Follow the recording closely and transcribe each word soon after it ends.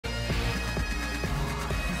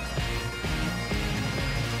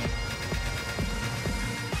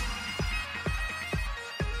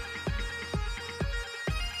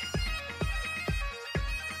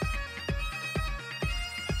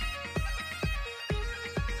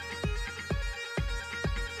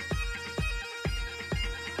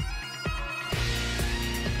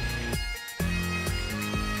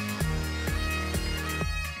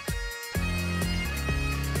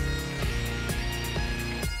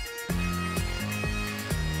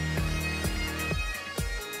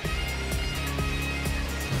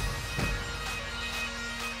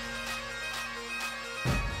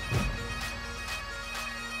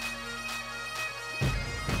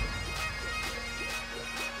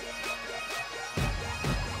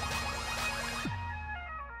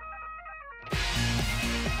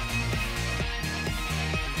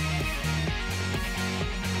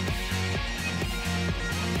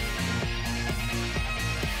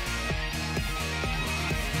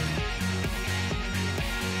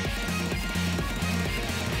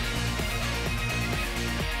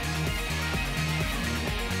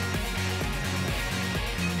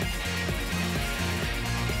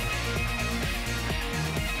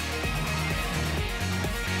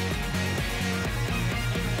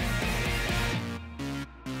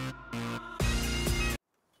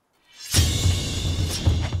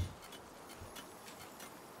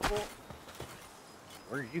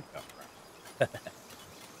Where did you come from?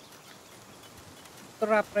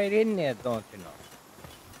 Drop right in there, don't you know?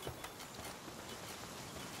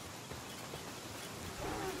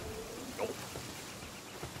 Nope.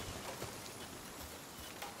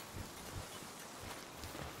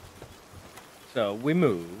 So we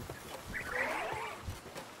moved.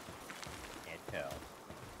 Can't tell.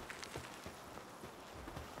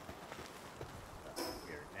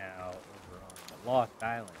 We are now over on the Lost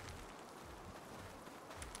Island.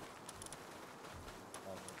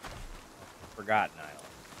 Forgotten Island.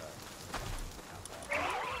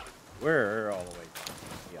 We're all the way down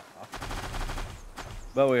here.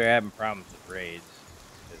 But we were having problems with raids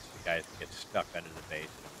because the guys get stuck under the base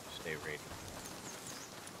and stay raiding.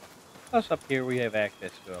 Plus, up here we have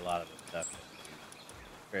access to a lot of the stuff that we use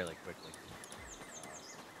fairly quickly.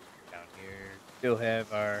 Down here, still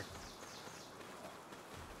have our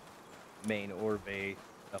main ore base,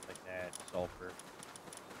 stuff like that, sulfur.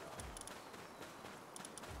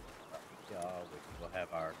 We'll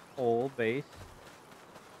have our coal base.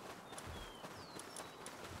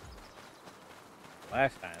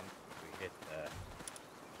 Last time we hit the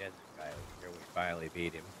desert guy over here, we finally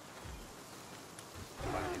beat him.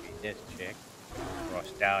 Finally beat this chick, raw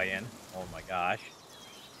stallion. Oh my gosh!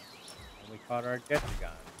 And we caught our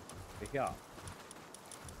Detragon. Yeah.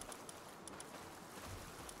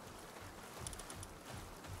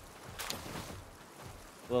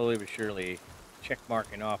 Slowly but surely, check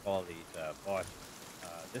marking off all these bosses.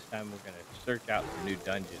 This time we're going to search out some new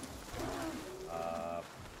dungeons.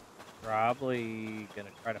 Probably going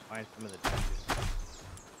to try to find some of the dungeons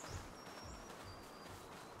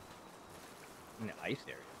in the ice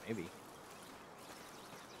area, maybe.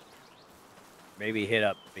 Maybe hit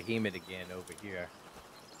up Behemoth again over here.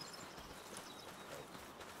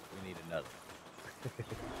 We need another.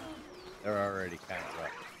 They're already kind of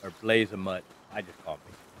rough. Or Blaze of Mud. I just call them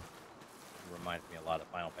Behemoth. It reminds me a lot of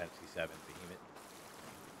Final Fantasy VII Behemoth.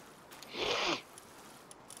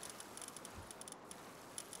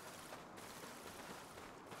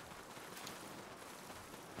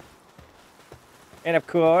 And of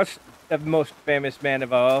course, the most famous man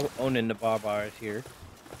of all, owning the barbars here.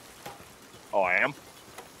 Oh, I am?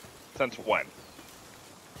 Since when?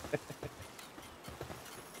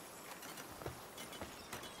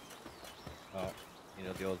 Oh, you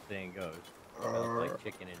know the old saying goes, smells like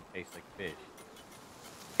chicken and tastes like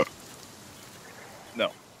fish.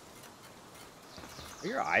 No. Are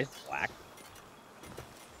your eyes black?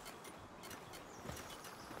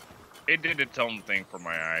 It did its own thing for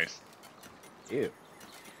my eyes. Ew.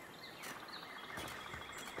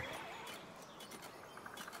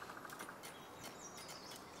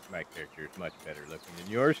 My character is much better looking than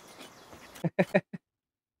yours.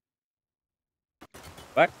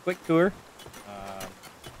 But quick tour.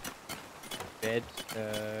 Beds, some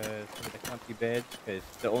of the comfy beds, because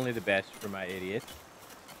only the best for my idiots.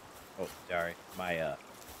 Oh, sorry, my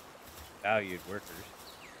valued workers.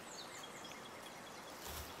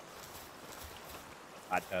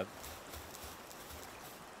 Hot tub.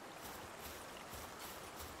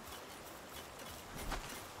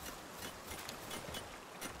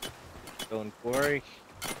 Stone quarry.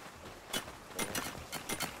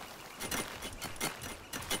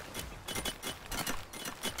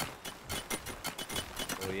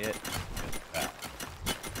 Oh yeah.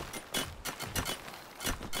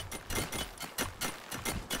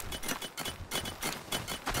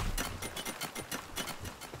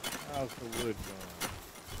 How's the wood going?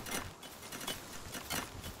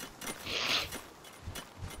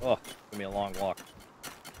 Oh, it's gonna be a long walk.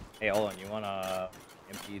 Hey, hold on. You wanna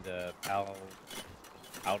empty the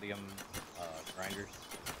Paldium grinders?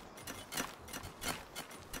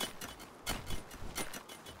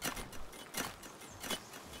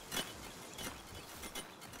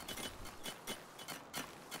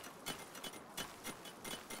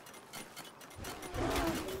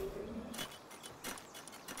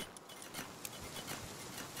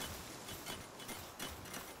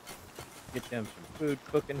 Get them some food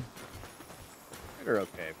cooking. They're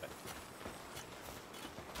okay, but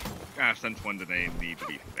Gosh, since when do they need to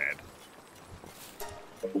be fed?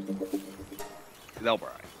 They'll be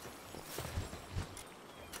right.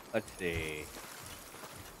 let's see.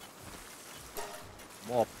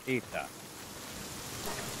 More pizza.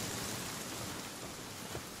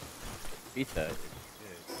 Pizza is good.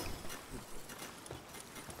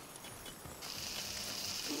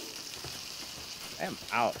 I am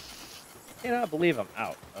out. I cannot believe I'm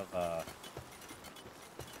out of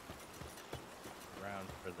round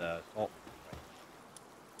for the salt.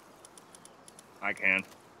 I can.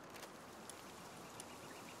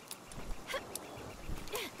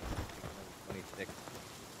 26. stick.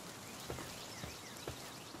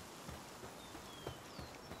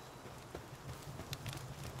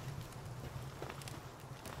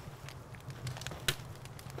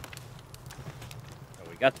 So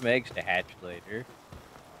we got some eggs to hatch later.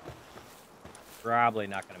 Probably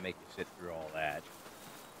not going to make you sit through all that.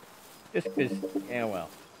 Just because, yeah, well,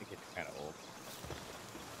 it gets kind of old.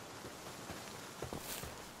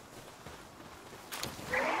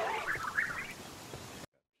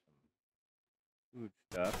 Food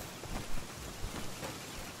stuff.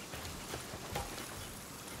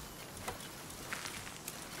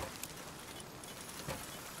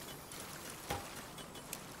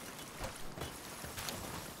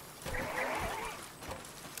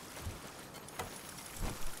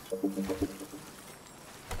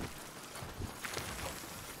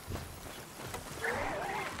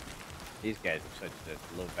 These guys are such the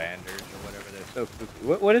little banders or whatever. They're so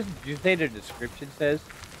kooky. What is? Did you say their description says?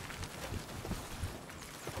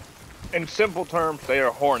 In simple terms, they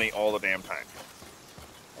are horny all the damn time.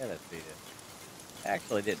 Yeah, let's see this. I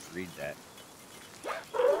actually didn't read that.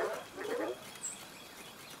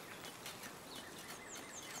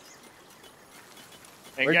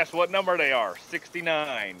 And guess what number they are?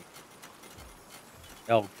 69.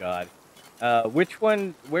 Oh God. Which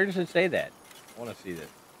one? Where does it say that? I want to see this.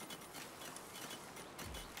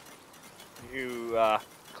 You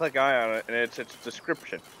click eye on it, and it's its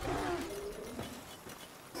description.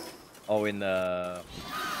 Oh, in the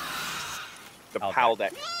PAL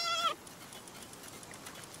deck.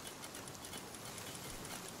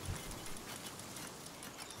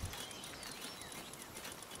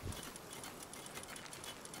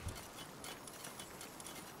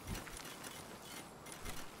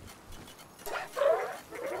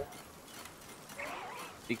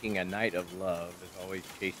 Seeking a knight of love is always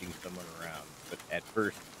chasing someone around, but at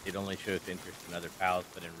first it only shows interest in other pals,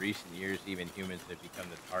 but in recent years even humans have become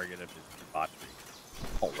the target of his debauchery.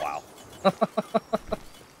 Oh wow.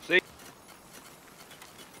 See?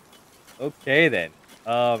 Okay then.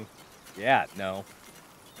 Yeah, no.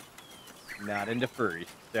 Not into furries.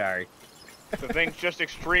 Sorry. The thing's just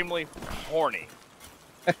extremely horny.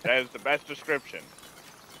 That is the best description.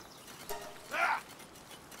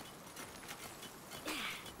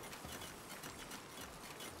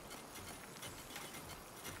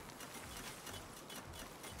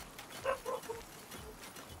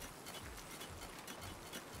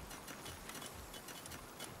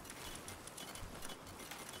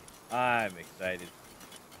 I'm excited.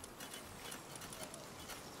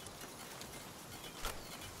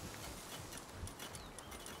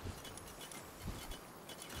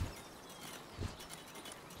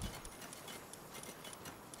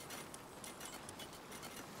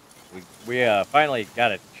 We finally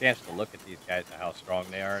got a chance to look at these guys and how strong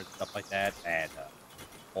they are and stuff like that, and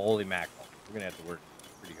holy mackerel, we're gonna have to work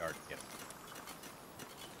pretty hard to get them.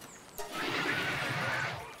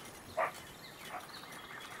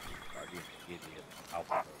 Guardian idiot,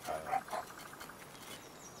 Palworld Battling.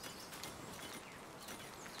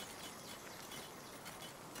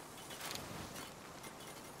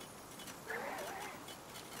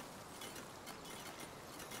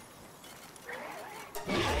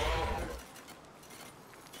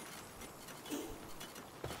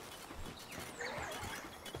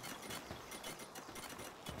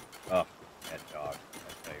 Oh, that dog! I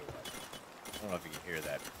tell you what. I don't know if you can hear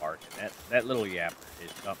that barking. That little yapper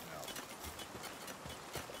is something else.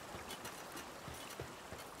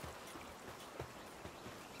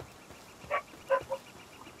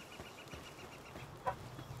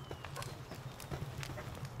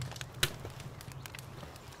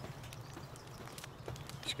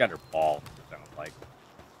 She's got her ball, it sounds like.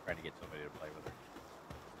 Trying to get somebody to play with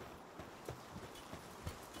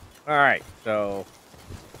her. Alright, so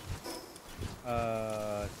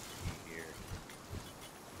let's see here.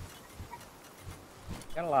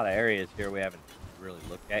 Got a lot of areas here we haven't really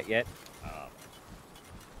looked at yet. I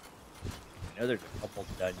know there's a couple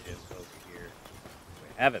dungeons over here we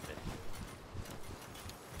haven't been to.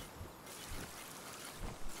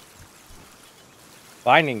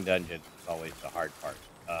 Finding dungeons is always the hard part.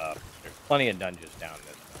 There's plenty of dungeons down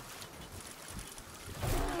this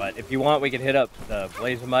one. But if you want, we can hit up the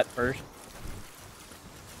Blaze-a-Mutt first.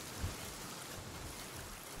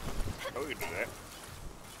 Oh, we can do that.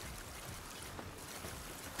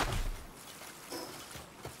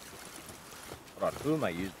 Hold on, who am I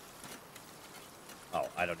using? Oh,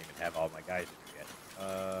 I don't even have all my guys in here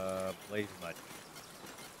yet. Blaze-a-Mutt.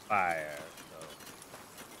 Fire. So.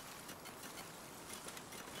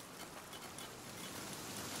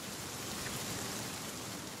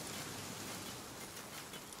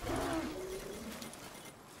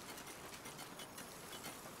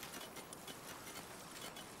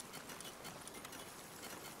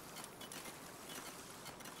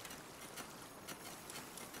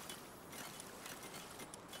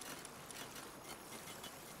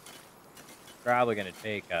 Probably gonna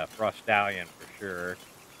take a Frost Stallion for sure.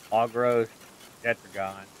 Ogros,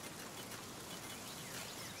 Tetragon.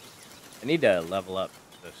 I need to level up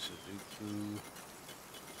the Suzuku.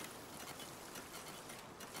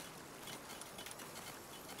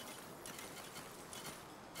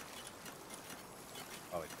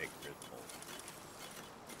 Probably take Griswold.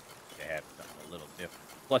 To have something a little different.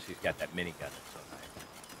 Plus, he's got that minigun that's so nice.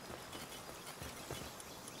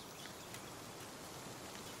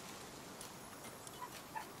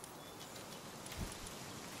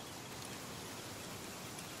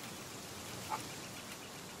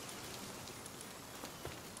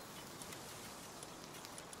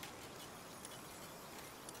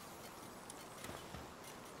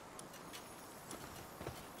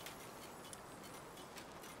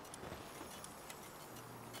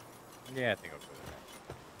 Yeah, I think I'll go with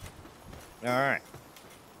that. All right.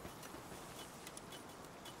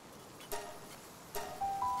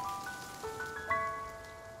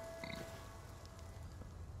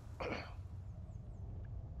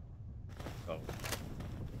 So,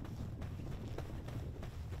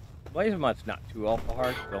 Blazemont's not too awful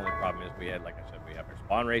hard. The only problem is we had, like I said, we have our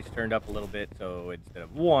spawn rates turned up a little bit. So instead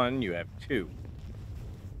of 1, you have 2.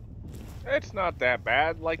 It's not that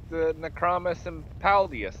bad, like the Necromus and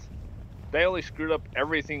Paldius. They only screwed up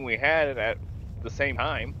everything we had at the same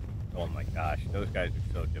time. Oh my gosh, those guys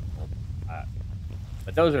are so difficult.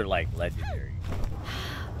 But those are like legendary.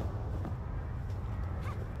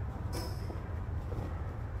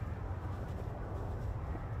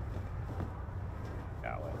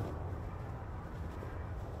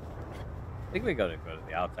 I think we go to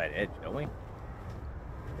the outside edge, don't we?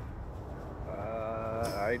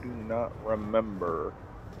 I do not remember.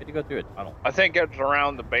 We had to go through a tunnel. I think it's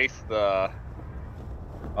around the base of the...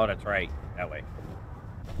 Oh, that's right. That way.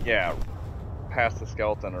 Yeah, past the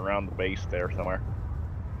skeleton, around the base there somewhere.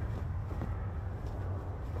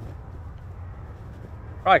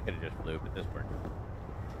 Probably could have just flew, but this worked.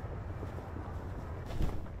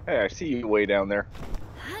 Hey, I see you way down there.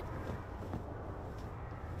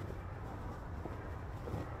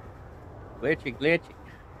 Glitchy, glitchy.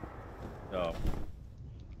 So.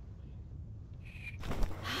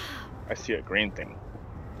 I see a green thing.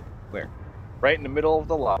 Where? Right in the middle of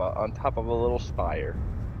the lava, on top of a little spire.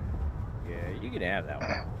 Yeah, you can have that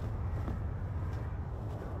one.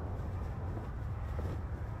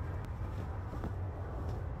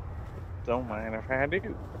 Don't mind if I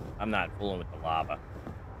do. I'm not fooling with the lava.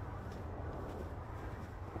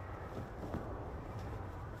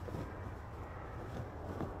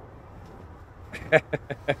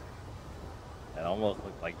 That almost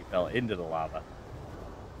looked like you fell into the lava.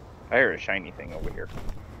 I heard a shiny thing over here.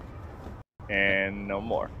 And no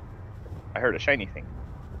more. I heard a shiny thing.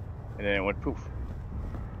 And then it went poof.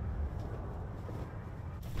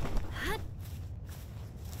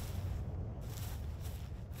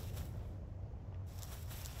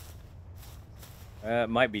 It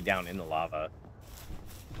might be down in the lava.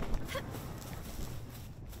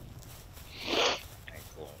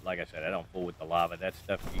 Like I said, I don't fool with the lava. That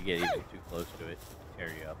stuff, you get even too close to it, it'll tear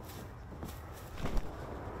you up.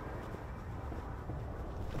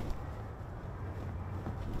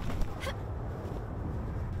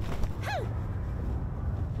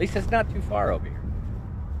 At least it's not too far over here.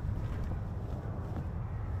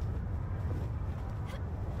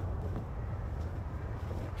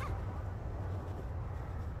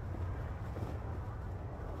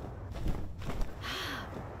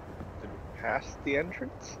 Past the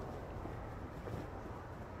entrance?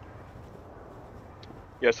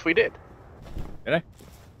 Yes, we did. Did I?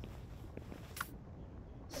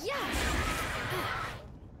 Yes.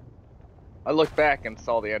 I looked back and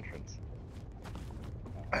saw the entrance.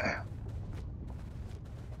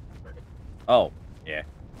 Oh, yeah.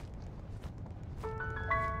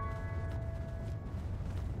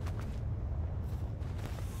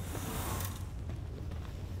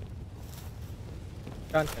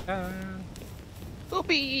 Dun, dun, dun.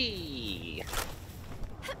 Whoopee!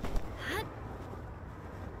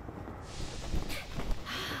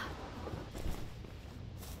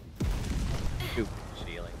 Stupid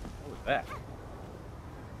ceiling. What was that?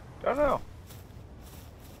 Don't know.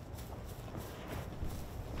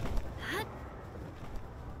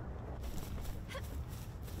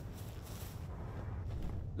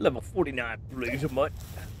 Level 49 blazer mutt.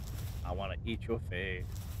 I want to eat your face.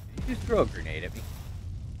 Did you just throw a grenade at me?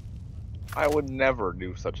 I would never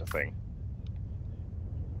do such a thing.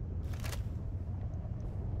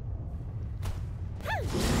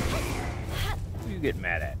 Who are you getting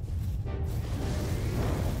mad at?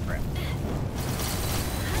 Crap.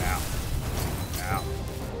 Ow. Ow.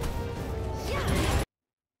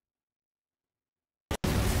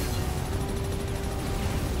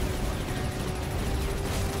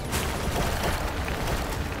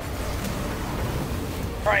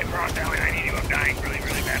 Alright, Frost Alley, I need you. I'm dying really,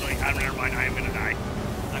 really badly. Never mind, I am gonna die.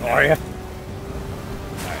 Are you?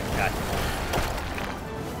 Alright, gotcha.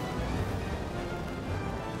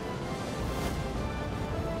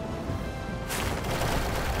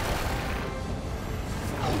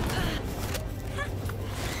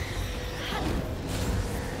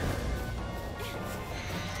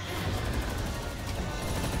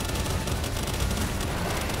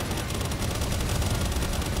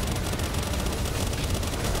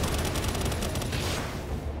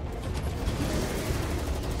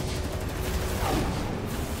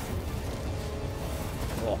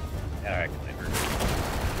 Oh, that actually hurt.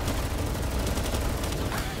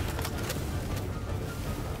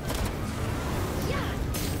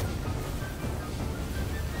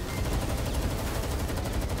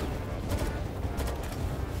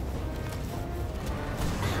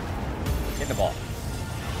 Get the ball.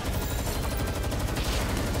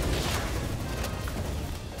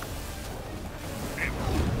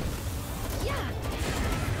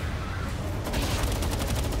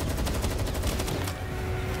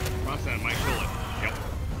 Frost Alley might kill it. Yep.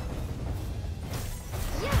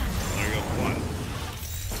 There goes one.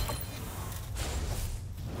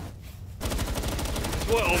 That's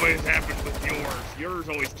what always happens with yours. Yours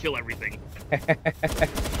always kill everything.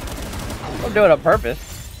 Don't do it on purpose.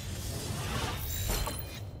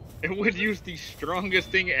 It would use the strongest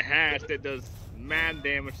thing it has that does mad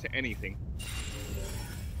damage to anything.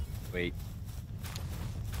 Wait.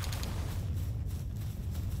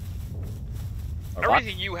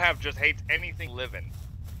 Everything you have just hates anything living.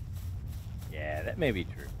 Yeah, that may be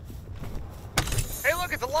true. Hey,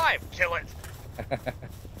 look, it's alive! Kill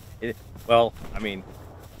it! Well, I mean,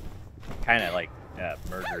 kind of like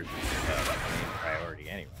murder's main priority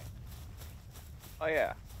anyway. Oh,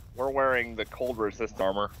 yeah. We're wearing the cold resist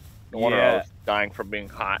armor. No wonder I was dying from being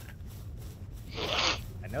hot.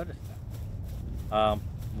 I noticed that.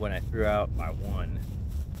 When I threw out my one,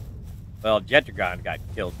 well, Jetragon got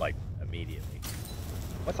killed like immediately.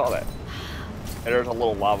 I saw that. And there's a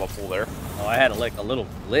little lava pool there. Oh, I had like a little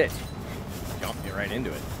glitch. Jumped me right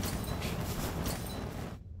into it.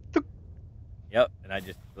 Yep, and I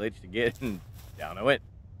just glitched again and down I went.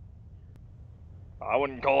 I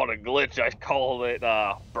wouldn't call it a glitch. I'd call it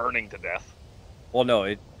burning to death. Well, no,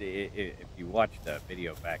 if you watch the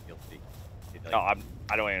video back, you'll see. No, I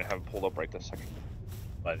don't even have it pulled up right this second.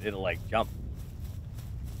 But it'll like jump.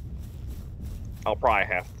 I'll probably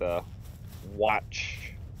have to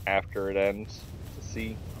watch after it ends to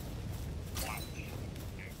see.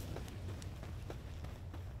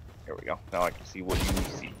 Here we go. Now I can see what you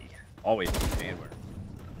see. Always Vanworm.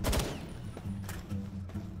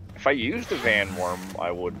 If I used the Van Worm,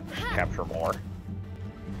 I would capture more.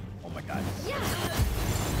 Oh my god.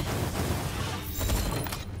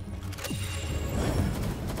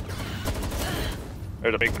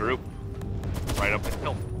 There's a big group right up the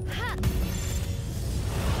hill.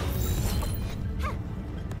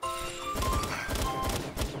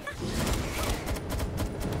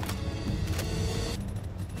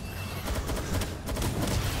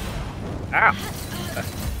 Ow!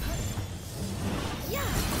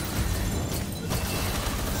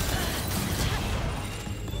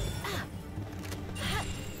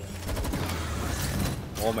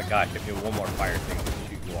 Oh my gosh, if you have one more fire thing, I'll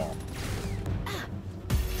shoot you all.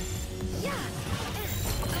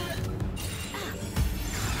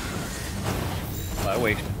 Well, I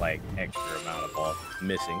wasted like extra amount of balls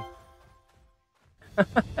missing.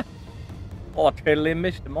 Oh, I totally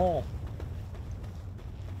missed them all.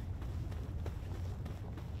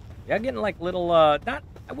 Yeah, I'm getting like little, not,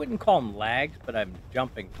 I wouldn't call them lags, but I'm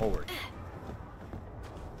jumping forward.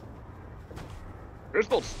 This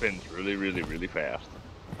boat spins really, really, really fast.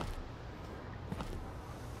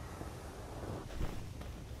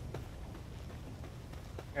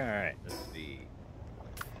 Alright, let's see.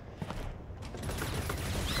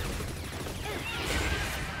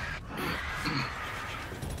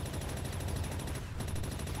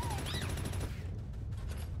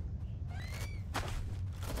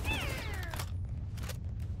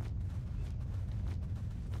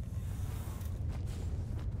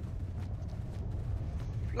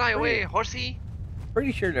 Fly away, horsey!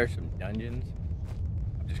 Pretty sure there's some dungeons.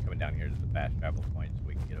 I'm just coming down here to the fast travel point so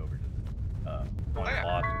we can get over to the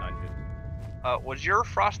lost dungeons. Was your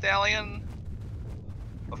Frost Alien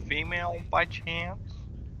a female by chance?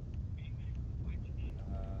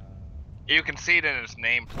 You can see it in its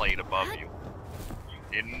nameplate above you.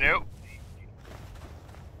 Nope.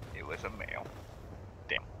 It was a male.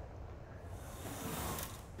 Damn.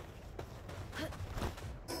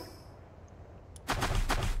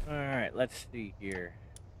 Alright, let's see here.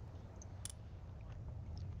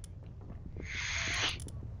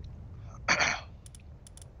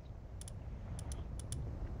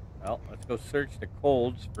 go search the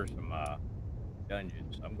colds for some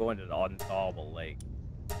dungeons. I'm going to the Unthaw Lake.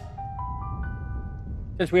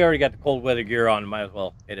 Since we already got the cold weather gear on, might as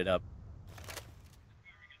well hit it up.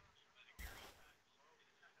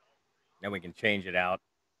 Then we can change it out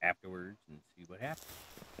afterwards and see what happens.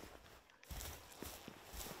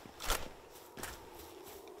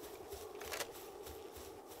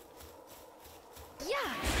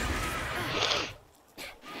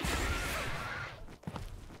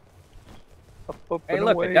 Up Hey, and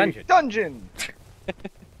look, away. a dungeon. Dungeon!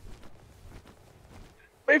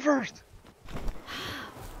 May 1st!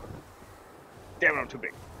 Damn it, I'm too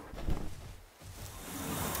big.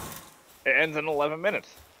 It ends in 11 minutes.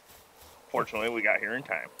 Fortunately, we got here in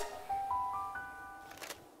time.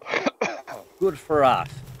 Good for us.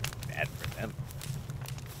 Bad for them.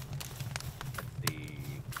 Let's see.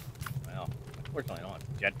 Well, unfortunately, I don't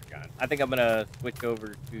have Jetron. I think I'm going to switch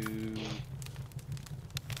over to...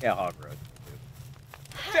 Yeah, Hog Road.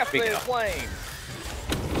 Death in flames!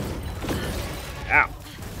 Ow.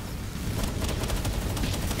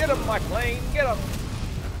 Get him, my plane! Get him!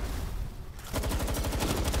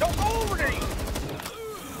 Don't go over there!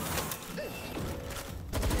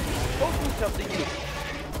 Go do something, you...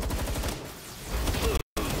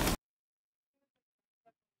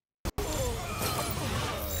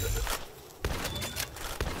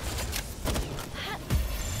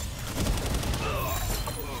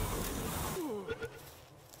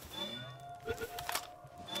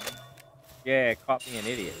 Yeah, caught me an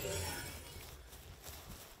idiot.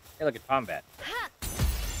 Hey, look at combat.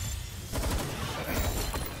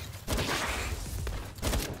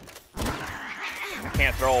 I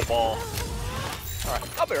can't throw a ball.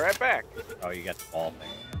 Alright, I'll be right back. Oh, you got the ball thing.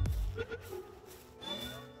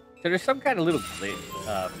 So there's some kind of little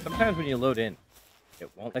glitch. Sometimes when you load in, it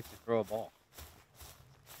won't let you throw a ball.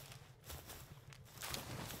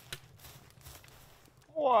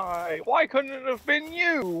 Why? Why couldn't it have been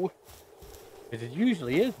you? Because it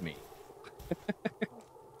usually is me.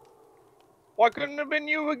 Why couldn't it have been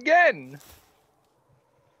you again?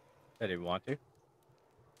 I didn't want to.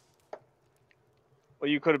 Well,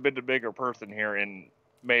 you could have been the bigger person here and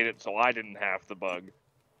made it so I didn't have the bug.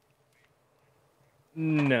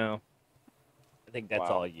 No. I think that's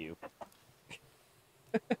Wow. all you.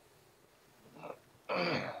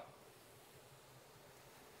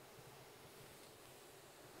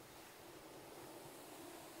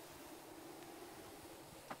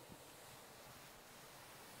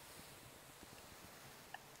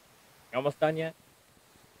 You almost done yet?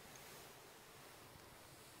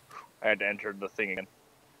 I had to enter the thing again.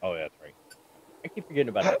 Oh, yeah, that's right. I keep forgetting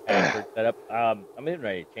about the password setup. I'm getting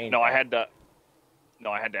ready to change No, that.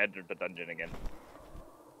 I had to enter the dungeon again.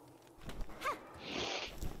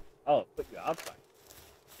 Oh, it put you outside.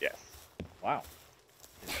 Yes. Wow.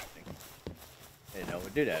 Interesting. I didn't know it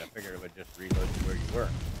would do that. I figured it would just reload you where you were.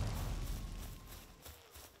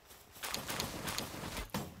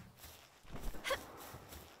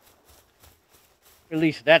 At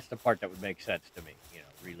least that's the part that would make sense to me. You know,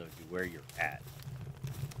 reload you where you're at.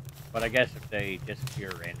 But I guess if they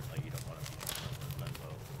disappear randomly, you don't want to be in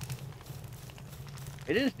limbo.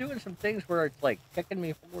 It is doing some things where it's like kicking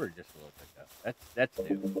me forward just a little bit though. That's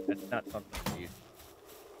new. That's not something I'm used to.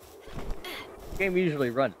 The game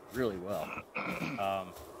usually runs really well.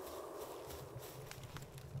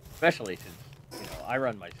 Especially since, you know, I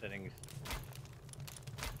run my settings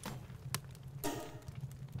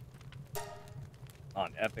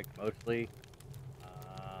on Epic mostly.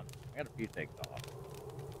 I got a few things off.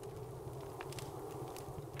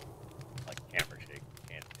 Like camera shake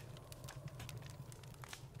and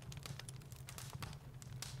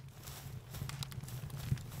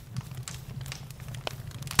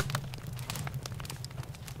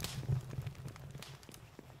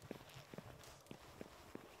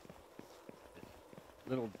this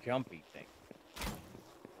little jumpy thing. A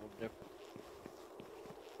little different.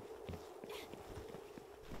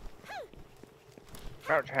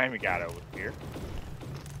 About time you got over here.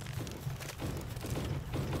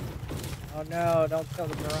 Oh no, don't kill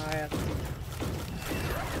the Mariah.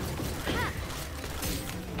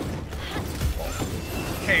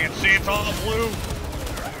 Can't see, it's all blue.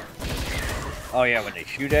 Oh yeah, when they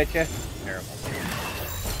shoot at you? Terrible.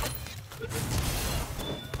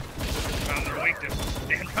 Found their weakness.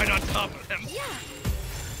 Stand right on top of them.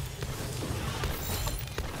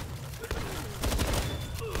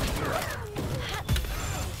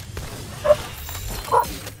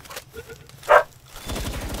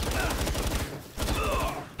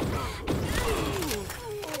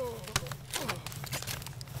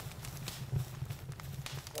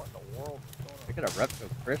 Look at a Repto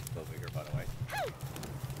Crisp over here, by the way.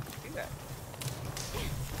 that.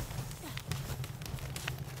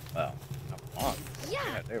 Well, come on.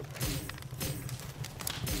 Yeah, there we go.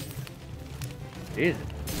 Jesus.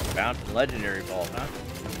 Bouncing legendary balls, huh?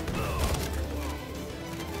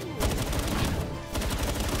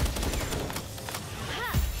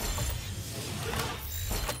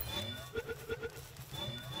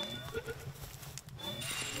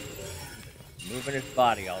 Moving his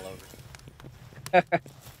body all over.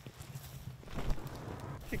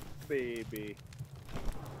 Kick baby.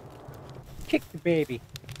 Kick the baby.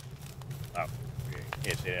 Oh,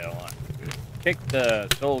 can't say that a lot. Kick the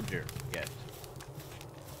soldier. Yes.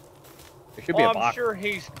 There should be a I'm box. sure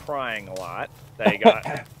he's crying a lot that he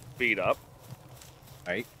got beat up.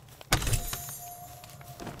 Right?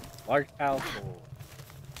 Large powerful.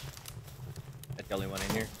 That's the only one in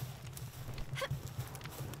here.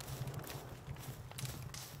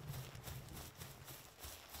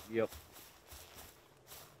 Yep.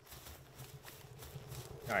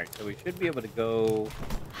 Alright, so we should be able to go...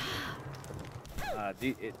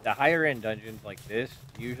 the higher end dungeons like this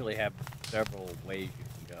usually have several ways you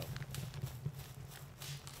can go.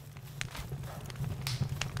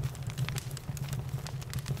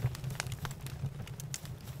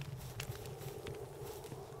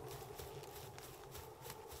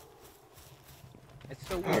 It's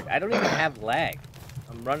so weird. I don't even have lag.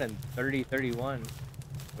 I'm running 30, 31,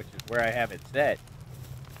 which is where I have it set.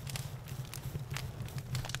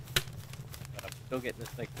 But I'm still getting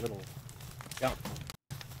this like little jump.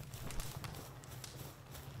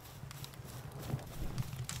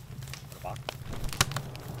 Box.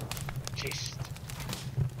 Jeez.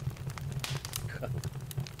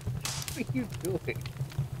 What are you doing?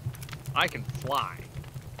 I can fly.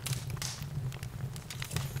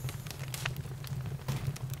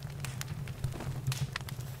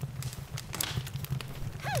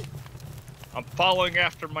 I'm following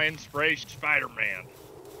after my inspiration, Spider-Man.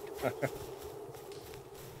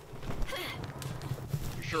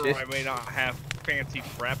 Sure, I may not have fancy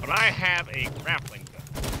crap, but I have a grappling gun.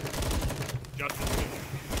 Just as good.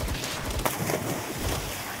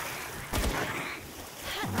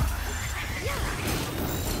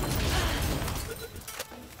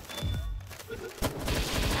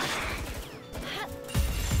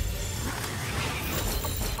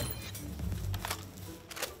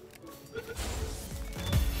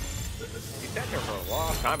 He sat there for a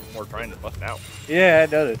long time before trying to bust out. Yeah,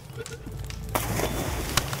 I noticed.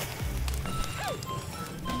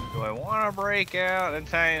 Do I want to break out? That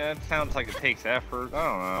sounds like it takes effort. I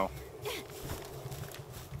don't know.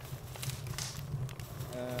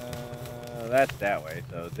 That's that way.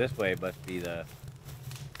 So this way must be the...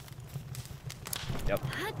 Yep.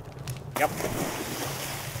 Yep.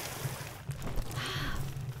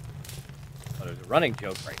 Oh, there's a running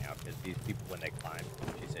joke right now because these people, when they climb,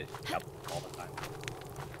 she says yep all the time.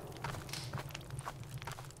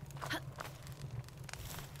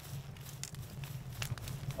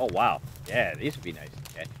 Oh, wow. Yeah, these would be nice to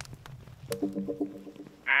catch.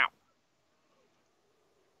 Ow.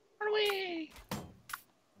 Run away. Let's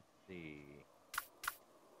see.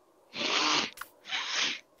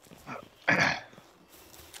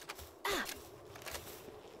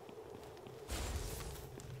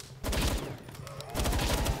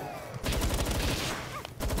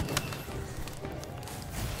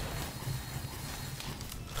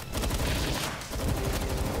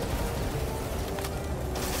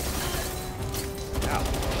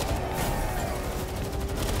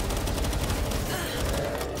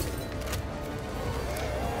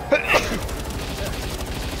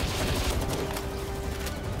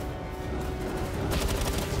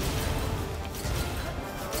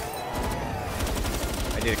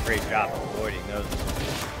 I did a great job of avoiding those.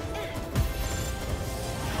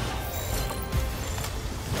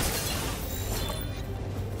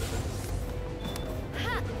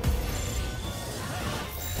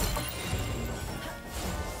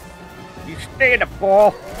 You stay in the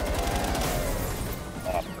ball.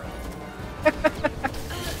 Oh, bro.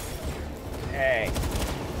 Hey,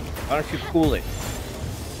 why don't you cool it?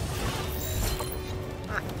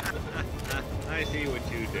 I see what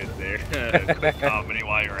you did there. Quick comedy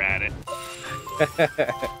while you're at it. There's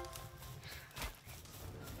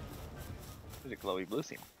a glowy blue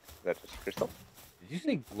seam. Is that just crystal? Did you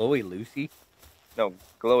say glowy Lucy? No,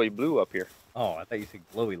 glowy blue up here. Oh, I thought you said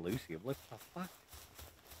glowy Lucy. What the fuck?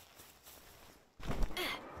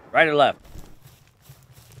 Right or left?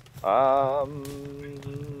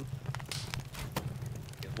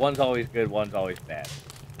 One's always good, one's always bad.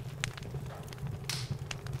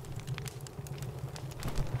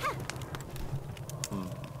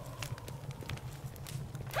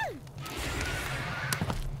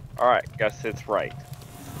 All right. guess it's right.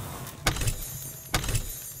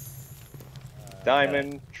 got it.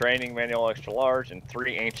 Diamond, training manual extra large, and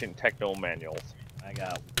 3 ancient techno manuals. I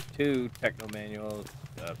got 2 techno manuals,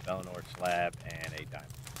 a Belnor slab, and a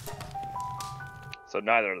diamond. So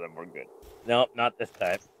neither of them were good. Nope, not this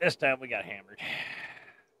time. This time we got hammered.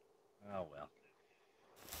 Oh well.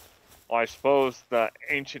 Well, I suppose the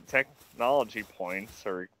ancient technology points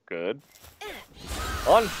are good.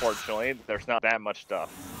 Unfortunately, there's not that much stuff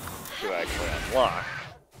to actually unlock.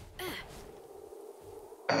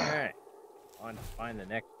 Alright. On to find the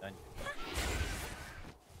next dungeon.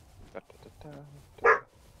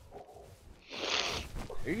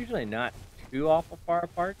 They're usually not too awful far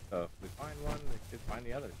apart, so if we find one, we should find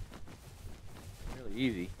the others. Really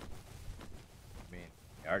easy. I mean,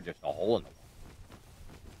 they are just a hole in the wall.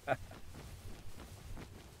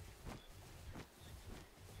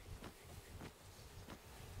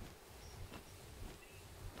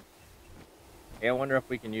 Hey, I wonder if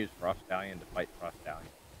we can use Frost Stallion to fight Frost Stallion.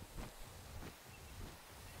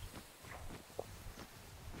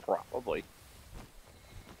 Probably.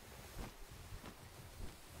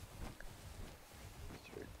 Is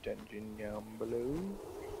there a dungeon down below?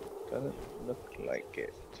 Doesn't look like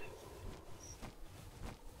it.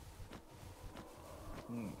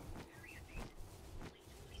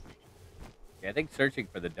 Yeah, I think searching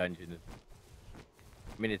for the dungeon is...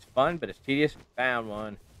 I mean, it's fun, but it's tedious. Found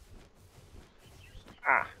one.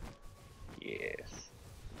 Ah. Yes.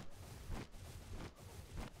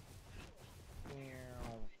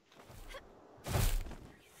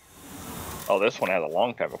 Oh, this one has a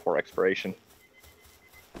long time before expiration.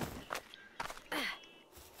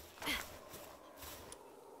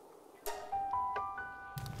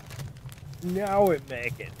 Now we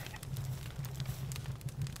make it.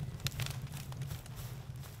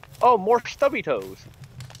 Oh, more stubby toes.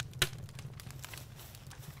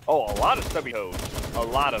 Oh, a lot of stubby toes. A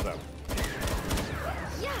lot of them.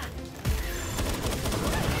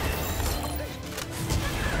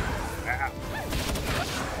 Ah.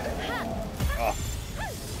 Oh.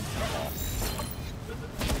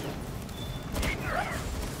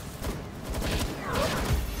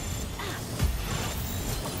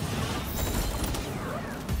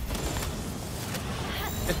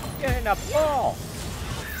 Just get in a ball.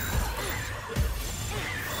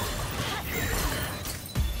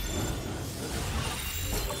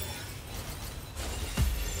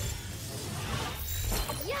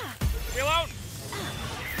 Leave me alone!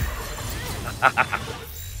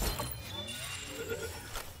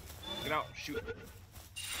 Get out, shoot.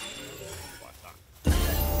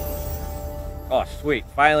 Oh, sweet.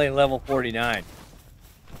 Finally level 49.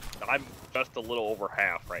 I'm just a little over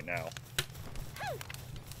half right now.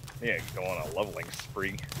 Yeah, go on a leveling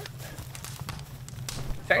spree.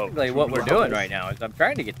 Technically, Oh, what we're levels. doing right now is I'm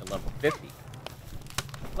trying to get to level 50.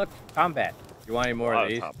 Look, combat. You want any more of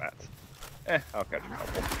these? Combats. I'll catch a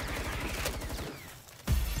couple.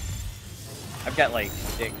 I've got like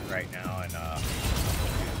 6 right now, and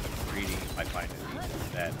reading if I find a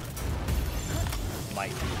decent that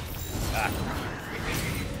might be.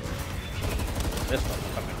 This one's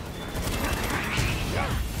coming.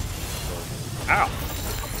 Ow!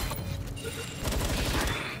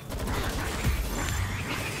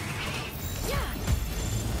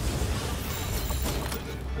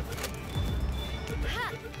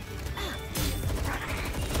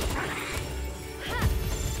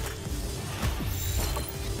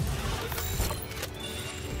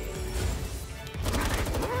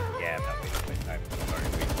 Yeah, that wastes my time. Sorry.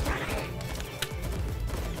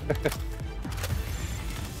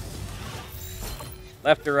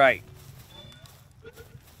 Left or right?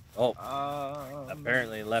 Oh,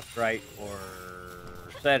 apparently left, right, or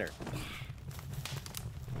center.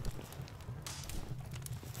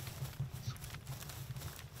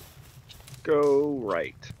 Go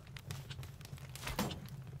right.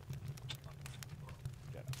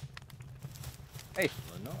 Hey,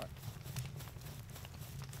 Lenore.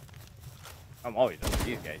 I'm always up with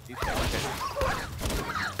these guys. These guys are good.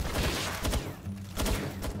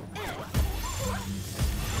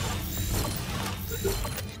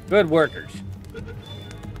 Good workers.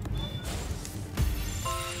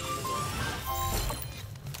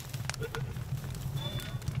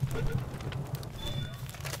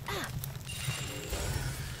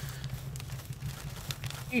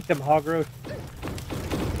 Eat them, hog roast.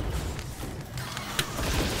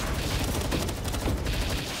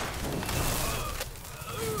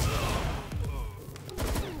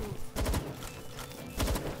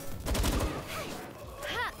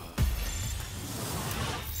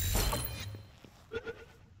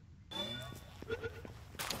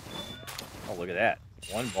 Oh, look at that.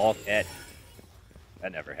 One ball catch.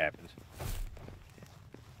 That never happens.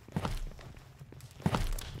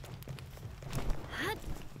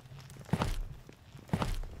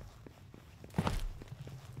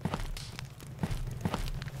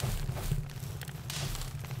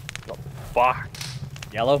 Fuck.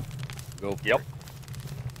 Yellow? Go for Yep. it.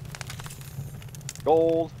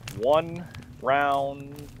 Gold, 1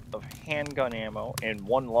 round of handgun ammo, and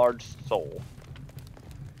 1 large soul.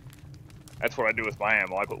 That's what I do with my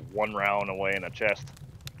ammo. I put 1 round away in a chest.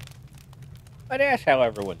 I'd ask how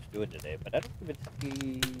everyone's doing today, but I don't even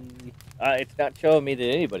see... it's not showing me that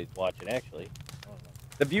anybody's watching, actually. I don't know.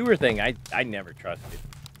 The viewer thing, I never trusted.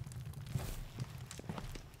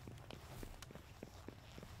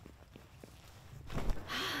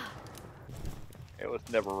 It was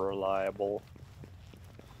never reliable.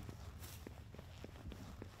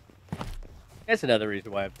 That's another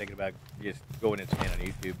reason why I'm thinking about just going and staying on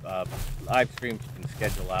YouTube. Live streams you can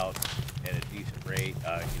schedule out at a decent rate.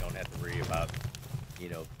 You don't have to worry about, you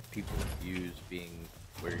know, people's views being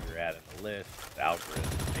where you're at in the list, the algorithm,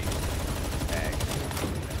 Facebook, tags.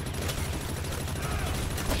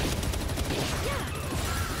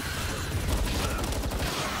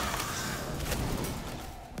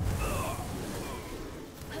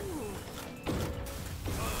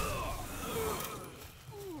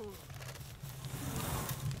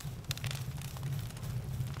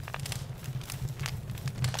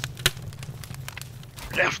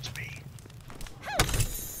 Left me.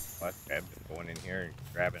 But I'm just going in here and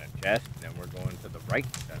grabbing a chest, and then we're going to the right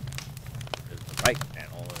channel. There's the right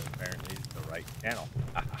channel, and apparently it's the right channel.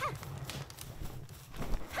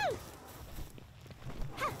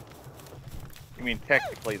 You mean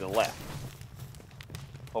technically the left.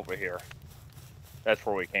 Over here. That's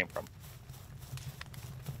where we came from.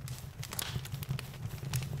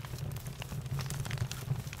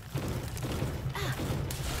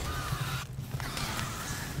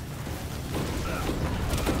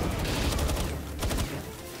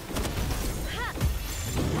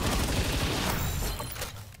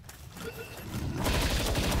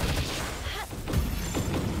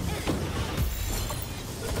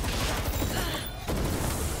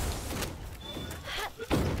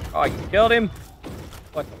 Oh, you killed him?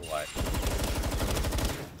 What the what?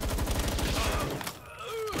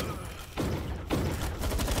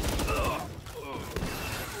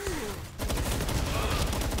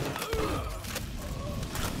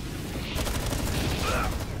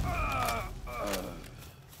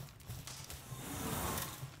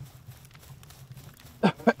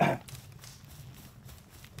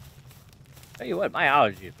 Tell you what, my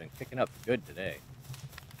allergy has been kicking up good today.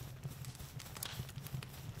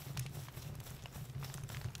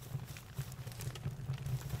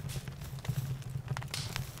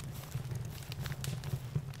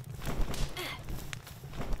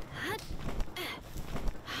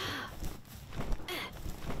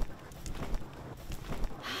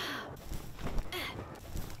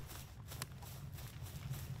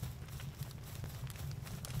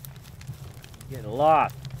 Getting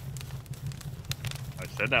lost. I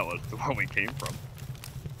said that was the one we came from.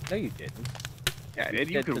 No, you didn't. Yeah, You and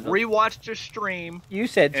you said can to the- rewatch the stream. You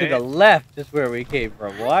said to And the it- left is where we came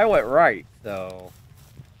from. Well, I went right, so...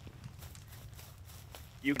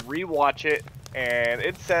 You can rewatch it, and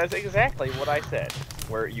it says exactly what I said.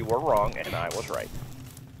 Where you were wrong, and I was right.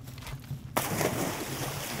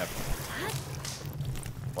 Never.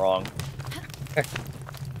 Wrong.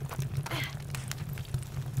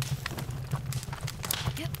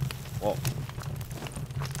 Whoa.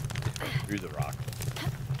 Just went through the rock.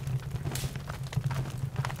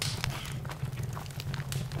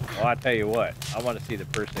 Well, I tell you what. I want to see the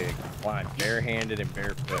person that can climb barehanded and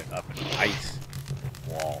barefoot up an ice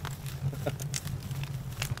wall.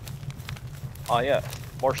 Oh yeah,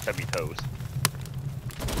 more stubby toes.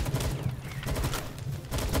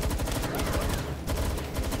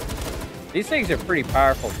 These things are pretty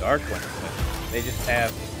powerful dark ones, but they just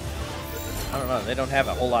have... I don't know. They don't have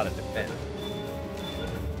a whole lot of defense.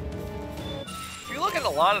 If you look at a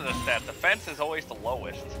lot of the stats, defense is always the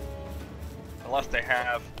lowest. Unless they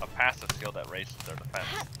have a passive skill that raises their defense.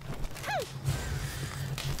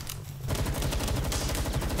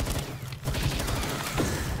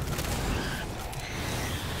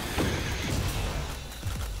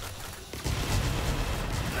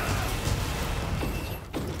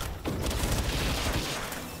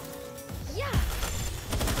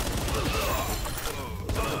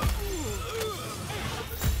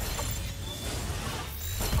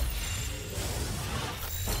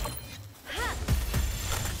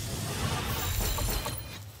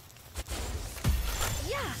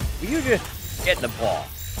 Will you just get in the ball?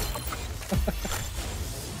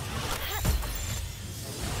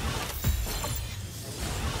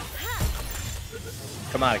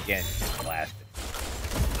 come out again, you get blasted.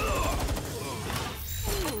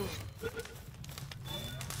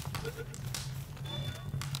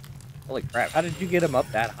 Holy crap, how did you get him up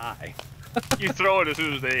that high? You throw it as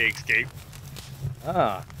soon as they escape.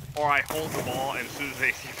 Ah, Or I hold the ball and as soon as they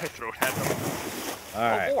escape I throw it at them.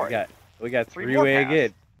 alright, boy. we got Three more three-way pass.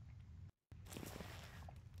 again.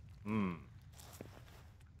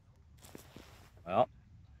 Well,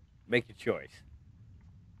 make your choice.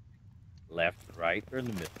 Left, right, or in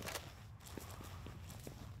the middle.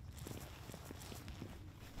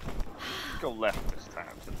 Go left this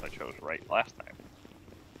time since I chose right last time.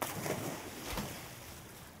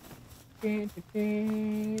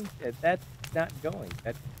 Yeah, that's not going,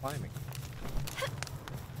 that's climbing.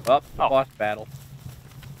 Well, boss battle.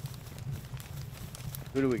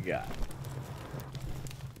 Who do we got?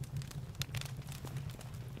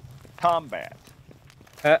 Combat.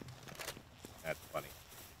 That's funny.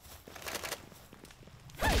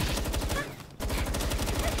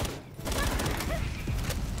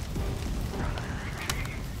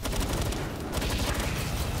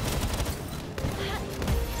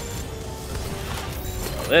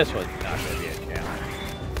 Well, this one's not going to be a challenge.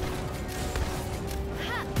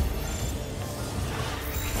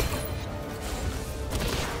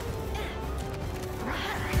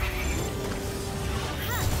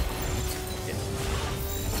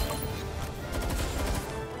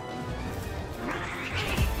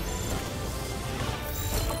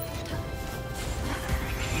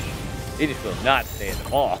 He just will not stay in the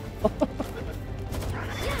ball.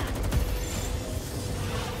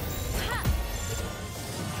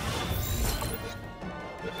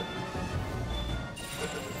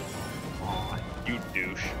 You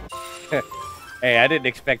douche. Hey, I didn't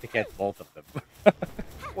expect to catch both of them.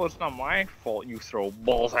 Well, it's not my fault you throw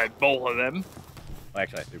balls at both of them. Well,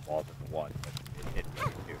 actually, I threw balls at the one, but it hit me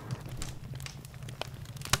too.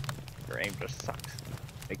 Your aim just sucks.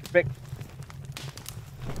 Take your pick.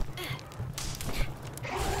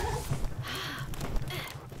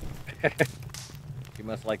 You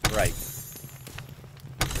must like the right.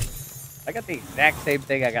 I got the exact same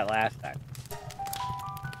thing I got last time.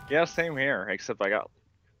 Yeah, same here, except I got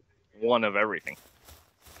one of everything.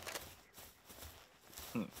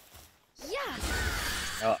 Yeah.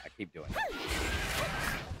 Oh, I keep doing it.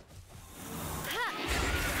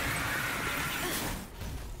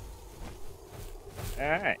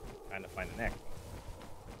 Alright, time to find the next one.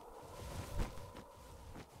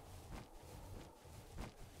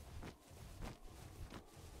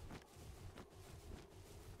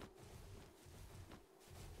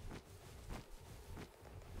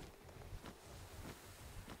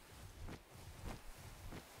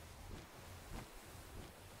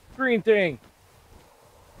 Green thing!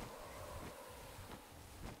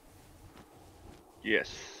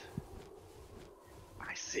 Yes.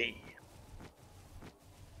 I see.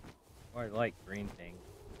 I like green things.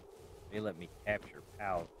 They let me capture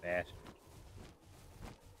pals faster.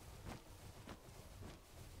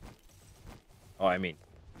 Oh, I mean,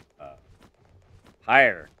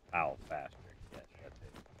 higher pals faster. Yes, that's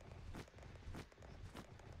it.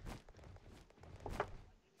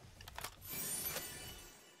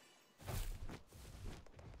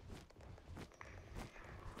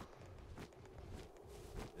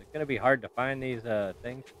 It's gonna be hard to find these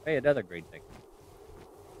things. Hey, another green thing.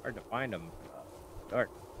 Hard to find them. Dark.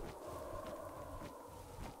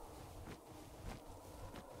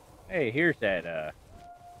 Hey, here's that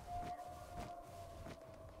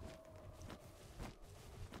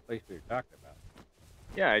place we were talking about.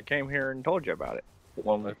 Yeah, I came here and told you about it.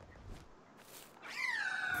 One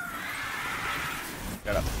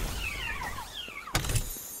Shut up.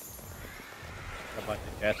 A bunch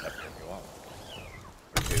of chests up here if you want one.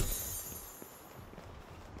 Or two.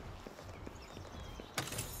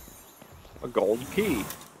 a gold key.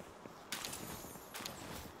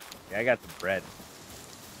 Yeah, I got some bread.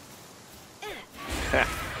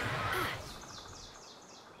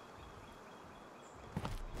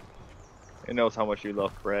 It knows how much you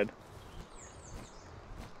love bread.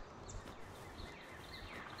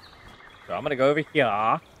 So I'm gonna go over here.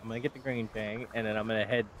 I'm gonna get the green thing, and then I'm gonna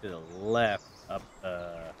head to the left up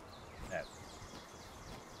that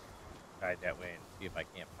side that way and see if I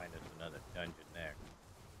can't find us another dungeon there.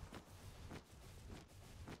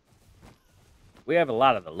 We have a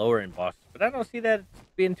lot of the lower end bosses, but I don't see that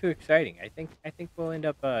being too exciting. I think we'll end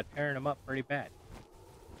up tearing them up pretty bad.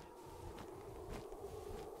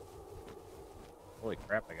 Holy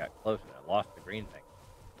crap! I got close and I lost the green thing.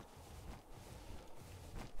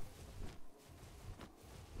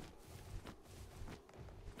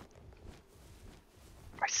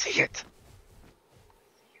 I see it.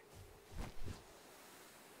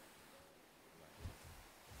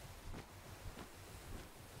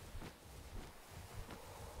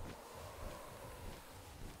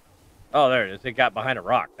 Oh, there it is. It got behind a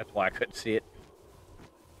rock. That's why I couldn't see it.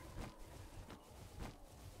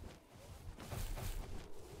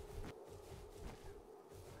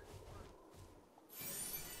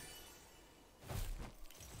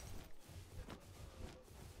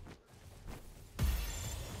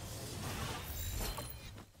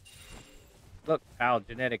 Look, pal,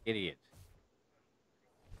 genetic idiots.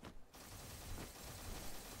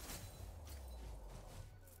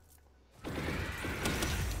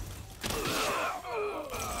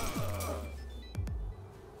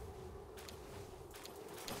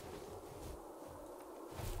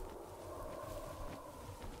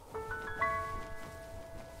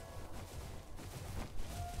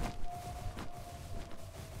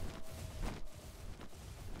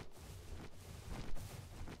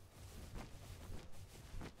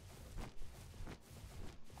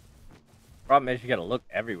 Problem is, you gotta look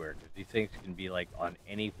everywhere because these things can be like on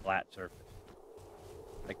any flat surface,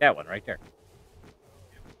 like that one right there.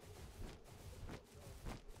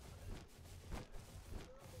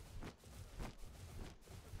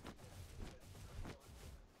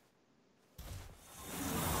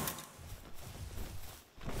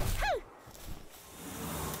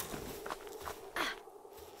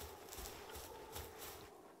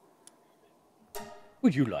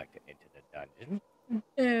 Would you like to enter the dungeon?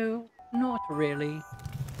 No, not really.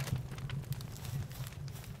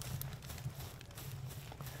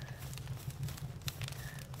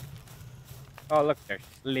 Oh, look, they're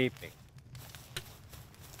sleeping.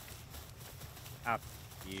 How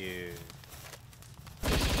cute.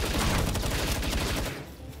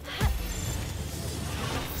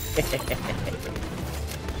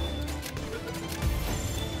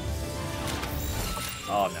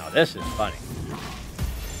 Oh, now this is funny.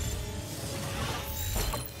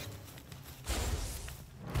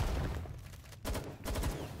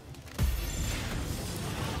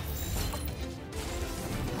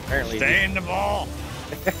 Apparently, Stay in the ball.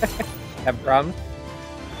 have problems.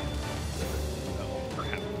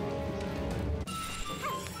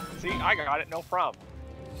 See, I got it, no problem.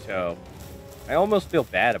 So, I almost feel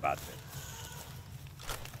bad about this.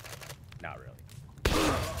 Not really.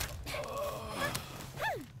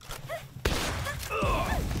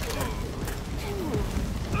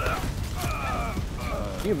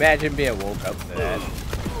 Can you imagine being woke up to that?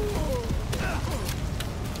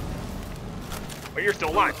 But you're still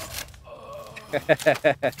alive.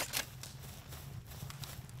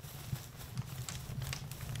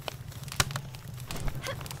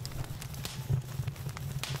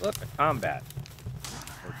 Look, a combat.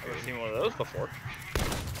 I've never seen one of those before.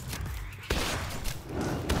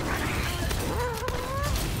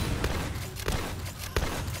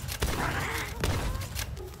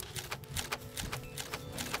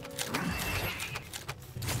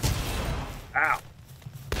 Ow.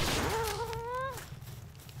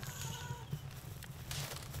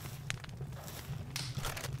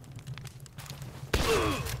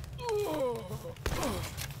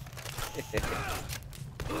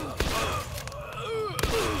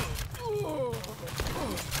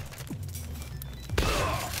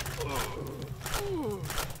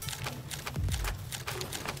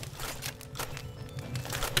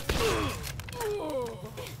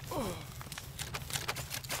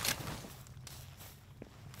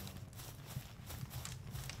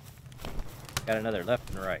 Got another left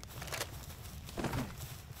and right.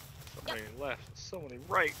 So many left, so many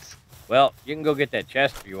rights. Well, you can go get that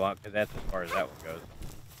chest if you want, because that's as far as that one goes.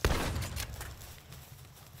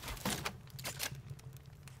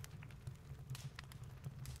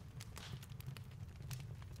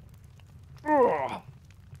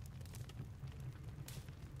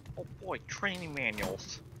 Oh boy, training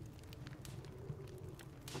manuals.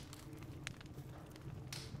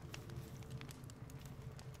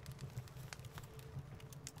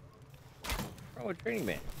 Oh, a training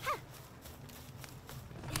man.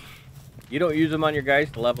 You don't use them on your guys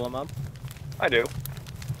to level them up? I do.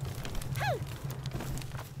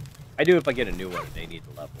 I do if I get a new one. They need to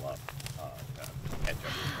level up. To catch up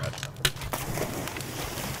with the rest of them.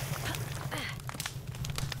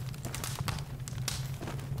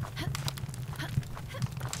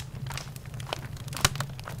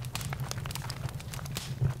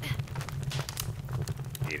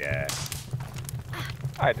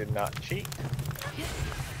 I did not cheat.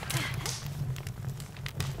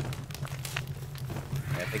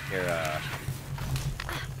 I think they're,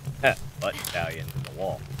 butt stallions in the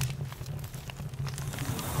wall.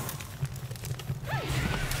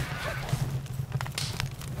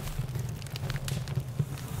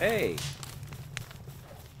 Hey!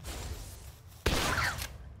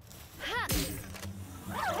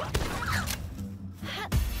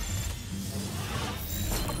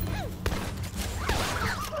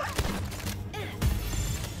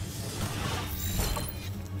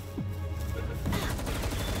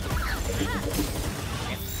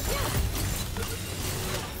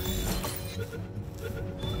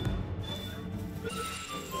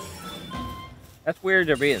 That's weird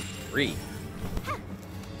there being 3.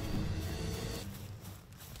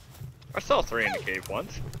 I saw 3 in the cave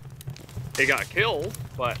once. He got killed,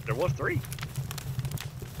 but there was 3.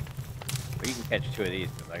 But you can catch 2 of these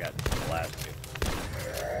because I got the last 2.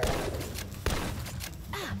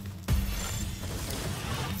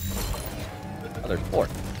 Oh, there's 4. I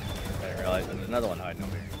didn't realize there's another one hiding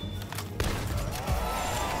over here.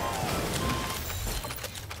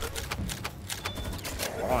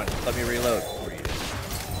 Come on, just let me reload before you do.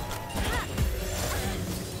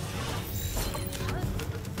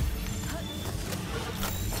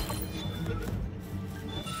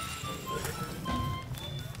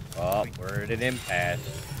 Oh, we're at an impasse.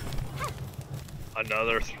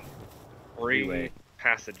 Another 3 Three-way.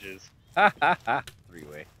 passages. Ha ha ha.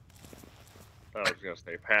 3-way. I was gonna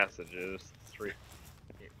say passages. 3.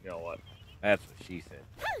 You know what? That's what she said.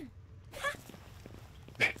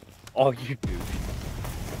 All you do.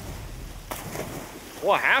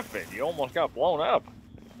 What happened? You almost got blown up.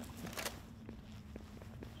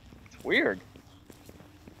 It's weird.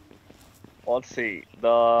 Well, let's see.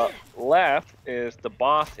 The left is the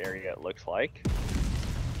boss area, it looks like.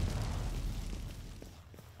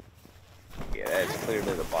 Yeah, that's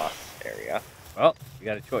clearly the boss area. Well, we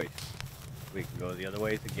got a choice. We can go the other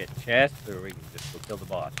way to get chests, or we can just go kill the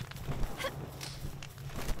boss.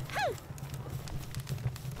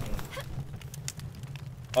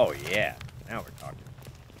 Oh yeah, now we're talking.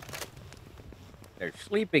 They're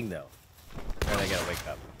sleeping though. Or they gotta wake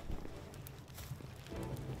up.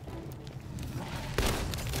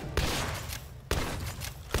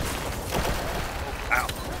 Ow.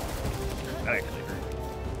 That actually hurt.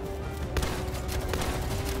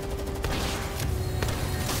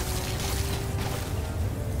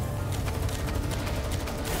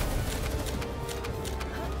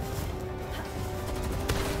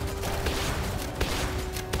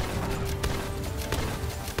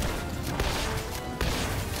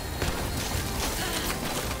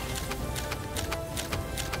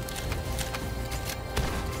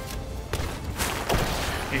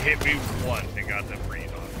 He hit me once and got the freeze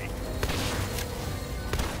on me.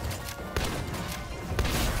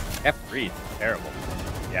 F3 is terrible.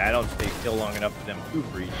 Yeah, I don't stay still long enough for them to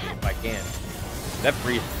freeze me if I can. That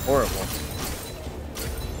freeze is horrible.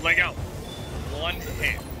 Leg out. 1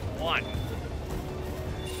 hit. 1.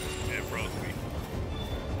 And it broke me.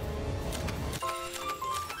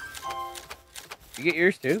 You get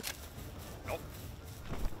yours too? Nope.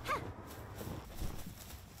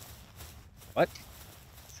 What?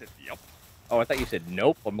 Said yep. Oh, I thought you said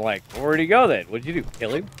nope. I'm like, where'd he go then? What'd you do?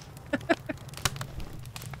 Kill him?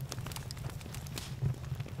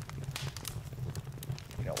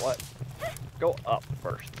 You know what? Go up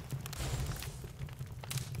first.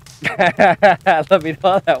 Let me know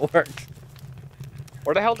how that works.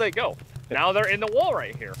 Where the hell did they go? Now they're in the wall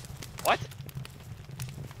right here. What?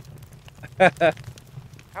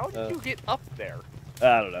 How did you get up there?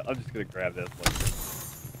 I don't know. I'm just gonna grab this one.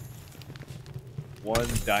 1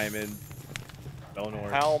 diamond. Stone ore.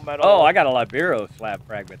 Pal metal. Oh, I got a Libero slab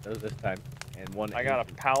fragment though this time. And 1. I got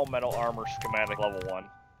a pal metal armor schematic level 1.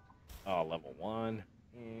 Oh, level 1.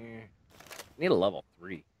 Need a level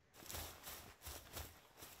 3.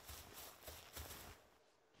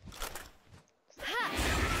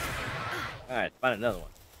 Alright, find another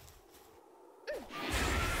one.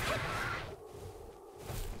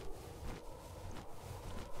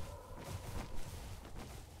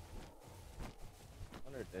 I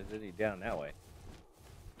wonder if there's any down that way.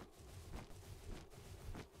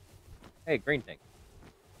 Hey, green thing.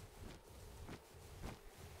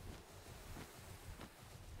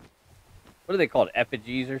 What are they called?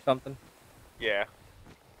 Effigies or something? Yeah.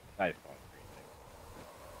 I just call them green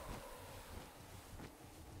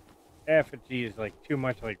things. Effigy is like too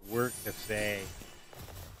much like work to say.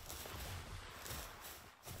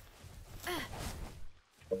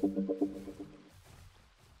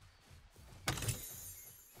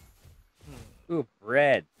 Ooh,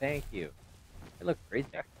 bread. Thank you. It looks great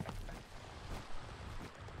there.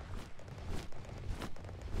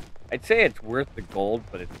 I'd say it's worth the gold,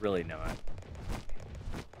 but it's really not.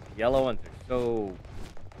 The yellow ones are so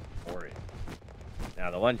boring. Now,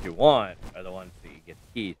 the ones you want are the ones that you get the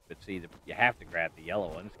keys, but see, you have to grab the yellow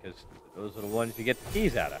ones because those are the ones you get the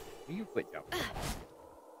keys out of. You quit jumping.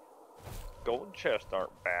 Golden chests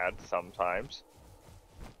aren't bad sometimes.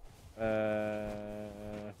 They're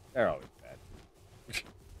always bad.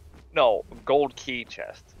 No, gold key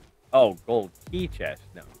chest. Oh, gold key chest.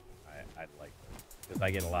 No, I'd like those because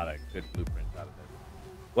I get a lot of good blueprints out of this.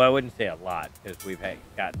 Well, I wouldn't say a lot because we've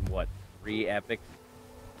gotten what 3 epics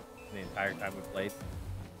the entire time we played.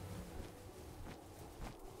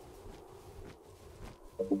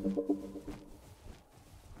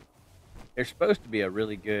 There's supposed to be a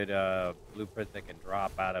really good blueprint that can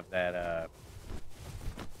drop out of that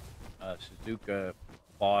Suzuka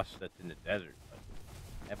boss that's in the desert, but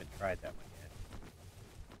I haven't tried that one yet.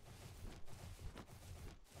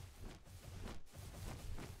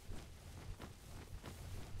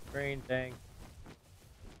 Green thing.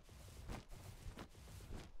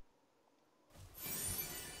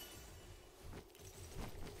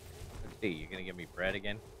 Let's see, you gonna give me bread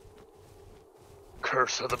again?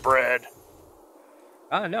 Curse of the bread.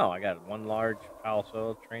 Oh no, I got one large foul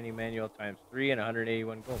soil training manual times 3 and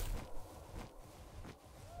 181 gold.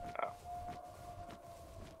 Oh.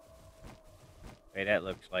 Hey, that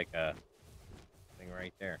looks like a thing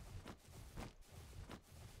right there.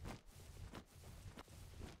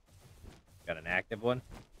 Got an active one?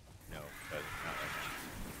 No, it doesn't. Not right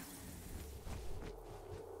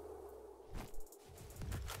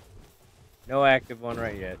now. No active one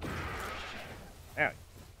right yet. Ow,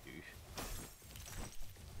 you douche.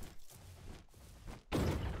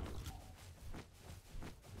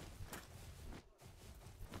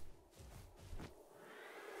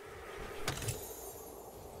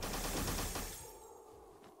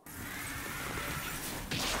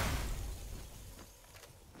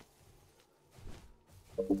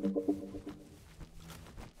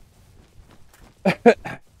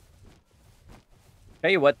 Tell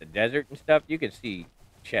you what, the desert and stuff, you can see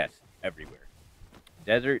chests everywhere.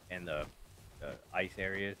 Desert and the ice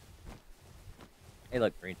areas. Hey,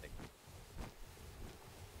 look, green thing.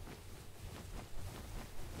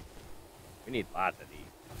 We need lots of these.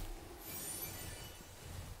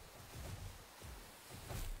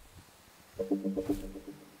 Come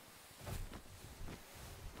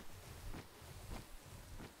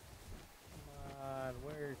on,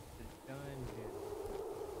 where's the dungeon?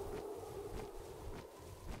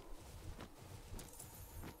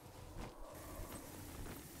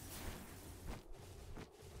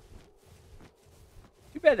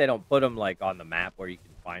 Too bad they don't put them like on the map where you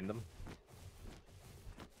can find them.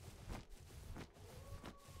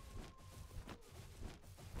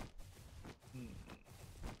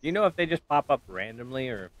 Do you know if they just pop up randomly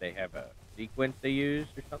or if they have a sequence they use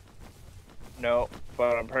or something? No,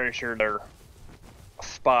 but I'm pretty sure their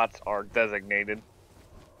spots are designated.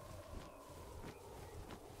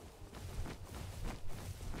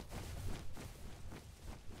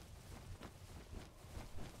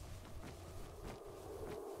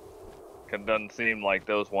 It doesn't seem like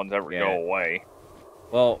those ones ever go away.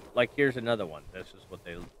 Well, like here's another one. This is what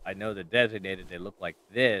they. I know the designated. They look like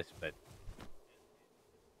this, but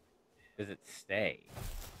does it stay?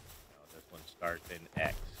 No, this one starts in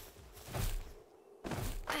X.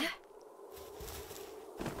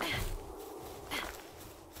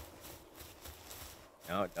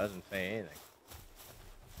 No, it doesn't say anything.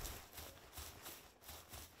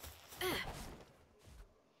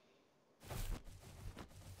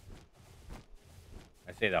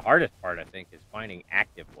 I say the hardest part, I think, is finding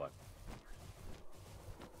active ones.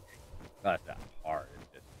 No, it's not hard.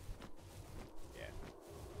 It's just, yeah.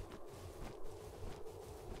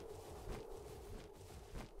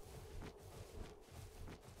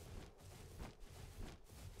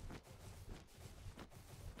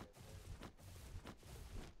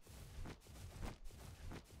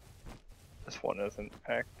 This one isn't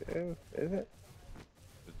active, is it?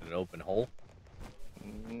 Is it an open hole?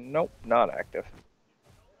 Nope, not active.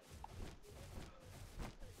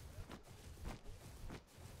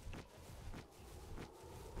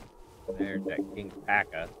 There's that King Paka.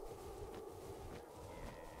 Yeah,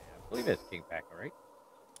 I believe it's King Paka, right?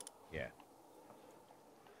 Yeah.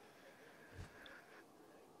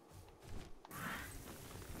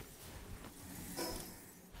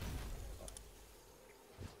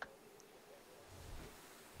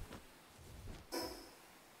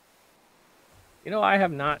 You know, I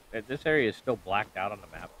have not. This area is still blacked out on the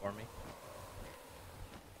map for me.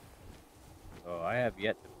 So I have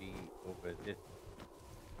yet to be over this.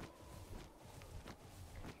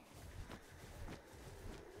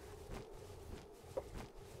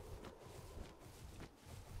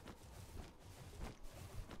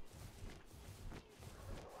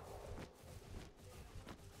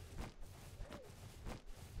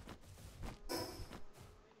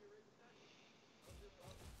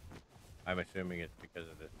 I'm assuming it's because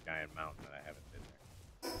of this giant mountain that I haven't been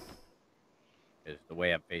there. Because the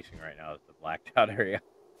way I'm facing right now is the blacked out area.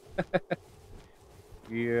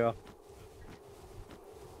 Yeah.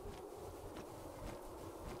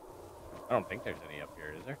 I don't think there's any up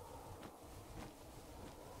here, is there?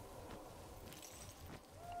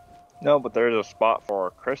 No, but there's a spot for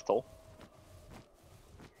a crystal.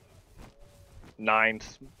 9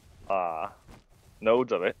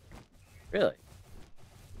 nodes of it. Really?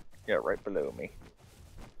 Yeah, right below me.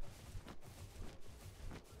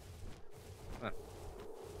 I don't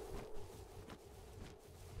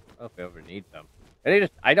know if I ever need some.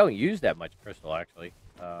 I don't use that much crystal, actually.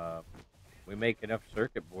 We make enough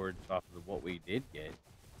circuit boards off of what we did get.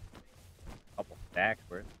 A couple stacks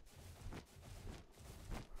worth.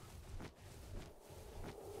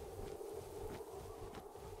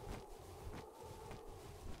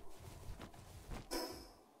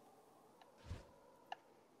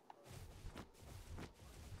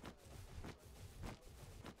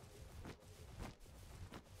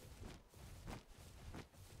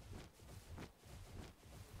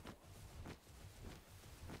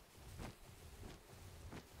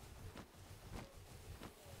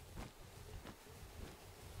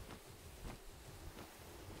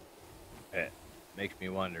 It makes me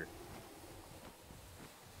wonder.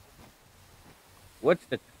 What's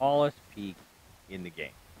the tallest peak in the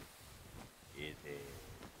game? Is it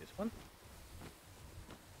this one?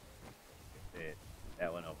 Is it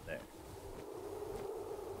that one over there?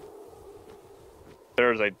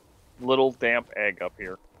 There's a little damp egg up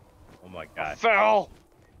here. Oh my gosh. Fell!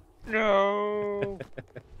 No!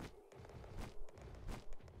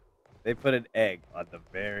 They put an egg on the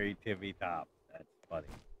very tippy top. That's funny.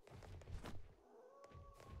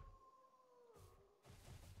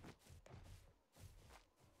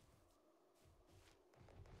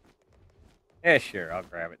 Yeah, sure. I'll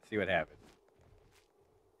grab it. See what happens.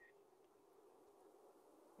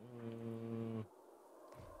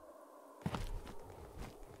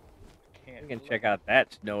 We can check out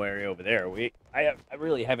that snow area over there. I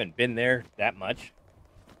really haven't been there that much.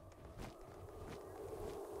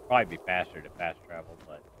 Probably be faster to fast travel,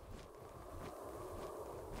 but.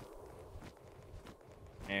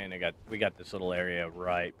 And we got this little area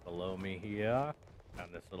right below me here,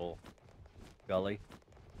 on this little gully.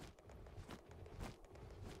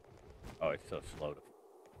 Oh, it's so slow to.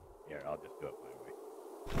 Here, I'll just do it my way.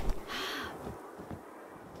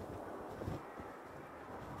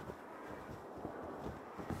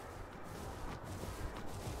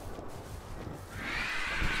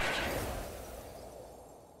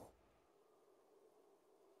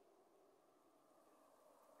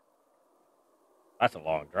 That's a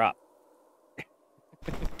long drop.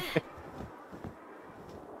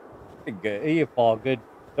 Good. You fall good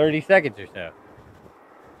 30 seconds or so.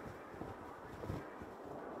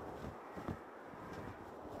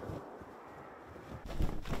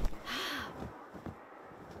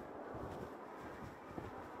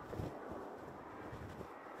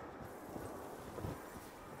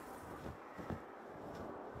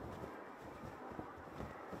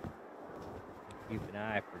 Keep an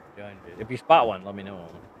eye for dungeons. If you spot one, let me know.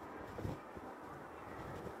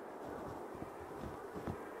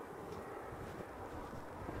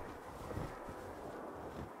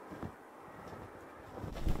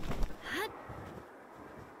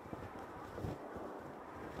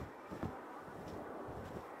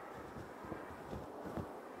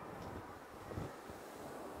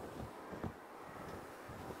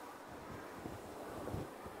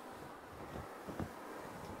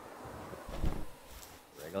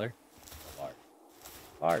 Regular? Large.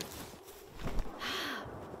 Large.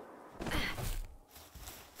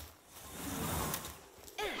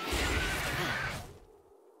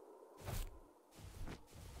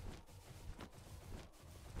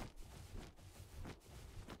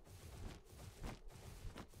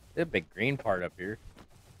 There's a big green part up here.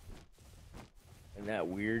 Isn't that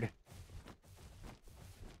weird?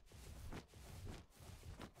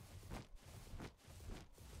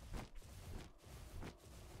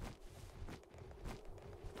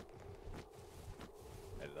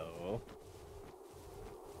 Hello?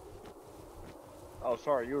 Oh,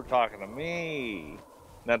 sorry, you were talking to me,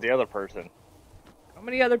 not the other person. How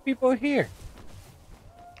many other people are here?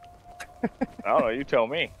 I don't know, you tell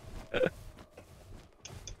me.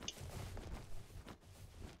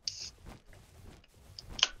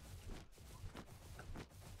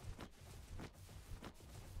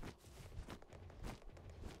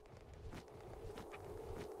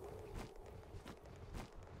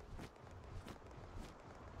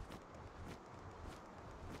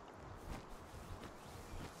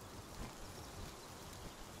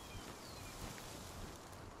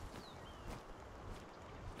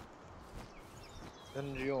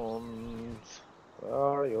 Dungeons, where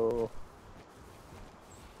are you?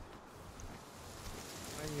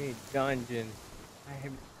 I need dungeons. I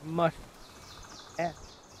must have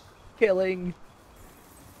killing.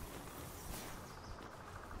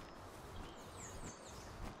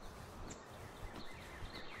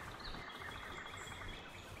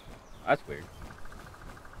 That's weird.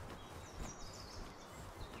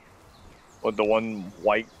 With the one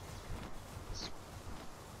white.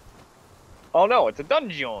 Oh no, it's a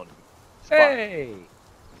dungeon spot. Hey!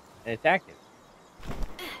 And it's active.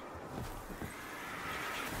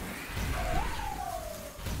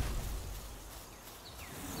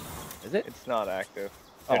 Is it? It's not active.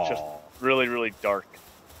 It's just Aw. really, really dark.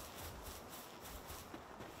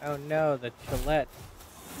 Oh no, the Chillette.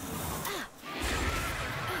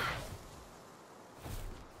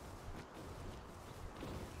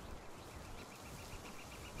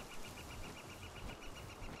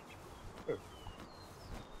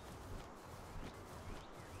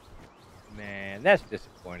 Man, that's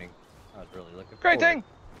disappointing. I was really looking Great forward. thing!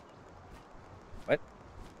 What?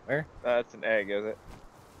 Where? That's an egg, is it?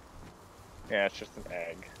 Yeah, it's just an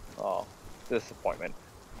egg. Oh, disappointment.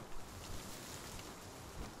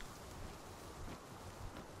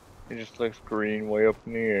 It just looks green way up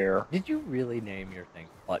in the air. Did you really name your thing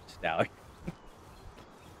Clutch Stallion?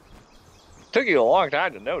 Took you a long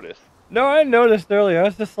time to notice. No, I noticed earlier. I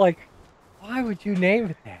was just like, why would you name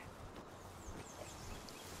it that?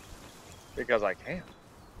 Because I can.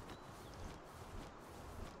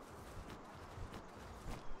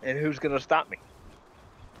 And who's gonna stop me?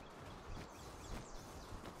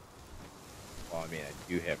 Well, I mean, I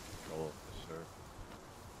do have control of the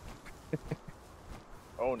server.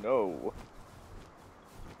 Oh no.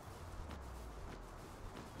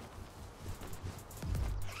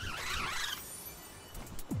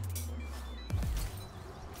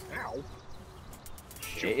 Ow.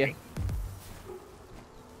 Shoot Yeah. me.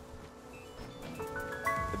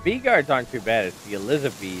 The bee guards aren't too bad. It's the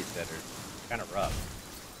Elizabeths that are kind of rough.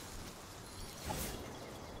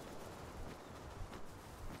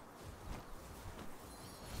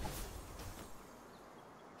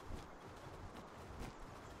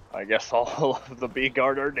 I guess all of the bee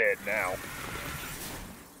guard are dead now.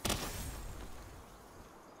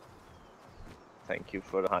 Thank you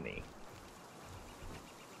for the honey.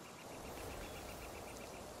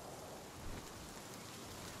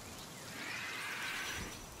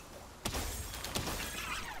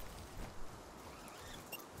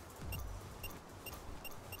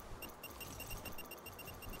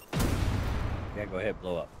 Yeah, go ahead,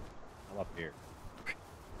 blow up. I'm up here.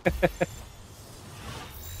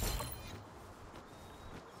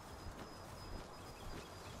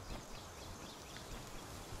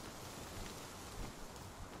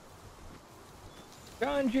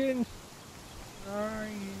 Dungeons! Where are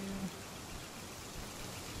you?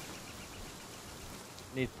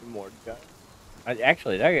 Need some more guns.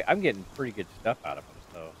 Actually, I'm getting pretty good stuff out of them,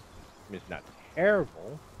 so I mean, it's not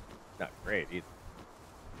terrible. It's not great either.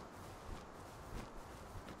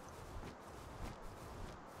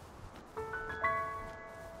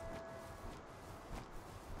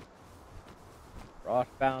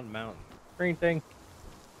 Frostbound Mountain. Green thing.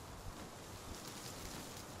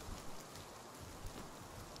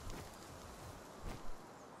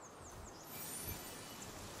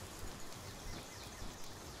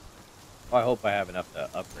 Well, I hope I have enough to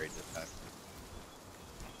upgrade this time.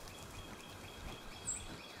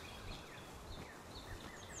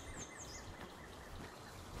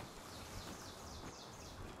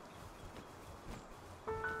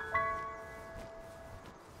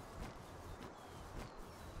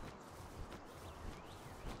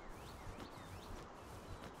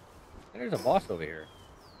 There's a boss over here.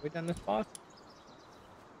 We done this boss?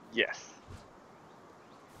 Yes.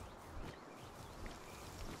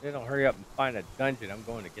 If they don't hurry up and find a dungeon, I'm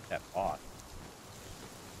going to get that boss.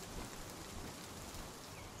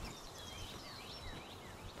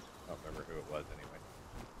 I don't remember who it was anyway.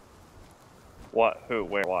 What? Who?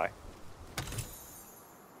 Where? Why?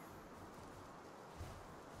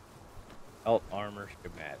 Belt armor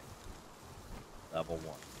schematic. Level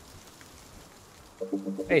 1.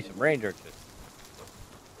 Hey, some range urchins.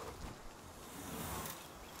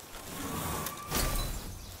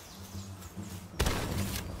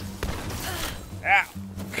 Ow!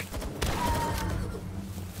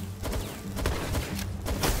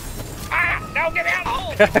 Ah! No, get out of the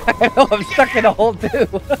hole! I know, I'm stuck in a hole too.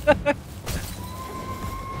 Let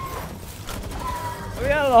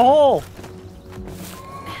me out of the hole.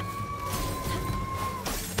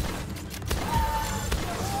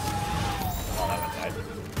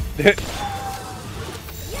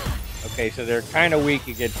 Okay, so they're kind of weak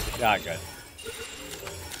against the shotgun.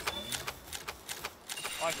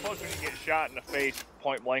 Well, I suppose when you get shot in the face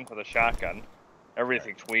point blank with a shotgun,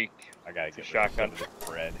 everything's weak. I gotta It's a get rid of some shotgun. of this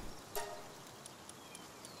bread.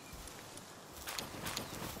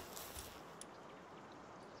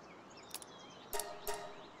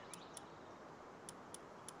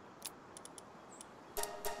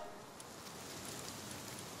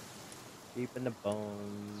 Keeping the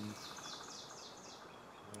bones.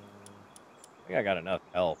 I think I got enough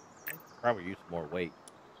health. I could probably use some more weight.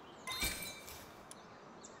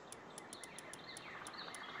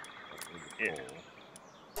 Yeah.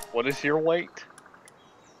 What is your weight?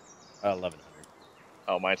 1100.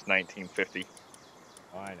 Oh, mine's 1950.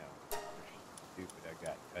 Oh, I know. Stupid, I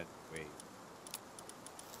got cut weight.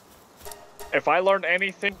 If I learned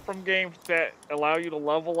anything from games that allow you to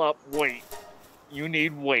level up weight, you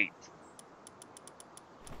need weight.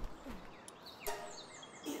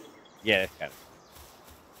 Yeah, that's kind of.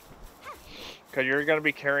 Because you're going to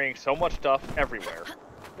be carrying so much stuff everywhere.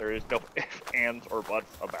 There is no ifs, ands, or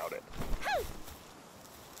buts about it.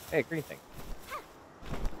 Hey, green thing.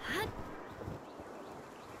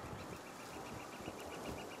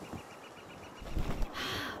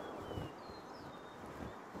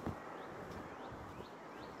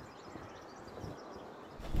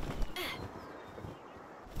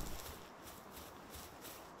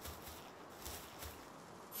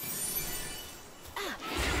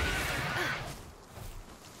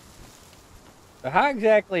 So how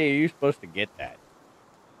exactly are you supposed to get that?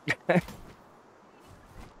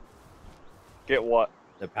 Get what?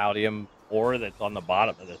 The paldium ore that's on the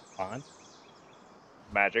bottom of this pond?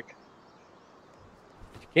 Magic.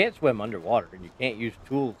 You can't swim underwater, and you can't use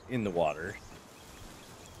tools in the water.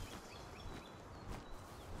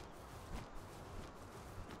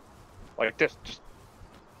 Like this. Just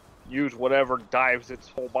use whatever dives its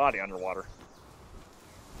whole body underwater.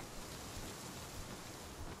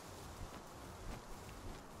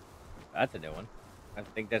 That's a new one. I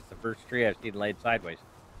think that's the first tree I've seen laid sideways.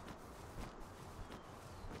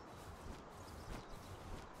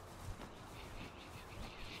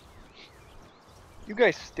 You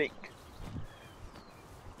guys stink.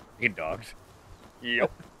 You dogs.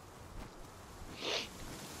 Yep. Yeah,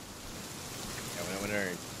 when I went there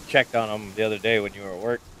and checked on them the other day when you were at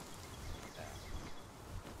work.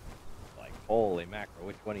 Like, holy mackerel,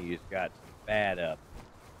 which one of you's got some bad,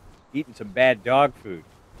 eating some bad dog food?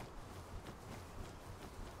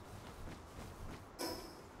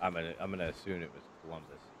 I'm gonna assume it was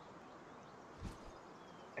Columbus.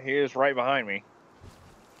 He is right behind me.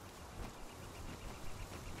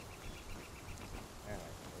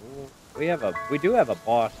 We do have a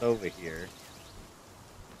boss over here.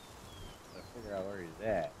 Gotta figure out where he's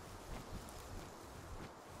at.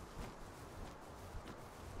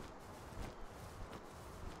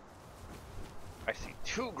 I see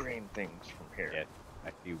two green things from here. Yeah, I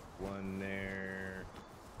see one there.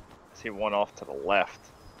 I see one off to the left.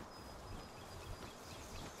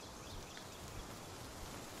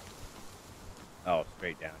 Oh,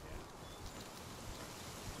 straight down, yeah.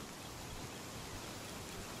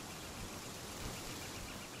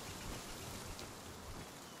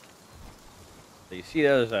 So you see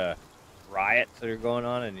those riots that are going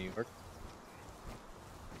on in New York?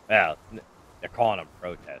 Well, they're calling them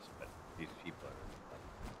protests, but these people are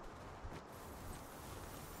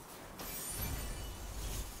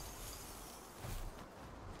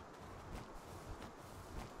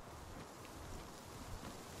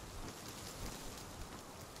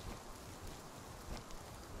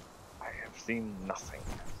I have seen nothing.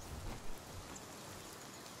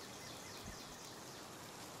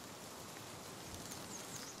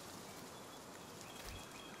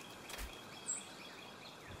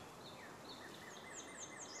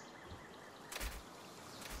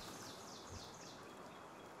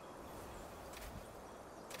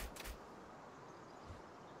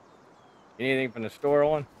 anything from the store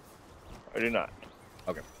on? I do not.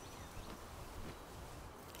 Okay.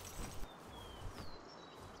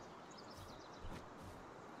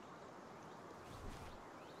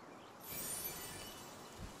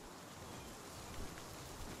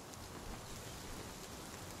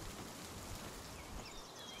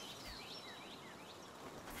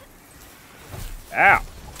 Ow!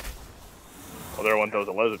 Well, there went those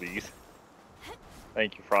Elizabeths.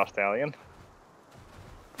 Thank you, Frost Alien.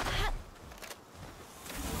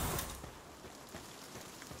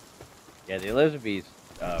 Yeah, the Elizabeths use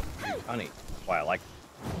honey. That's why I like them.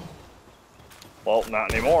 Well,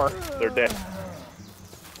 not anymore. They're dead.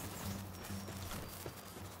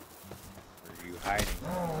 Where are you hiding?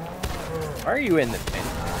 Why are you in the tent?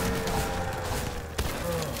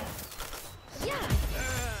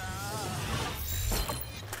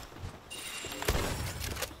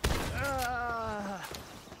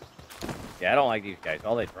 Yeah, I don't like these guys.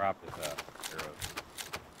 All they drop is arrows.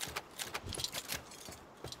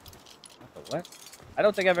 What the what? I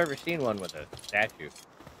don't think I've ever seen one with a statue.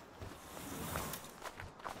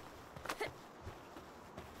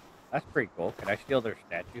 That's pretty cool. Can I steal their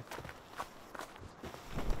statue?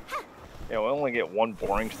 Yeah, we only get one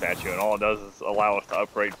boring statue, and all it does is allow us to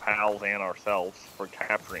upgrade pals and ourselves for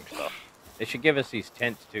capturing stuff. They should give us these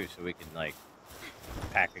tents too, so we can like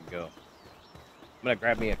pack and go. I'm gonna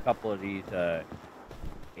grab me a couple of these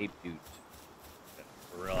ape dudes.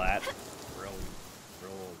 Gorilla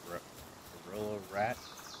rat.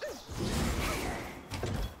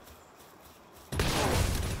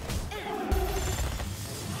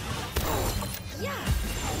 Yeah.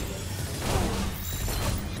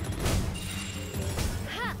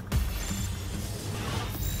 Ha.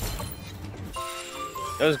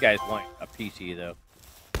 Those guys want a PC though.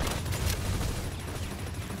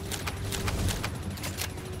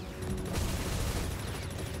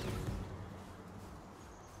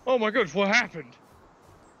 Oh my goodness, what happened?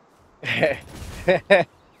 Yeah.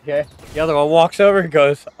 The other one walks over and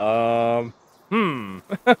goes,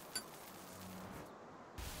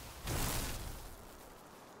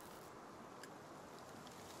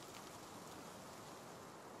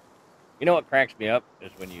 You know what cracks me up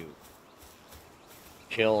is when you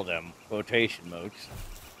kill them quotation marks.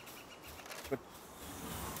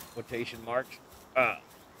 Quotation marks.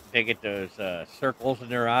 They get those circles in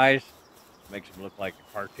their eyes. Makes them look like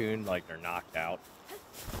a cartoon, like they're knocked out.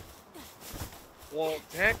 Well,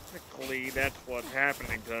 technically, that's what's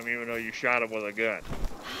happening to them, even though you shot them with a gun.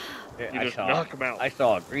 Yeah, You just knock them out. I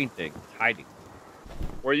saw a green thing hiding.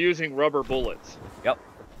 We're using rubber bullets. Yep.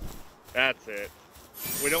 That's it.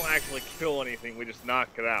 We don't actually kill anything, we just knock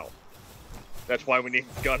it out. That's why we need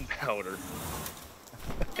gunpowder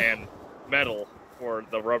and metal for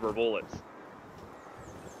the rubber bullets.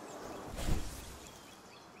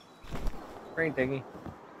 Green thingy.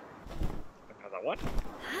 Another one?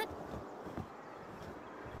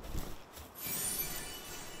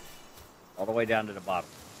 All the way down to the bottom.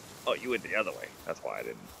 Oh, you went the other way. That's why I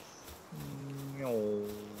didn't. No.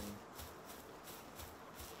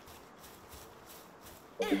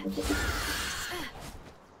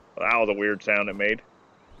 That was a weird sound it made.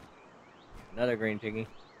 Another green thingy.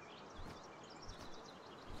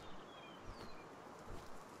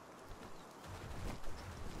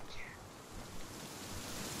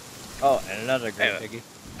 Oh, and another green thingy.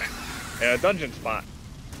 And a dungeon spot.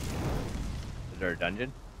 Is there a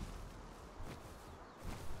dungeon?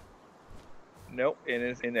 Nope, it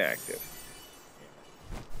is inactive.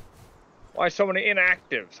 Why so many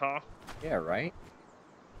inactives, huh? Yeah, right?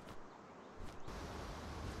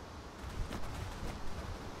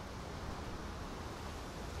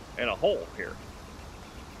 And a hole here.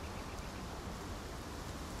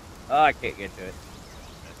 Oh, I can't get to it.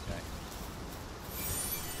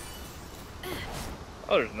 Okay.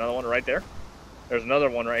 Oh, there's another one right there. There's another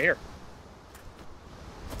one right here.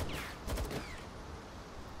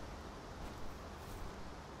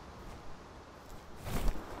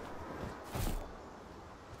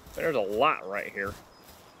 There's a lot right here.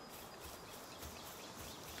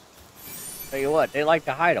 Tell you what, they like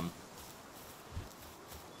to hide them.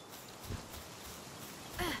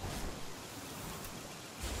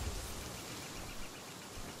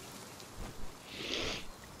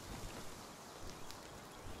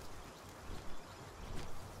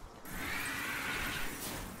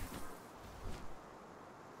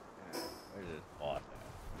 Where's this boss at?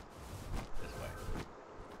 This way.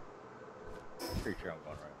 Pretty sure I'm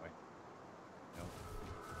going the right way. No.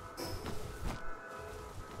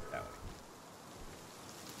 That way.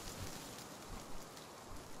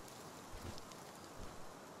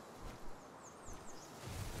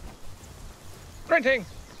 Printing!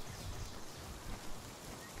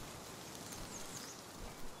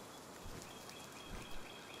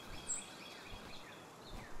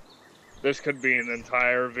 This could be an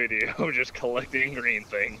entire video just collecting green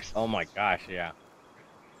things. Oh my gosh, yeah.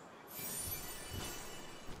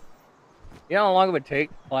 You know how long it would take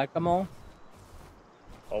to collect them all?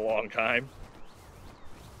 A long time.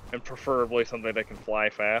 And preferably something that can fly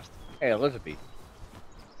fast. Hey, Elizabeth.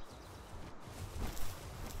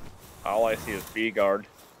 All I see is B-guard.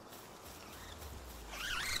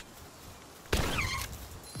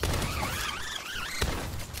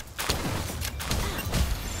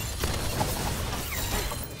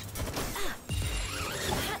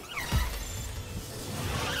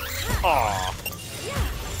 Aw.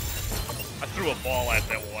 I threw a ball at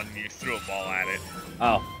that one, you threw a ball at it.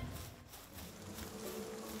 Oh.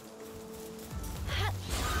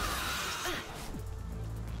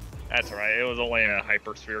 That's right, it was only in a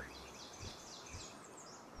hypersphere.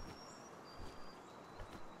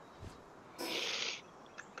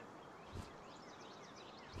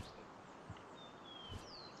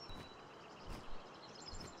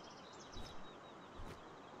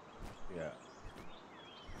 Yeah.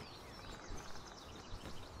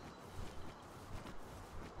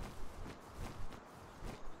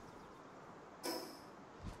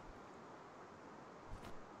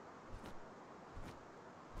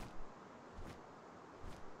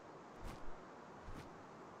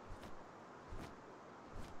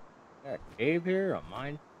 cave here on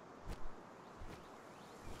mine?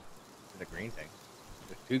 The green thing.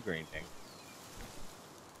 There's two green things.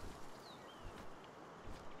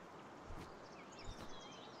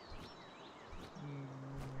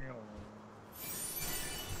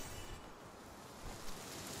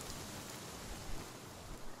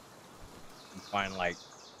 You find like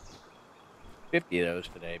 50 of those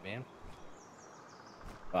today, man.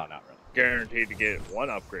 Well, not really. Guaranteed to get one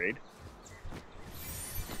upgrade.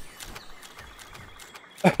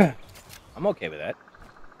 I'm okay with that.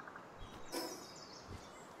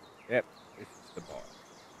 Yep, this is the bar.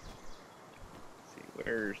 Let's see,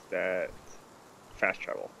 where's that fast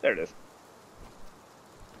travel? There it is.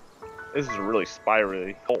 This is a really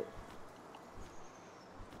spirally hole.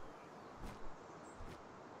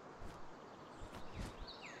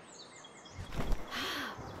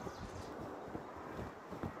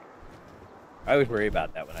 I always worry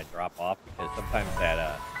about that when I drop off because sometimes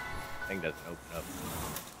that thing doesn't open up.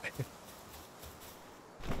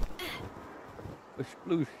 Sploosh,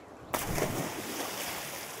 sploosh.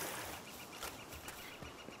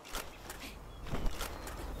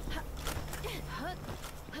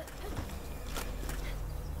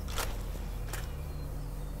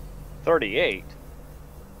 $38.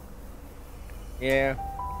 Yeah,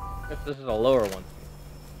 I guess this is a lower one.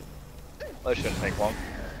 That shouldn't take long.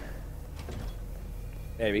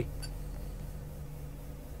 Maybe.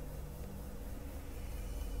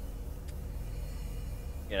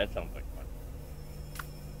 Yeah, that sounds like fun.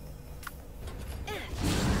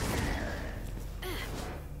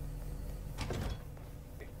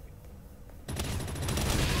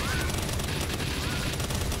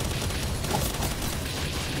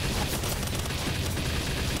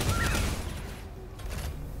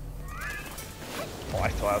 Oh, I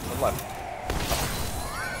still have some left.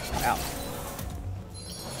 Ow.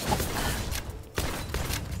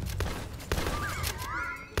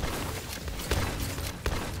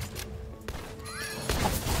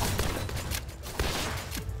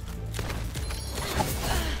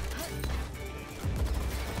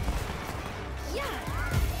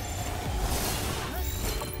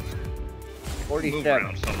 Move 47.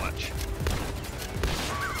 around so much.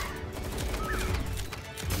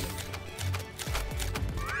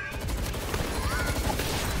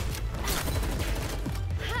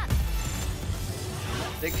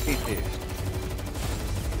 $62.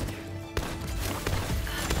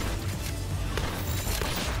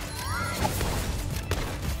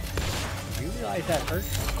 Do you realize that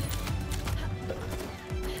hurts?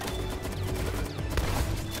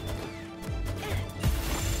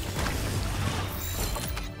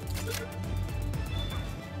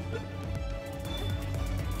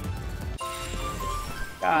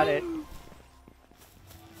 Got it.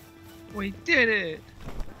 We did it!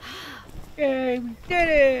 Yay, we did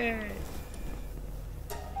it!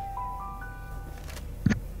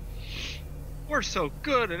 We're so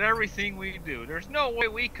good at everything we do. There's no way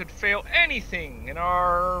we could fail anything in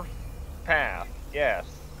our path. Yes.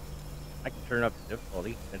 I can turn up the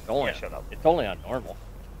difficulty. It's only Yeah, shut up. It's only on normal.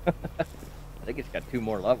 I think it's got 2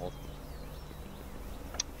 more levels.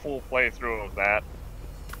 Full playthrough of that.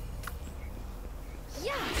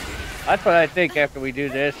 Yeah. That's what I think after we do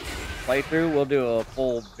this playthrough, we'll do a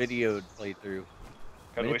full videoed playthrough.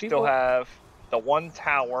 Because Many we people? still have the one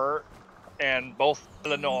tower and both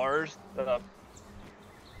Lenores, the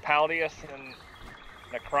Paldius and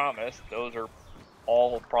Necromus. Those are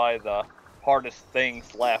all probably the hardest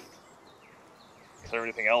things left. Because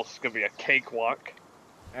everything else is going to be a cakewalk.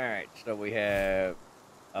 Alright, so we have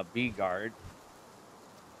a B guard.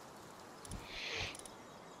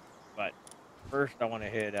 But first I want to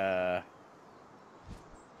hit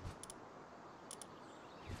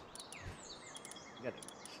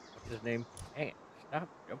what's his name? Dang it, stop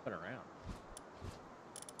jumping around.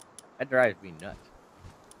 That drives me nuts.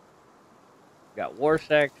 We got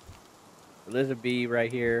Warsect, Elizabeth right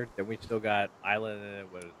here. Then we still got Island,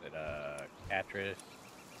 what is it, Catris.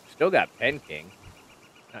 Still got Pen King.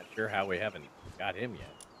 Not sure how we haven't got him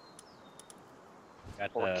yet.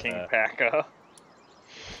 Got Or King Paka.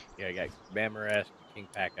 Yeah, I got Mamoresk, King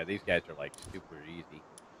Paka. These guys are like super easy.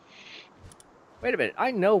 Wait a minute,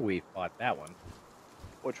 I know we fought that one.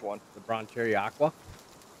 Which one? The Broncherry Aqua.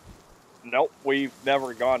 Nope, we've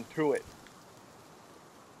never gone to it.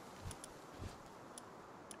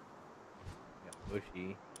 Got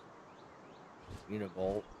Bushy.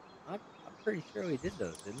 Univolt. I'm pretty sure we did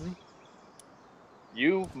those, didn't we?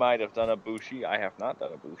 You might have done a Bushi. I have not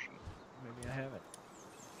done a Bushi. Maybe I haven't.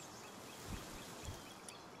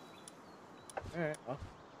 Alright, well.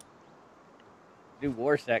 Do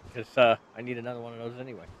Warsec, because I need another one of those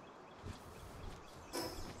anyway.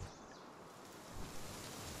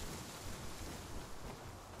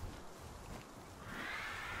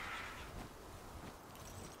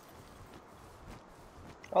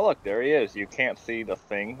 Oh look, there he is. You can't see the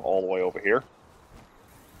thing all the way over here.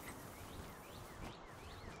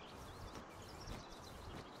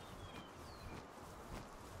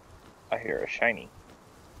 I hear a shiny.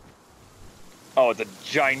 Oh, it's a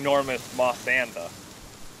ginormous Mossanda.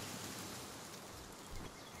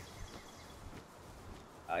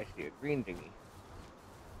 I see a green thingy.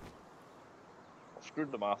 Well,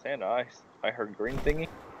 screwed the Mossanda. I heard green thingy.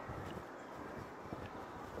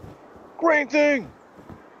 Green thing!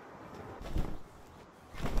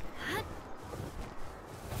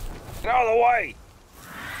 Get out of the way!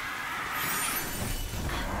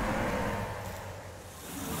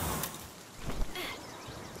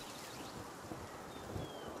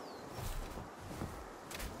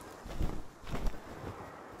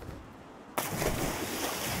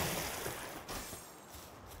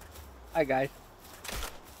 Hi, guys.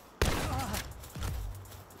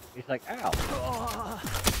 He's like, ow.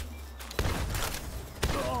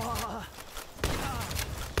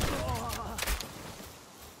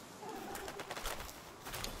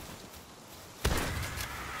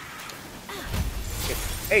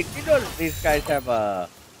 Hey, do you notice these guys have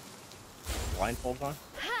blindfolds on?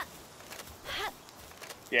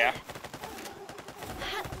 Yeah.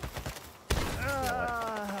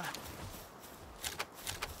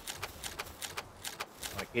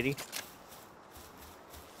 My kitty?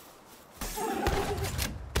 Oh,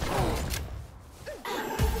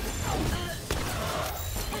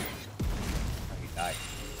 he died.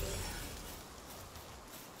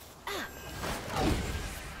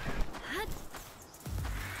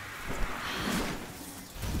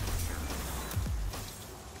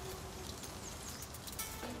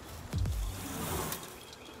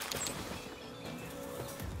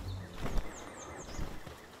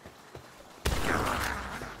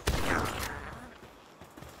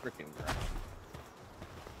 Freaking ground.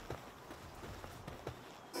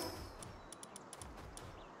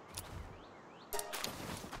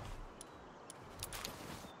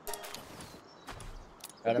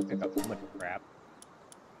 Gotta pick up so much crap.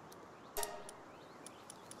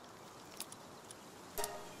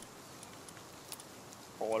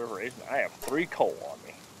 For whatever reason, I have 3 coal on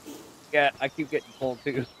me. Yeah, I keep getting cold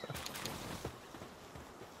too.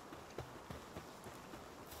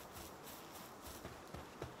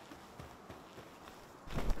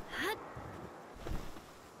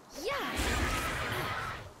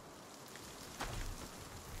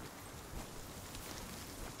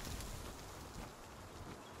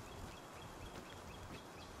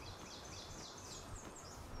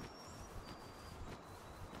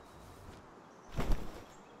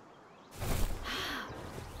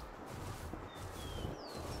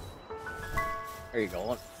 There you go,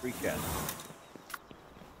 one free chest.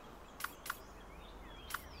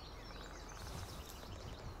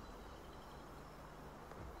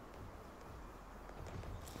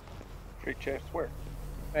 Free chest where?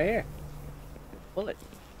 Right here. Bullet.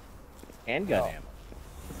 Handgun Oh. ammo.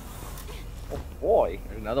 Oh boy.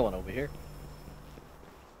 There's another one over here.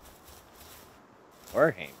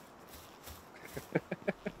 Warhammer.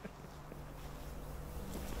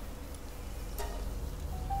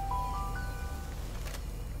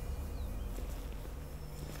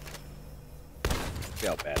 See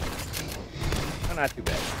how bad. Oh, not too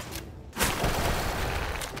bad.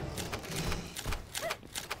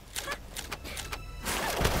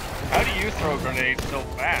 How do you throw grenades so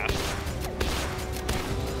fast?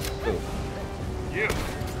 Ooh, You.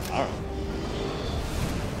 I don't know.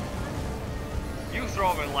 You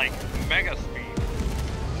throw them at like mega speed.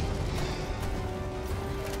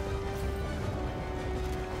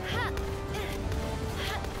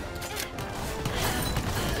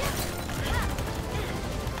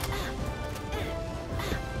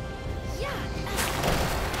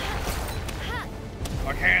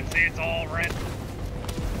 I can't see, it's all red.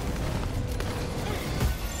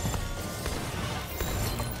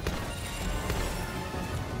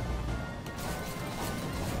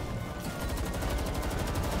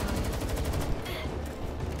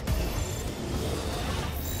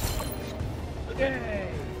 Yay!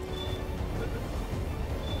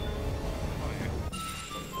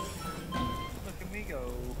 Look at me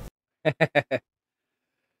go.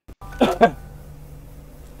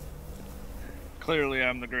 Clearly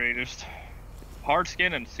I'm the greatest. Hard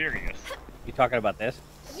skin and serious. You talking about this?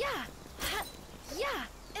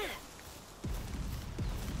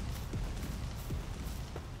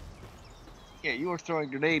 Yeah, you were throwing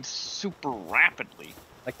grenades super rapidly.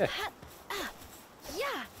 Like this?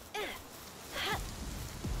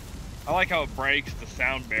 I like how it breaks the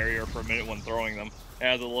sound barrier for a minute when throwing them. It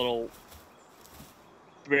has a little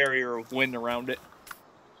barrier of wind around it.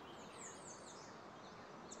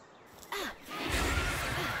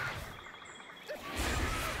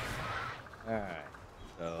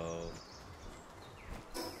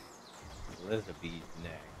 Elizabeth's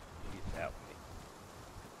neck. She's that way.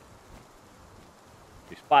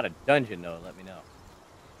 If you spot a dungeon, though, let me know.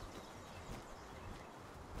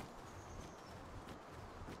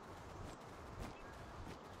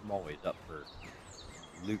 I'm always up for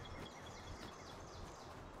loot.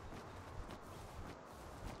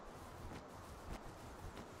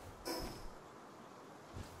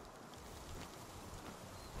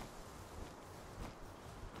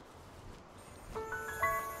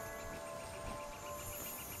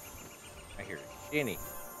 I hear a shinny.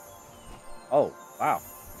 Oh, wow.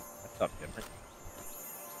 That's something different.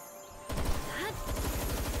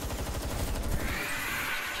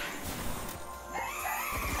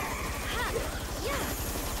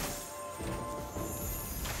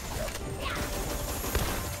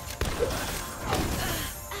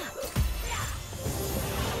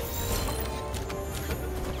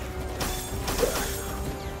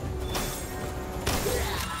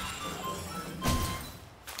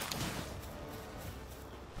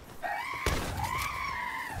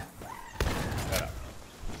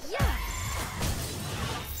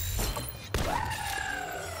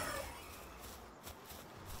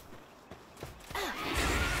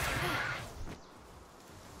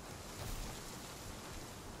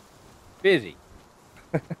 Busy.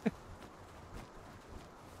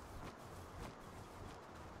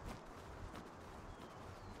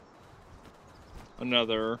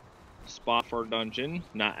 Another spot for dungeon,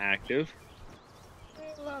 not active.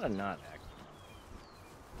 A lot of not active.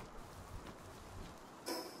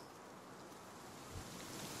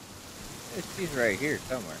 She's right here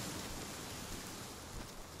somewhere.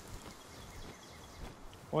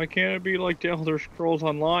 Why can't it be like the Elder Scrolls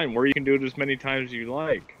Online, where you can do it as many times as you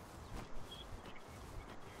like?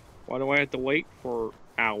 Why do I have to wait for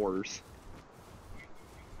hours? Is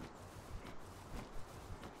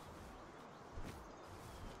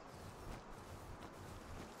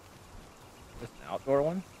this an outdoor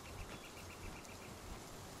one?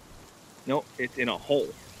 No, it's in a hole.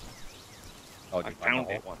 Oh, I found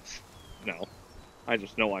it once. No, I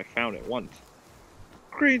just know I found it once.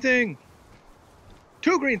 Green thing!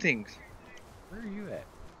 2 green things! Where are you at?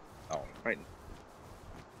 Oh, Right.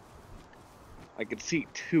 I can see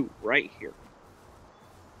 2 right here.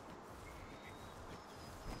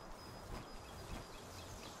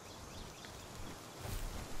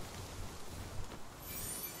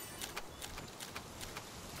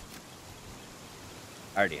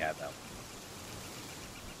 I already have that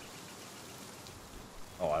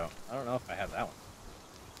one. Oh, I don't know if I have that one.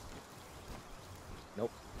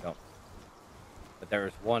 Nope, don't. But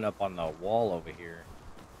there's one up on the wall over here.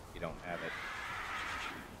 You don't have it.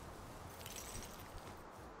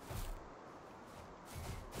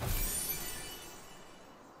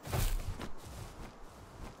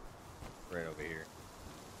 Right over here.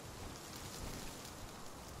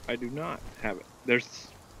 I do not have it. There's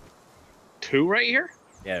 2 right here?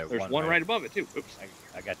 Yeah, There's one right above it, too. Oops.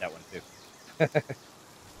 I got that one too.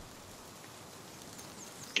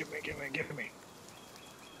 Give me.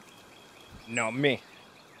 No, me.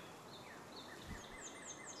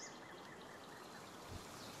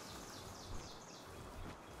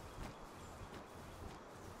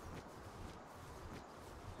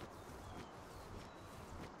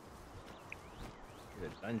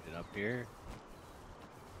 There's a dungeon up here.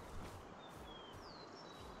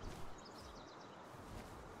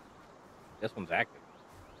 This one's active.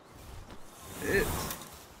 It is.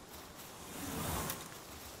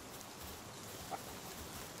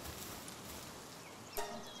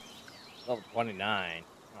 Level 29.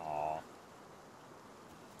 Aw.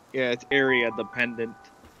 Yeah, it's area dependent.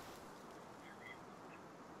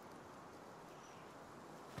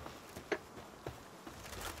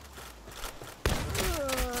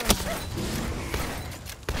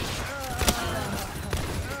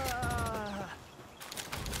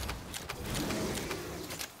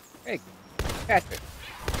 Hey, catch it.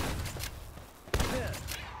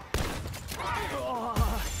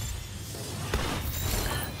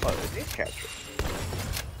 Oh, it did catch it.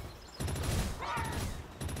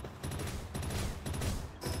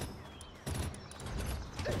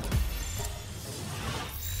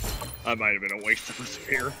 That might have been a waste of a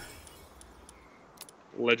sphere.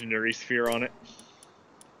 Legendary sphere on it.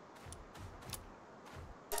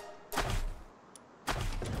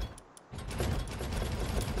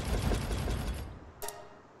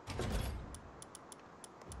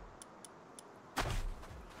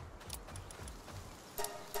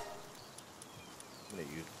 I'm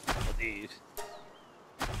gonna use one of these.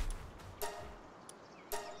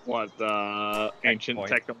 What, the ancient point.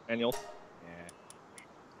 techno manual? Yeah.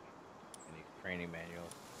 And these training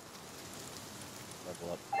manuals.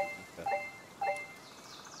 Level up. Okay.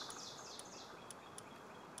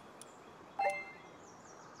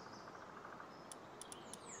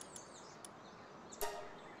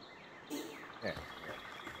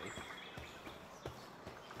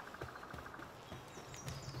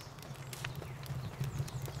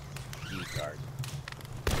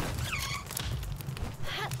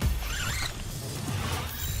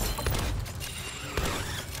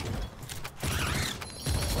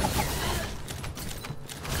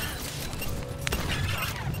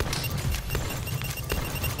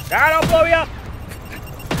 God, I'll blow you up!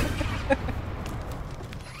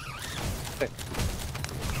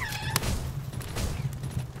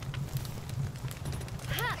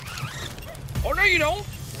 Oh no, you don't.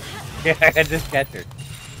 Yeah, I just catch her.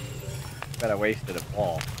 Bet I wasted a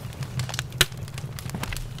ball.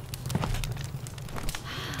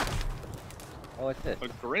 Oh, what's this? A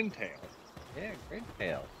grintail. Yeah, great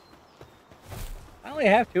tail. I only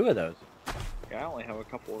have 2 of those. Yeah, I only have a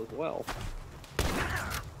couple as well.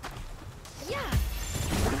 Yeah.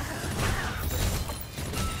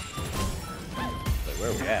 So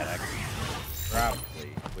where we at? I could probably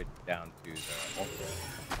switch down to the ultra.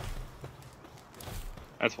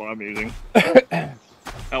 That's what I'm using.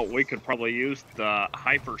 Oh, we could probably use the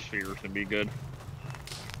hyperspheres and be good.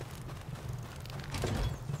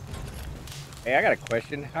 Hey, I got a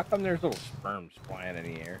question. How come there's little sperms flying in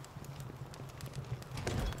the air?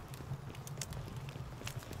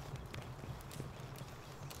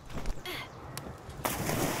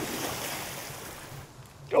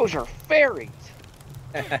 Those are fairies.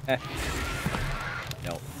 No.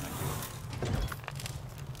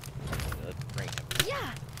 Let's bring him.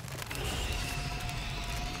 Yeah.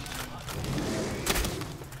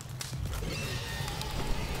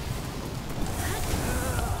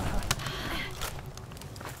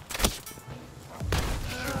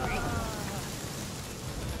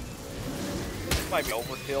 This might be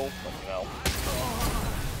overkill, but no.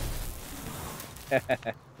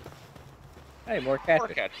 Hey, more catches. More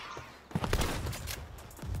catches.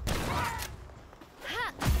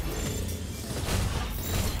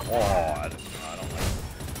 Oh, I don't like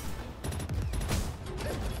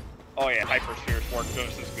it. Oh yeah, hyperspheres work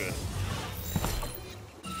just as good.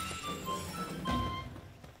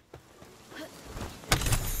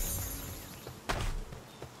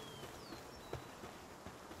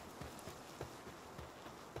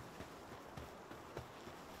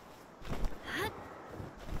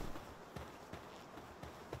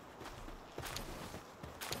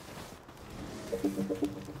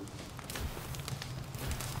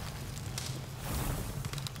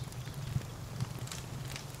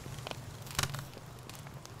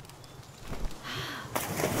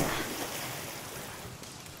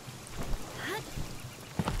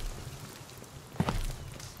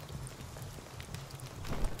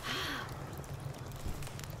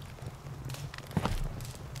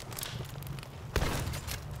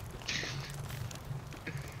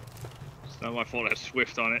 It's not my fault it has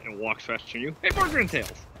Swift on it and walks faster than you. Hey, more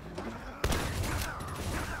grintails!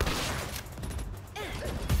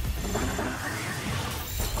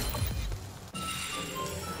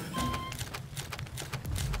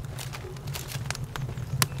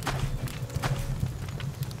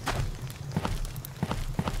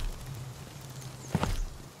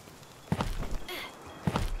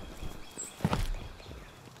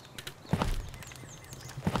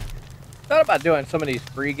 Thought about doing some of these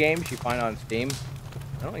free games you find on Steam.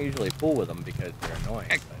 I don't usually fool with them because they're annoying.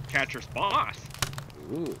 Hey, Catcher's Boss!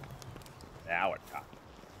 But, ooh. Now it's hot.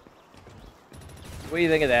 What do you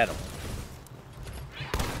think of that one?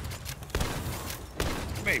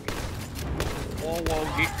 Maybe. Whoa,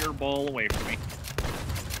 whoa, get your ball away from me.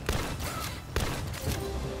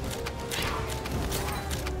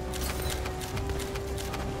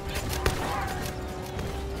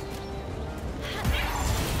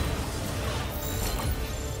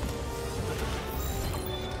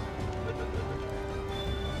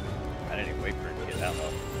 I didn't even wait for it to get that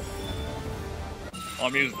low. Well,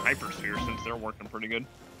 I'm using hypersphere since they're working pretty good.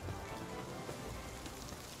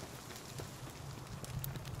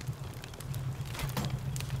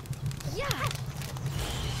 Yeah.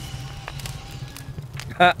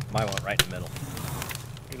 Mine went right in the middle.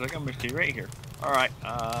 He's like, I'm gonna stay right here. Alright,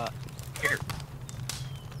 here.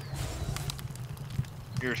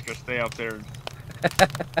 You're just gonna stay up there.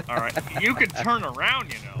 Alright, you can turn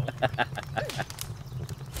around, you know.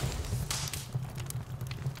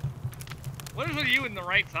 What is with you in the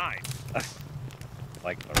right side?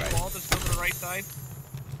 Like the right. All this go to the right side?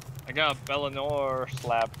 I got a Bellinor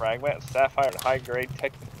slab fragment, Sapphire, and high grade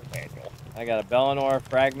technical manual. I got a Bellinor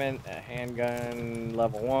fragment, a handgun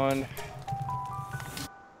level 1, and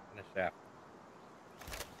a shaft.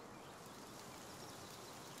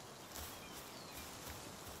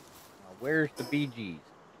 Now, where's the BGs?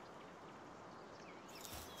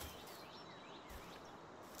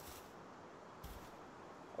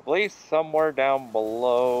 I believe somewhere down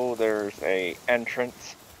below there's a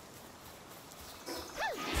entrance.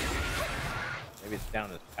 Maybe it's down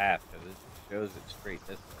this path because it shows it straight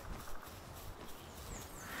this way.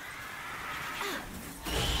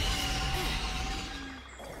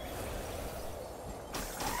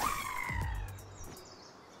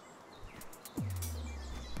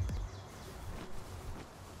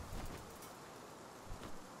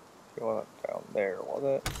 going down there, was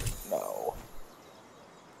it? No.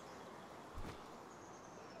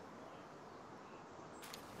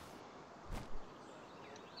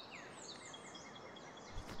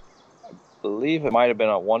 I believe it might have been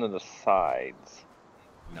on one of the sides.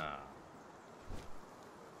 Nah.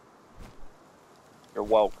 You're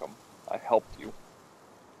welcome. I helped you.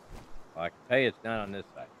 Well, I can tell you it's not on this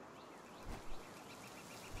side.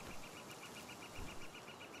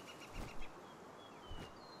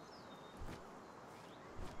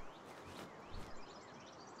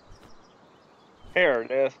 Here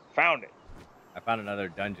it is. Found it. I found another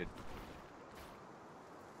dungeon.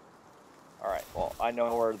 Alright, well, I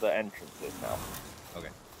know where the entrance is now. Okay.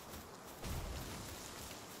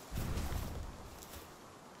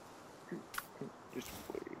 Just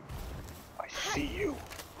wait. I see you.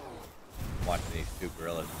 Watching these two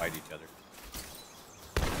gorillas fight each other.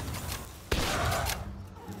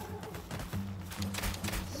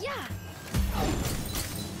 Yeah.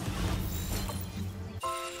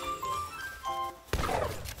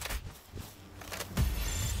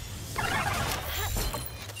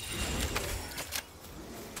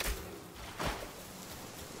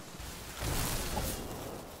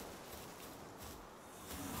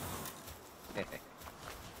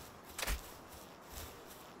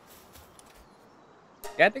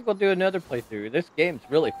 Yeah, I think we'll do another playthrough. This game's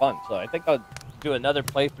really fun, so I think I'll do another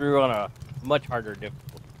playthrough on a much harder difficulty.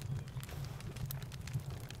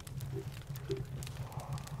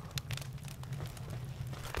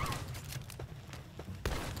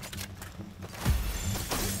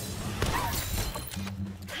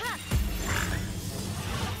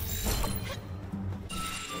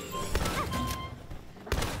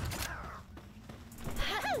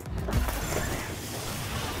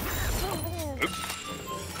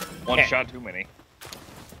 One shot too many.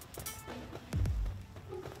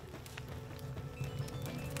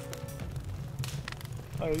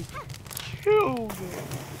 I killed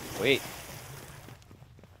it. Wait.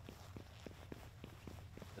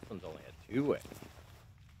 This one's only a two-way.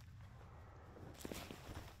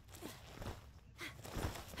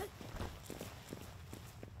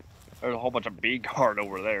 There's a whole bunch of bee guard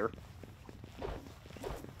over there.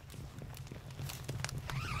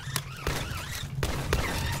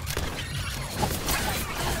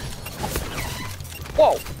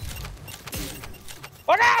 Whoa!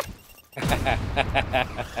 What up?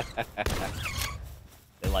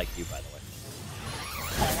 They like you, by the way.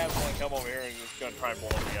 I have one come over here and just gonna try and blow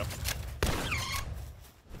me up.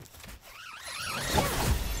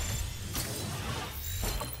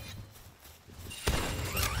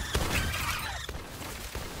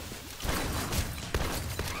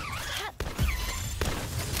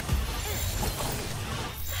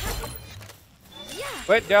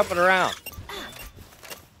 Quit jumping around.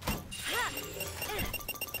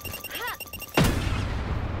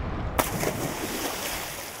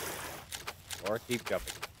 Or keep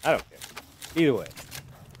jumping. I don't care. Either way.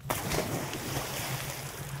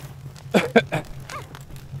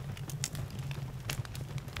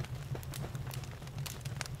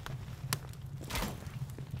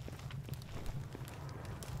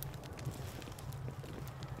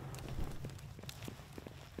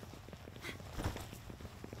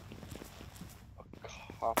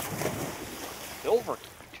 Silver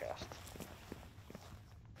key chest.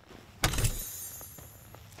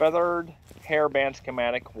 Feathered hairband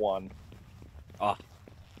schematic 1. Oh.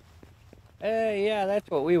 Hey, yeah, that's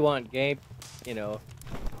what we want, game. You know,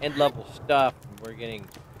 end-level stuff. And we're getting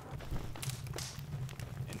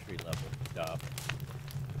entry-level stuff.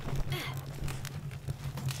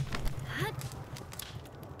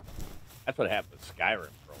 That's what happened with Skyrim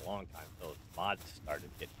for a long time. Those mods started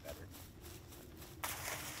getting better.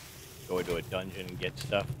 Go into a dungeon and get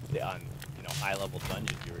stuff on, you know, high-level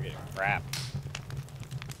dungeons. You were getting crap.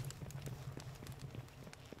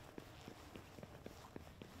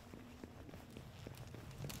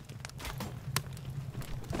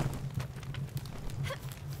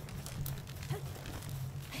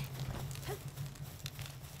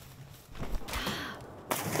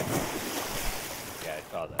 Yeah, I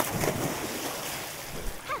saw that.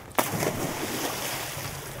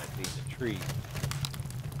 I see the tree.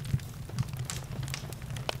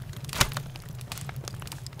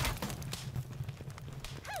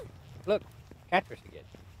 Look, catfish again.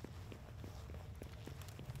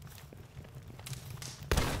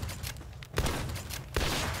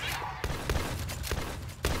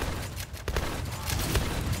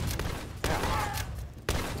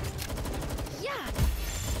 Yeah.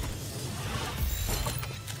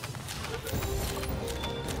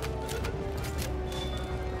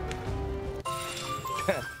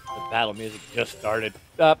 The Battle music just started.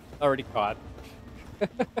 Up, already caught.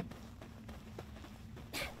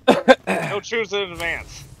 Don't choose in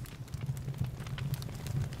advance.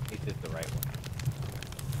 This is the right one.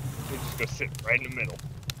 We're just gonna sit right in the middle.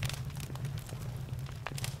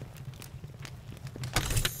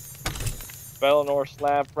 Bellinor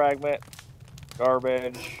slab fragment,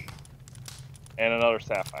 garbage, and another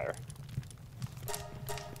sapphire.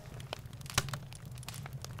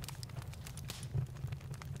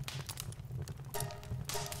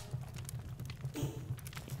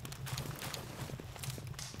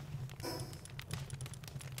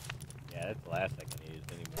 Yeah, that's the last I can use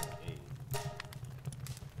any more of these.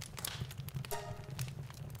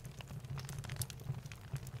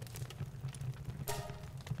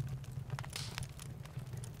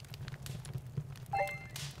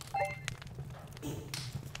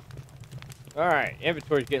 Alright,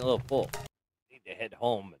 inventory's getting a little full. Need to head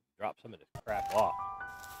home and drop some of this crap off.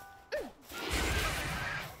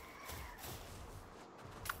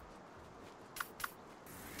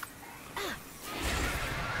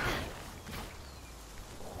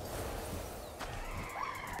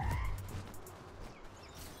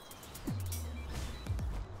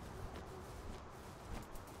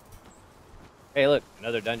 Hey, look,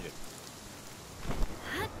 another dungeon.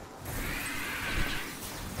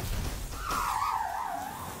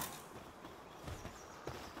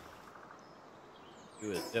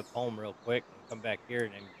 Do a zip home real quick and come back here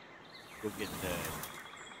and then go get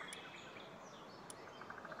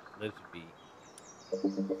the Lisby.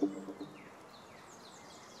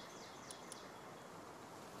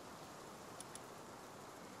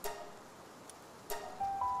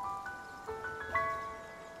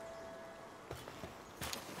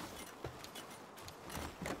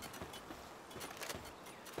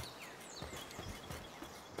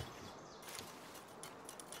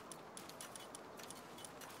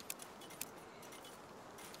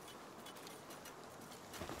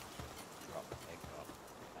 Drop the eggs off.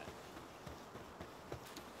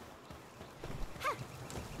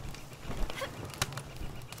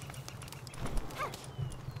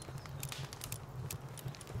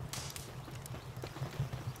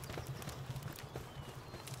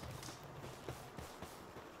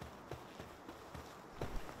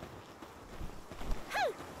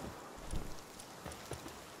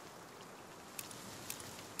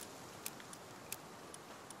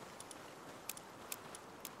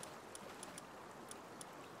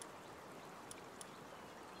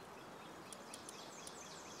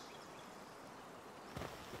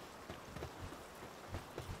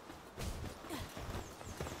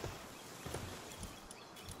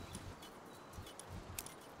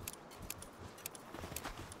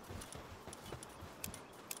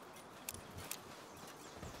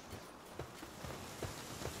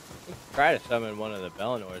 Try to summon one of the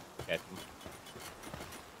Bellinors to catch him.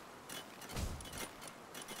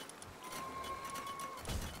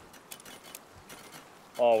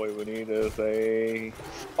 All we would need is a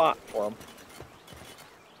spot for them.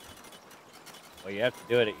 Well, you have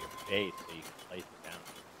to do it at your base so you can place it down.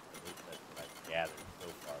 At least that's what I've gathered so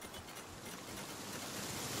far.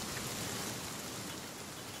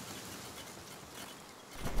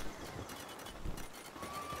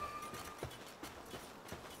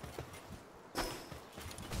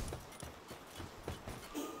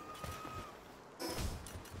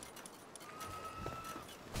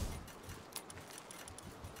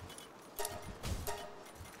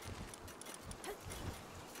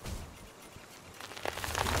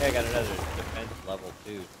 Okay, I got another defense level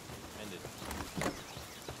 2. Ended.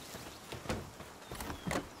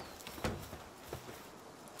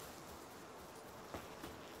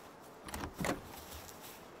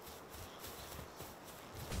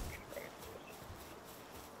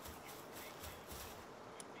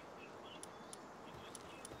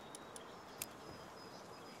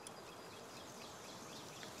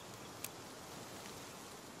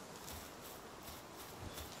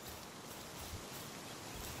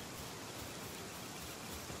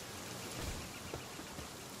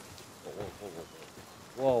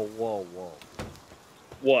 Whoa, whoa, whoa.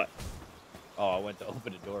 What? Oh, I went to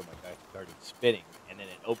open the door, my guy started spinning, and then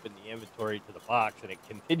it opened the inventory to the box, and it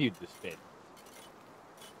continued to spin.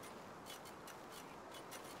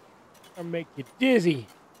 I'll make you dizzy.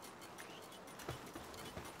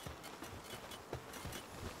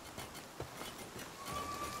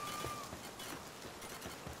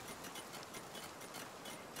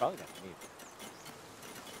 Probably got me.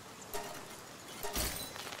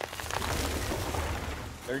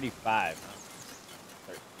 $35, huh?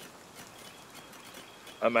 13.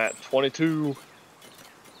 I'm at 22.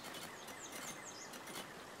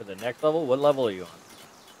 For the next level? What level are you on?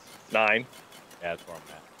 9. Yeah, that's where I'm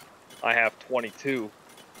at. I have 22.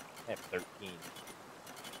 I have 13.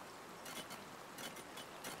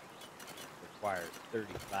 Requires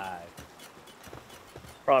 35.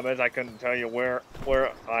 Problem is, I couldn't tell you where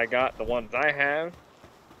I got the ones I have.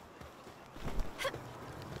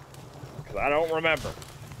 Because I don't remember.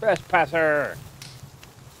 Trespasser!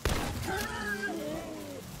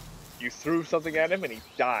 You threw something at him and he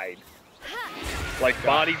died. Like,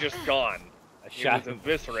 body just gone. He was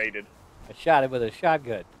eviscerated. I shot him with a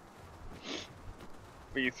shotgun.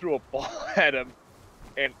 But you threw a ball at him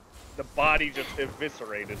and the body just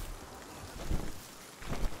eviscerated.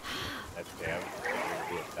 That's damn. You're gonna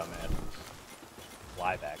be a dumbass.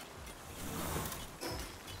 Live action.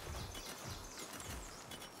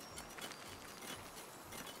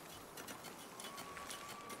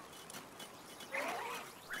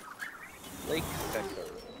 Lake Center.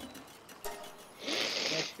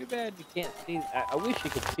 Yeah, it's too bad you can't see. I wish you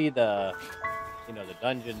could see the, you know, the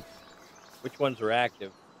dungeons, which ones are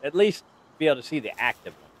active. At least be able to see the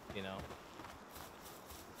active ones, you know.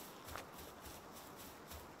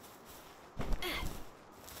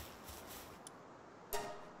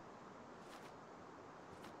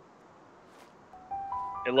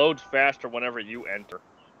 It loads faster whenever you enter.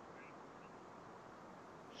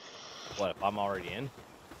 What, if I'm already in?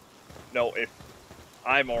 No, if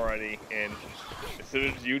I'm already in, as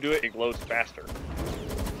soon as you do it, it loads faster.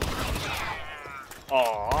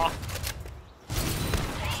 Aww.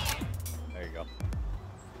 There you go.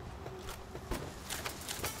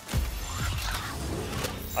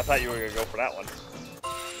 I thought you were gonna go for that one.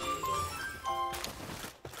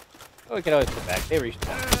 Oh, we can always come back. They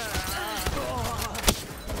respawn.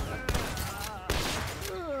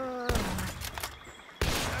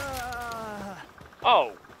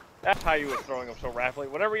 Oh, that's how you were throwing them so rapidly.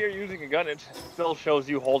 Whenever you're using a gun, it still shows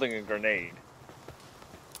you holding a grenade.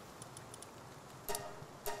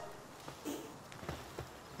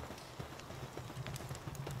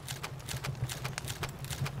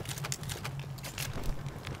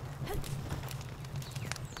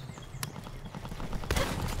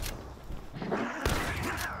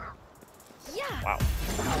 Yeah. Wow.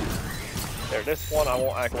 There, this one I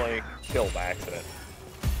won't actually kill by accident.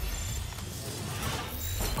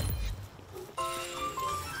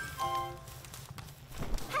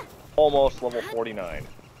 Almost level 49.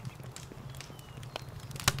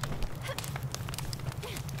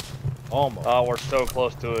 Almost. Oh, we're so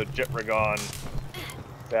close to a Jitragon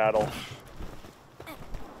battle.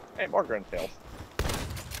 Hey, more gun tails.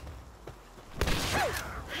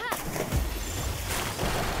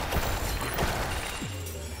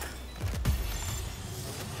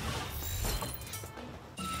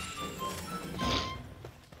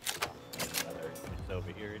 It's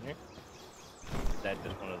over here in here. Is that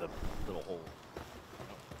just one of the little holes?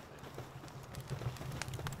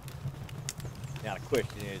 Now the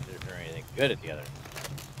question is there anything good at the other?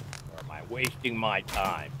 Or am I wasting my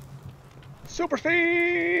time? Super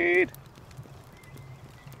speed!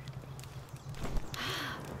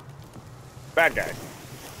 Bad guy.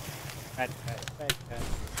 Bad guy.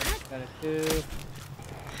 Got it too.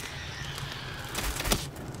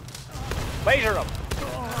 Laser him!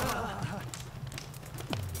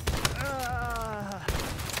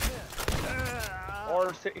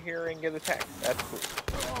 Or sit here and get attacked. That's cool.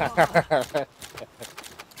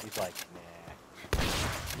 He's like, nah.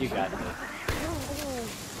 You got this.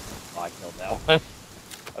 Oh, I killed that one.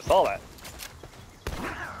 I saw that.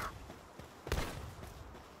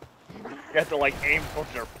 You have to like aim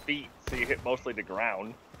towards their feet so you hit mostly the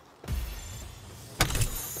ground.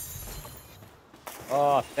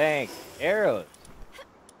 Oh, thanks. Arrows.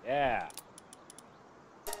 Yeah.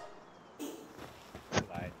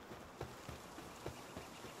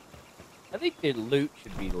 I think the loot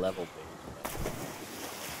should be level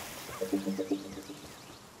based.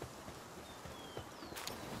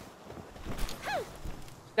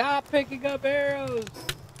 Stop picking up arrows!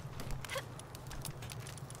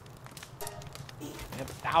 I have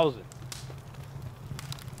 1,000.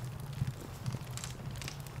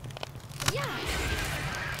 Yeah.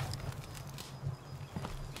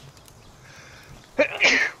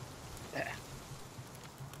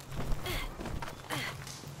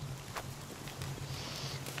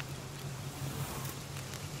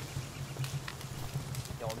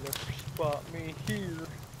 You'll never spot me here.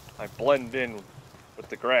 I blend in with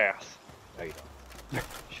the grass. No, you don't.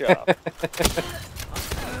 Shut up.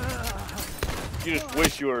 You just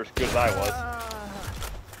wish you were as good as I was.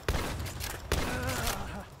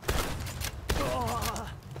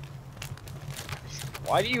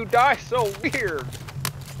 Why do you die so weird?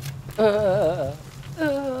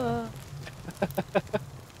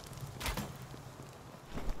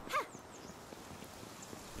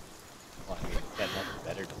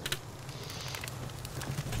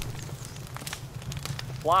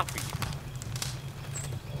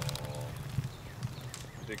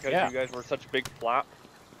 Because Yeah. you guys were such big flop.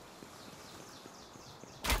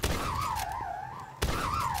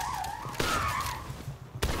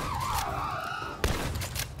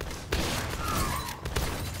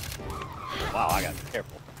 Wow, I gotta be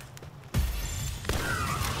careful.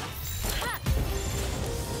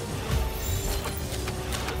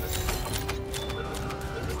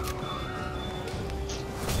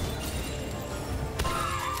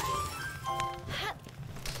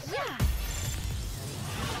 Yeah.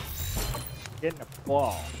 Getting a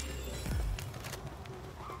ball.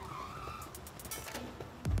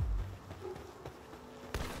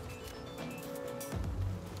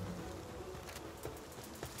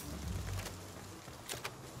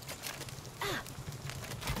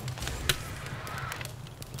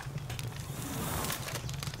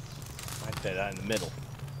 I said that in the middle.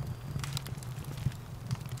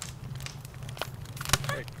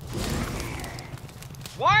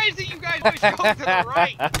 Why is it you guys always go to the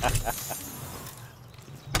right?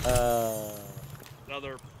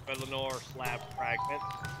 Another Bellinor slab fragment,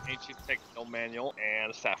 ancient technical manual,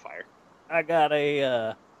 and a sapphire. I got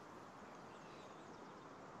a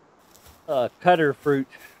cutter fruit.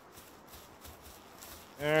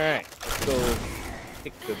 All right, let's go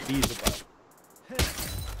kick the bees about.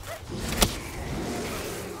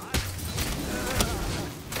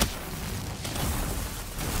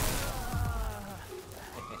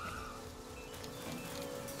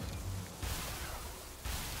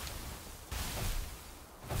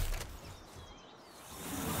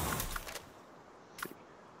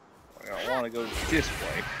 I want to go this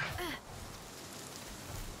way.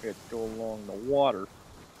 We have to go along the water.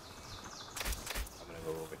 I'm gonna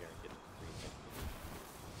go over here and get the green.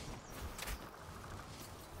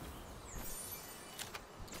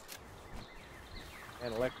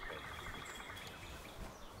 And electric.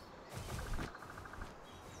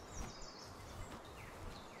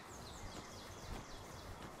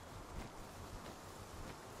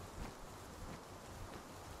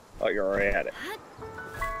 Oh, you're already at it.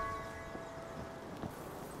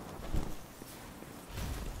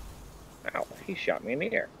 Ow, he shot me in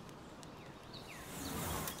the air.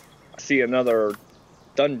 I see another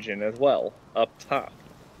dungeon as well, up top.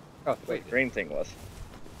 Oh, Where wait. the green thing was.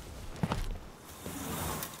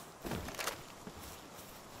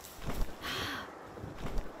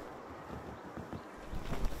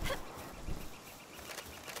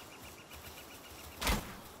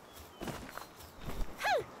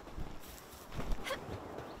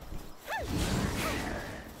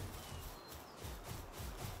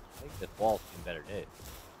 I think this wall's seen better days.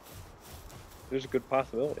 There's a good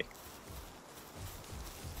possibility.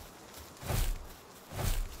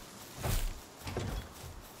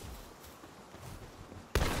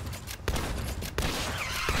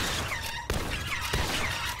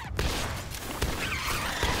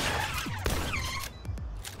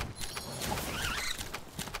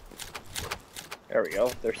 There we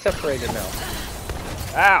go. They're separated now.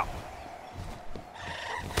 Ow!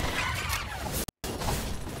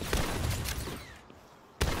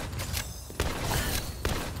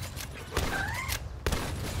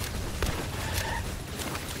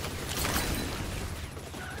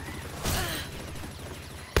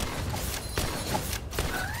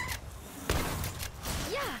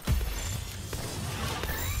 Yeah.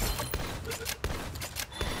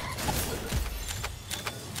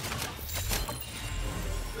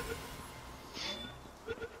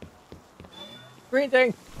 Green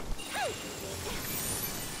thing!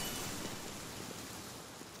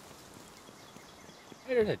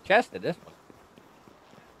 Hey, there's a chest in this one.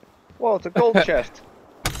 Well, it's a gold chest.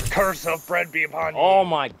 Curse of bread be upon you. Oh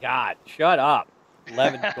my god, shut up.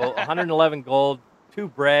 11 gold, 111 gold, 2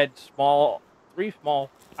 bread, 3 small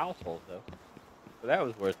households though. So that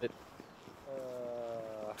was worth it.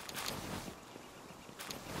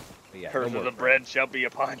 But yeah, no Curse more of the bread shall be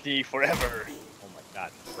upon thee forever. Oh my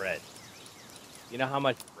god, bread. You know how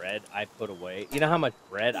much bread I put away? You know how much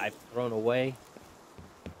bread I've thrown away?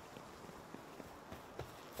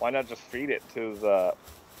 Why not just feed it to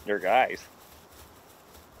your guys?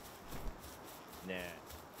 Nah.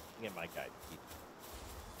 Get my guy.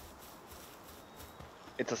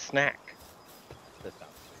 It's a snack. That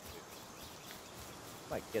sounds good too.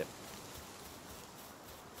 Might get it.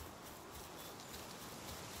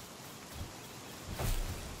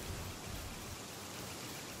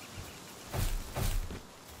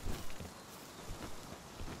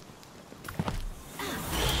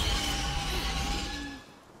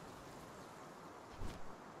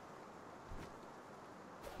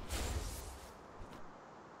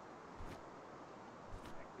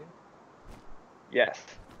 Yes.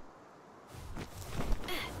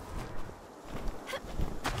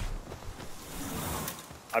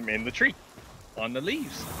 I'm in the tree. On the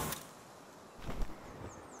leaves.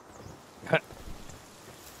 You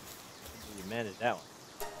managed that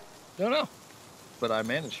one. No. But I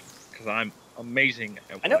manage. Because I'm amazing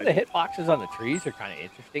at what I know the do. hitboxes on the trees are kind of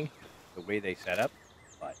interesting, the way they set up,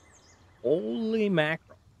 but holy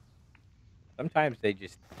mackerel. Sometimes they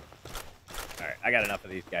just... Alright, I got enough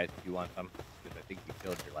of these guys if you want some, because I think you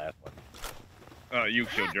killed your last one. You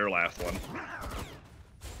killed your last one.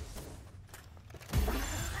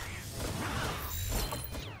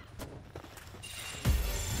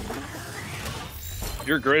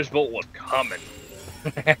 Your Grizzbolt was coming.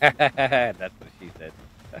 That's what she said.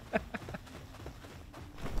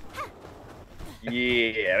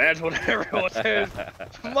 Yeah, that's what everyone says.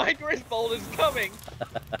 My Grizzbolt is coming.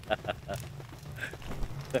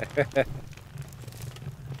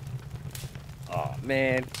 Oh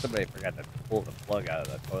man, somebody forgot to pull the plug out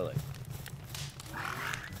of the toilet.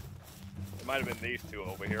 It might have been these two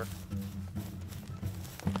over here.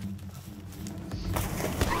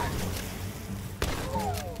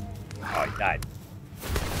 Oh, he died.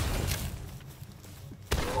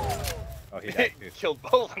 Oh, he died too. Killed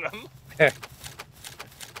both of them.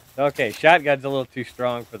 Okay, shotgun's a little too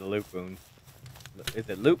strong for the loop moon. Is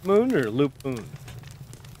it loop moon or loop moon?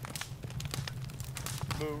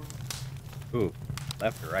 Moon. Ooh,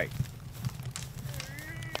 left or right?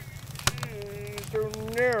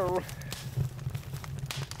 Don't know.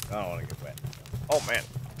 I don't want to get wet. Oh man.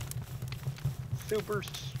 Super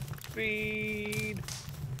speed.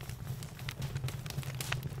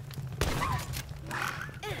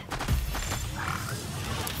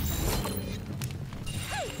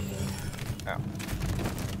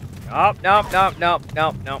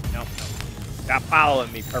 Nope, nope. Stop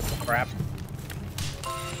following me, purple crap.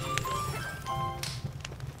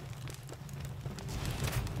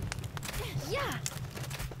 Yeah.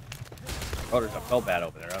 Oh, there's a Hellbat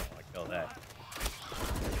over there. I don't want to kill that.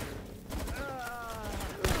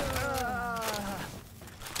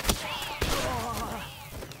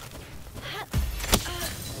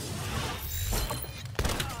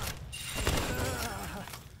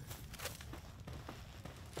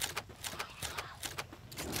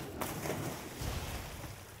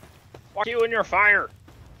 Fuck you and your fire.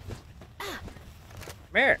 Come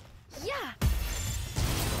here. Yeah.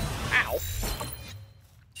 Ow.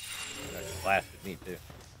 That just blasted me too.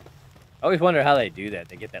 I always wonder how they do that.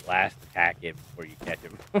 They get that last attack in before you catch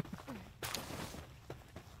him.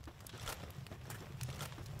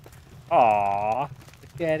 Aww,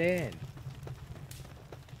 let's get in.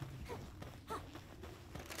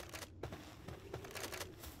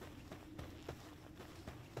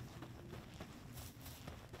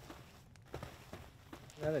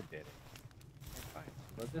 Well, that did it. Okay, fine.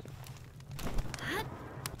 What's this?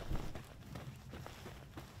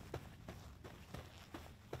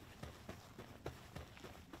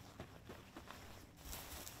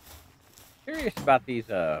 Curious about these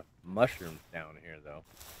mushrooms down here though,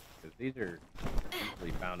 because these are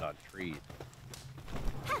usually found on trees.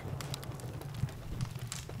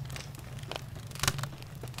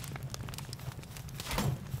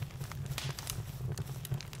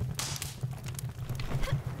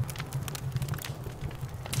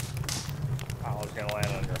 I was gonna land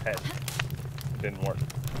on your head. Didn't work.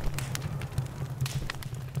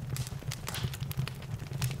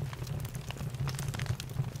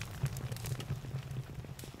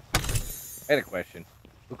 I had a question.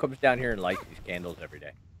 Who comes down here and lights these candles every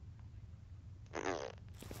day?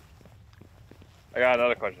 I got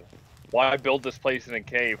another question. Why build this place in a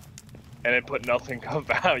cave and then put nothing of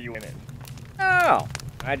value in it? Oh,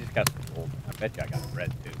 I just got some gold. I bet you I got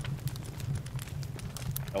bread too.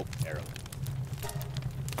 Nope, arrows.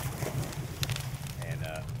 And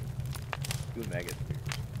 2 mega spheres.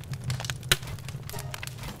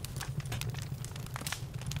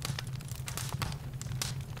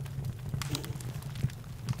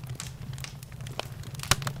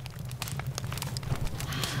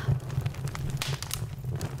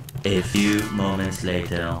 A few moments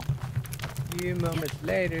later. A few moments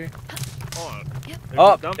later. Hold on. Yep. There's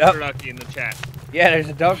Oh, a dumpster yep. ducky in the chat. Yeah, there's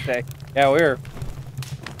a dumpster. Yeah, we're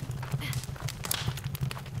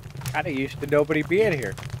kind of used to nobody being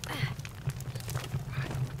here.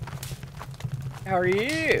 How are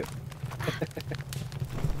you?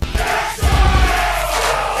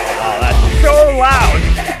 Oh, that's so loud.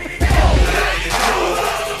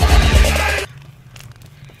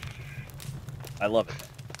 I love it.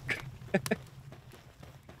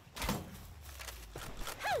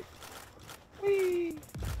 Whee!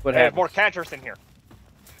 What Hey, happened? more catchers in here.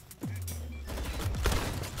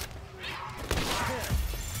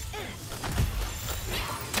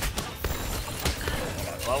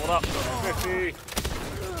 Level up. 50.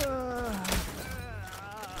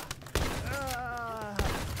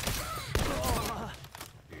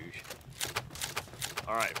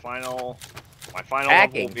 Alright, my final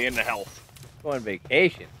level will be in the health. Go on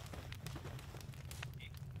vacation.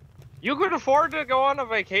 You could afford to go on a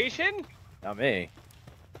vacation? Not me.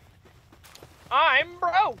 I'm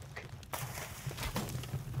broke.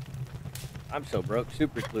 I'm so broke,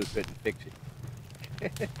 Super Glue couldn't fix it.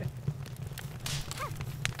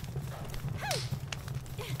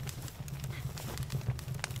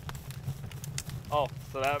 Oh,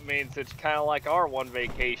 so that means it's kind of like our one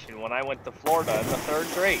vacation when I went to Florida in the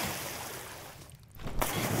 3rd grade.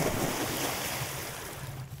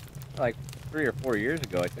 Like 3 or 4 years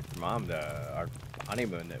ago, I took your mom to our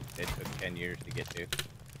honeymoon that it took 10 years to get to.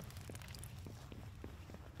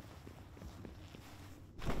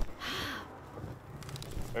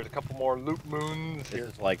 There's a couple more loop moons This here.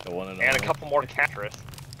 is like the one and And a only. couple more Catris.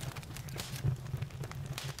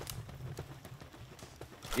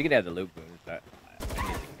 You can have the loop moons. I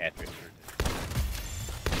need the catfish version.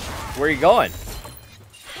 Where are you going?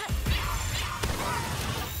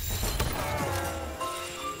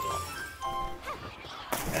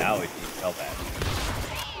 And I always need Spellbat.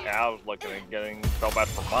 Yeah, I was looking at getting Spellbat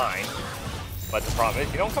for mine. But the problem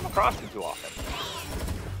is, you don't come across them too often.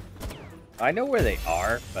 I know where they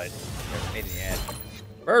are, but they're a pain in the ass.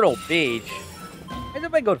 Myrtle Beach? Why does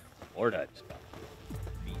everybody go to Florida and stuff?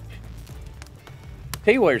 Beach.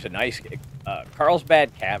 Tell you where's a nice gig.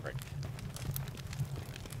 Carlsbad Cavern.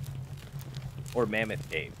 Or Mammoth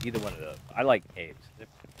Cave. Either one of those. I like caves. They're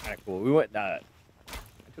kind of cool. We went, I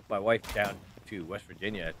took my wife down to West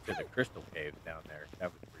Virginia to the Crystal Cave down there.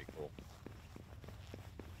 That was pretty cool.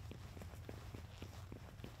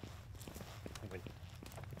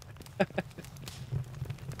 I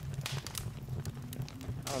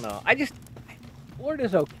don't know.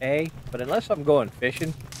 Florida's okay, but unless I'm going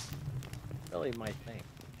fishing, it's really my thing.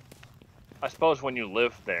 I suppose when you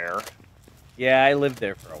live there, Yeah, I lived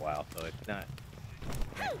there for a while, so it's not.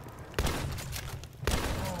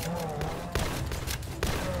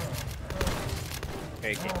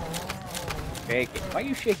 Shake it. Shake it. Why are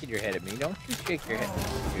you shaking your head at me? Don't you shake your head.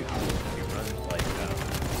 Dude, he runs like,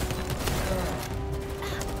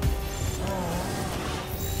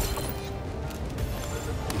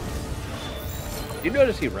 You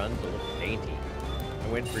notice he runs a little dainty. I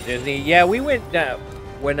went for Disney. Yeah, we went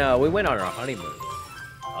when we went on our honeymoon.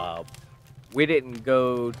 We didn't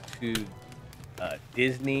go to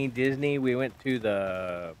Disney. We went to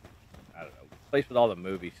the I don't know place with all the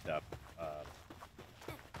movie stuff.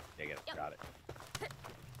 Dang it, I got it.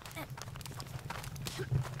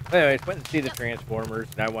 Anyways, went to see the Transformers,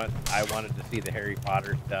 and I wanted to see the Harry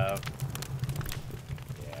Potter stuff.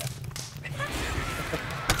 Yeah.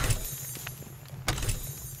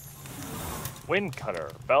 Wind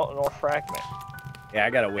Cutter, Belt or Fragment. Yeah, I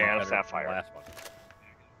got a win And a cutter from Sapphire. the last one.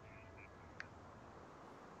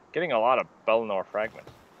 Getting a lot of Bellinor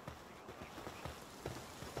fragments.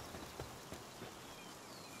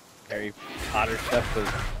 Harry Potter stuff was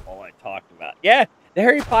all I talked about. Yeah, the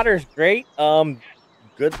Harry Potter is great.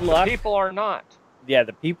 Good luck. People are not. Yeah,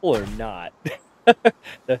 the people are not.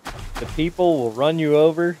 the people will run you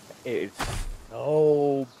over. It's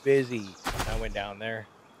so busy. I went down there.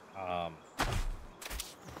 I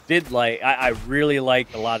really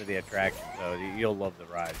liked a lot of the attractions, so you'll love the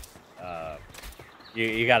rides.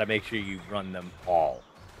 You got to make sure you run them all,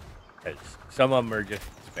 because some of them are just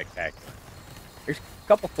spectacular. There's a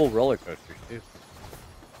couple full roller coasters too.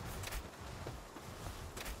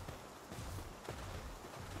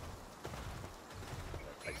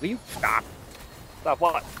 Like, will you stop? Stop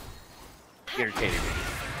what? Irritating me.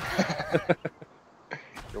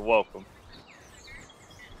 You're welcome.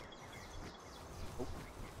 Oh,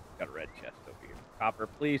 got a red chest over here. Copper,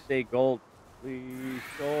 please say gold. Please,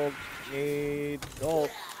 gold. Need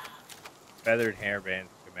gold. Feathered hairband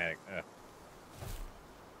schematic.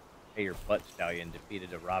 Hey, your butt stallion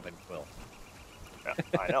defeated a robin quill. Yeah,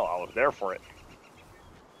 I know, I was there for it.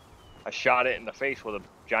 I shot it in the face with a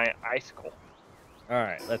giant icicle.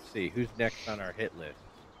 Alright, let's see. Who's next on our hit list?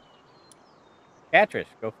 Catris,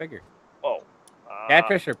 go figure. Oh.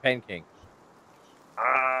 Catris or Pen King?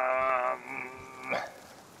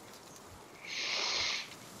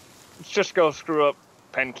 Let's just go screw up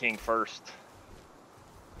Pen King first.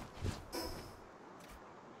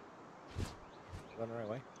 Going the right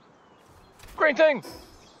way? Great thing!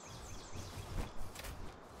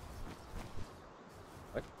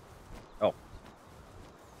 What? Oh.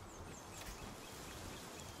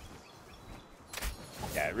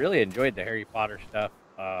 Yeah, I really enjoyed the Harry Potter stuff.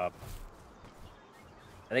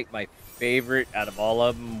 I think my favorite out of all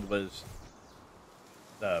of them was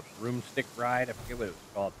the broomstick ride. I forget what it was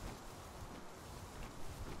called.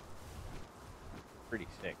 Pretty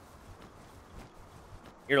sick.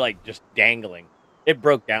 You're like just dangling. It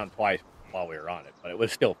broke down twice while we were on it, but it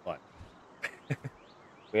was still fun.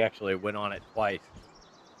 We actually went on it twice.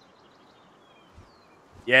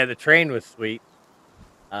 Yeah, the train was sweet.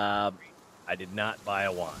 I did not buy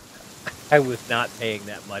a wand. I was not paying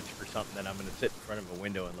that much for something that I'm going to sit in front of a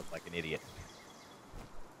window and look like an idiot.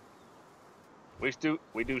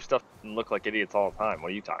 We do stuff and look like idiots all the time.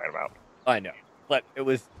 What are you talking about? I know, but it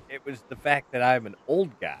was the fact that I'm an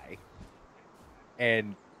old guy,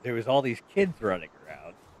 and there was all these kids running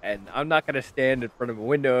around, and I'm not going to stand in front of a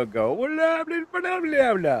window and go blah, blah, blah,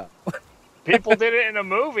 blah, blah. People did it in a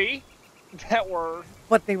movie that were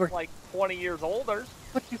But they were like 20 years older.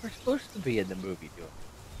 But they were supposed to be in the movie doing it.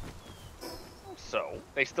 So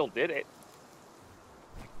they still did it.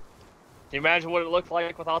 Can you imagine what it looked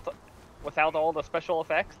like without all the special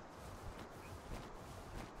effects?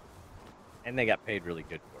 And they got paid really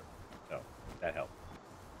good for it, so that helped.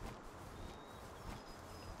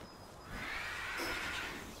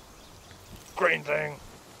 Green thing.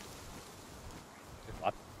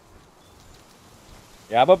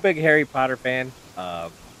 Yeah, I'm a big Harry Potter fan. I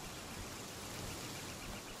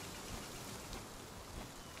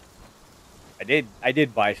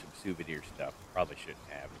did buy some souvenir stuff. Probably shouldn't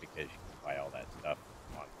have, because you can buy all that stuff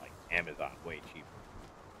on like Amazon way cheaper.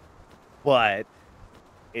 But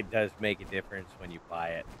it does make a difference when you buy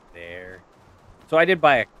it there. So I did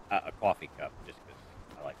buy a coffee cup just because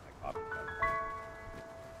I like my coffee cup.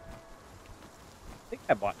 I think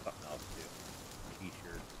I bought something else too.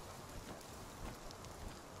 T-shirt.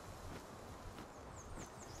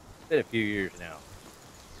 It's been a few years now.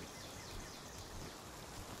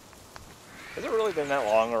 Has it really been that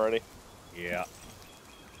long already? Yeah.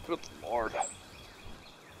 Good Lord.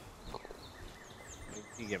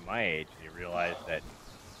 You get my age and you realize that,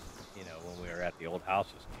 you know, when we were at the old house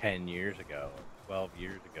was 10 years ago, 12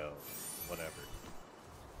 years ago, whatever.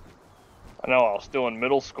 I know, I was still in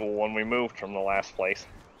middle school when we moved from the last place.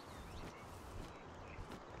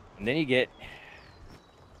 And then you get...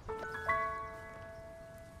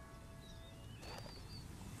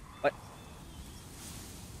 What?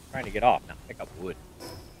 Trying to get off, now pick up wood.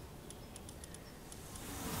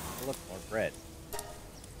 Oh, look, more bread.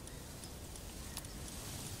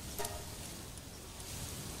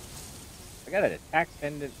 I got an attack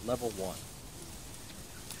pendant level 1.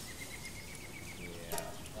 Yeah,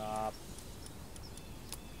 stop.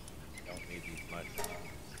 Don't need these mushrooms.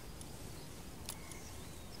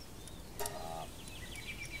 Stop.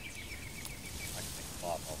 I can make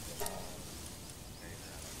cloth off the wall. Carry it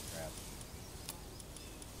around like crap.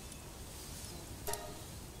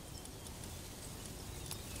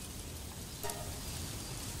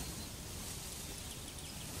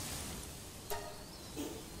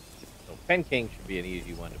 So Pen King should be an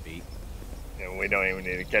easy one to beat. And we don't even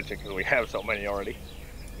need to catch it because we have so many already.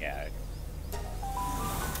 Yeah.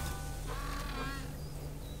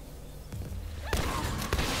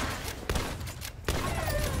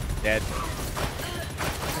 Dead.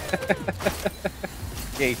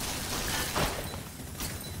 Gate.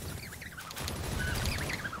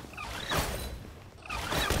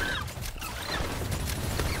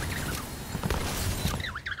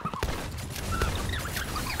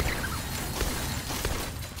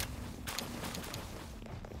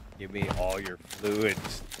 Give me all your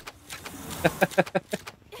fluids.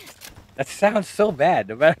 That sounds so bad.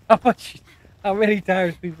 No matter how many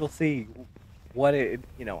times people see what it,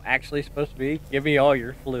 you know, actually supposed to be. Give me all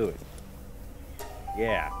your fluids.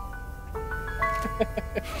 Yeah.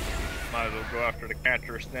 Might as well go after the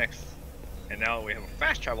catchers next. And now that we have a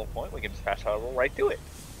fast travel point, we can just fast travel right to it.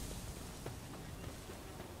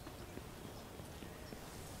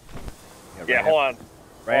 Yeah, right hold on.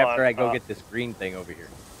 Right Hold after on, I go get this green thing over here.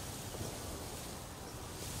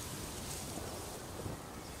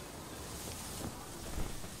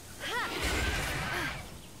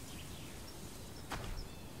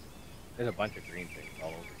 There's a bunch of green things all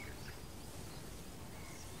over here.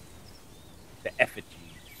 The effigy.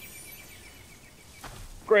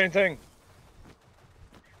 Green thing.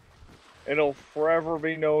 It'll forever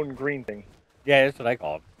be known green thing. Yeah, that's what I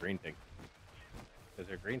call them. Green things. Because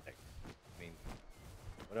they're green things. I mean,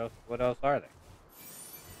 what else are they?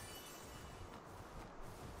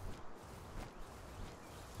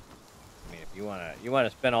 I mean, if you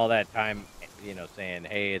wanna spend all that time, you know, saying,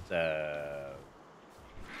 hey, it's a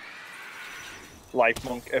Life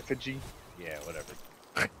monk effigy. yeah, whatever.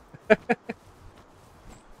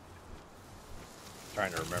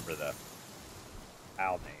 Trying to remember the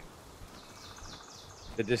PAL name.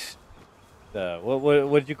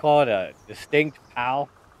 What did you call it? A distinct PAL?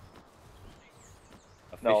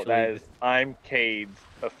 No, that Officially is I'm Cade's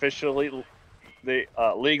officially the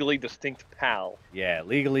legally distinct pal. yeah,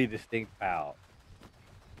 legally distinct PAL.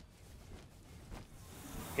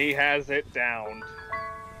 He has it down.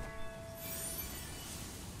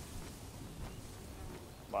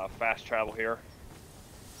 Fast travel here.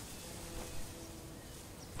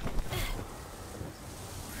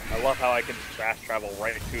 I love how I can just fast travel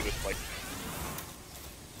right to this place.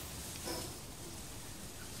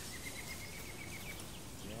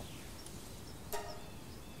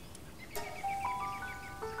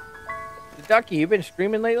 The Ducky, you been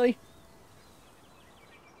streaming lately?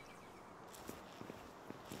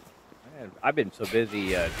 Man, I've been so busy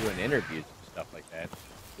doing interviews and stuff like that.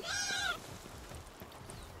 Did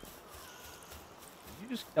you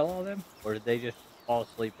just kill all them? Or did they just fall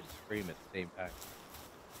asleep and scream at the same time?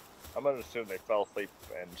 I'm gonna assume they fell asleep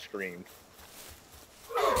and screamed.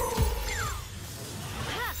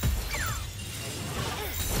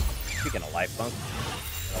 Speaking of life punk,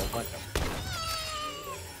 a whole bunch of them.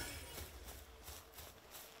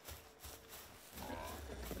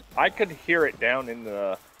 I could hear it down in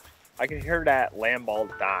the. I could hear that land ball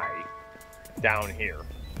die down here.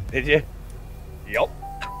 Did you? Yup.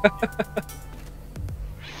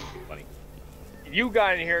 Funny. You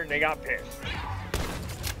got in here and they got pissed.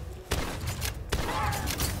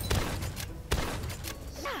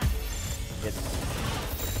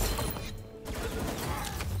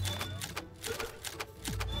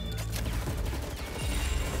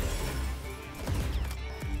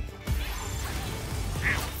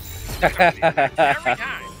 Every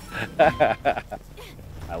time.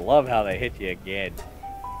 I love how they hit you again.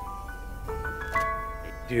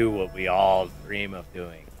 They do what we all dream of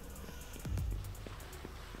doing.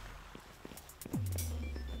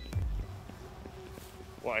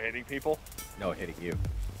 What, hitting people? No, hitting you.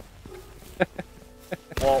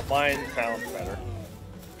 Well, mine sounds better.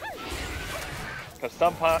 Because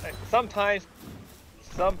sometimes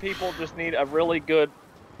some people just need a really good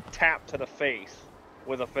tap to the face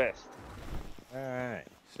with a fist. Alright,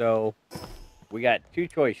 so we got two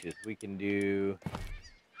choices. We can do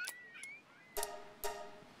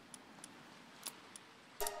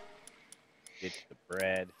ditch the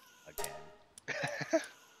bread again.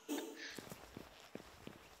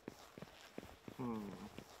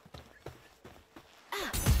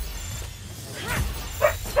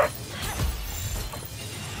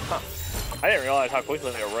 I didn't realize how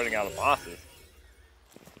quickly they were running out of bosses.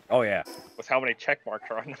 Oh yeah. With how many check marks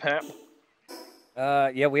are on the map.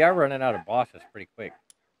 Yeah, we are running out of bosses pretty quick.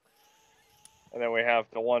 And then we have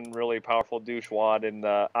the one really powerful douchewad in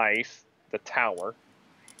the ice, the tower.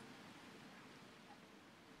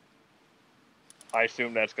 I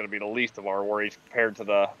assume that's going to be the least of our worries compared to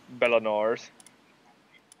the Bellinors.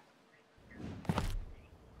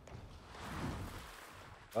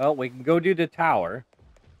 Well, we can go do the tower,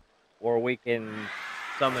 or we can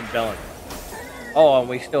summon Bellinor. Oh, and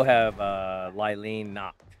we still have Lylene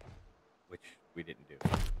knocked, which we didn't do.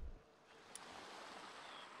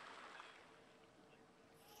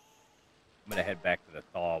 I'm gonna head back to the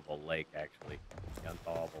Thawable Lake, actually. The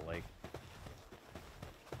Unthawable Lake.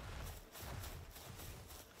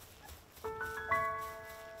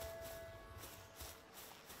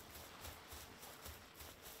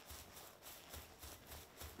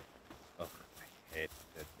 Oh, I hate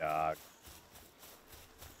the dog.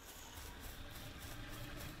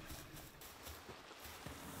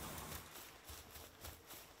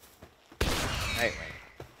 Nightwing.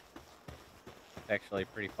 It's actually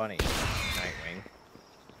pretty funny, Nightwing,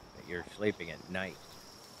 that you're sleeping at night.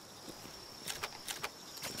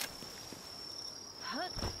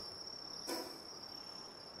 Alright,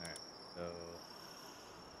 so...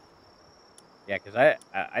 Yeah, because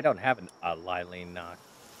I don't have a Lylene knock.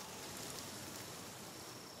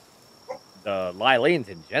 The Lylenes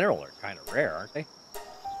in general are kind of rare, aren't they?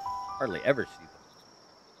 Hardly ever see them.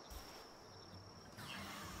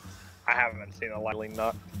 I haven't seen a Lylene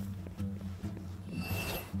knock.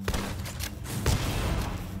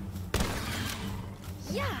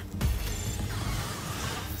 Yeah.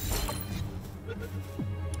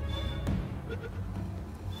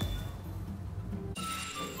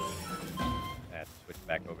 I have to switch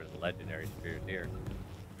back over to the legendary spears here.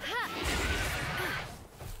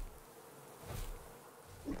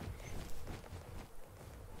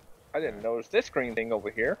 I didn't notice this green thing over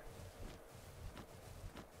here.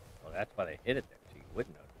 Well, that's why they hid it there, so you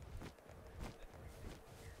wouldn't notice.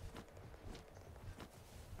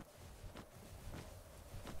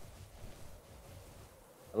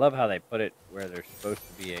 love how they put it where there's supposed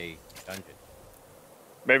to be a dungeon.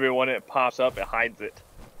 Maybe when it pops up, it hides it.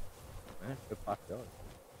 Good possibility.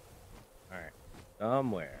 Alright.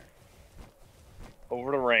 Somewhere.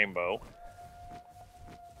 Over the rainbow.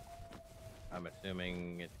 I'm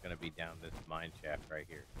assuming it's going to be down this mine shaft right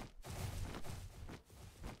here.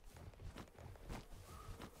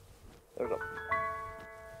 Is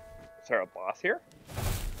there a boss here?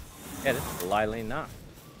 Yeah, this is the Lylene Knot.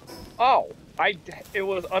 Oh, it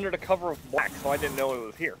was under the cover of black, so I didn't know it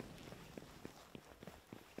was here.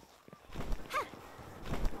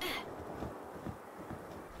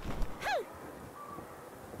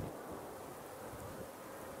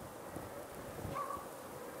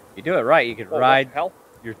 You do it right, you can ride Hell?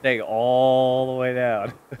 your thing all the way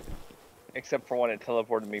down. Except for when it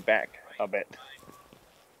teleported me back a bit.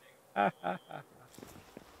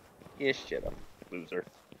 You shit up, loser.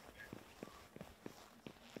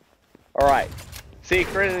 Alright.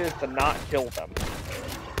 Secret is to not kill them.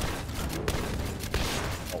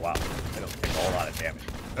 Oh wow, I don't take a whole lot of damage.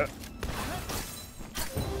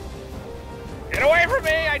 Get away from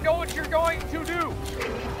me! I know what you're going to do!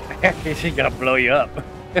 She's gonna blow you up.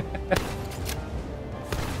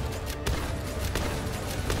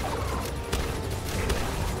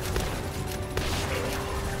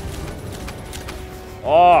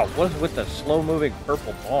 Oh, what is with the slow-moving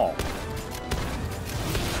purple ball?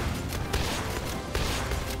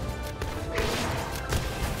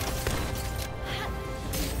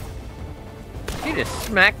 She just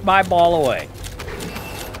smacked my ball away.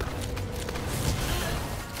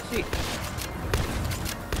 See.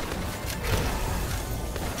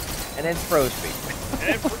 And then froze me.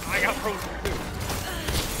 And I got frozen too.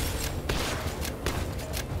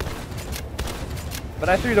 But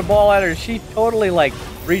I threw the ball at her, she totally, like,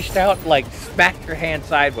 reached out and, like, smacked her hand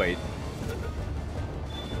sideways.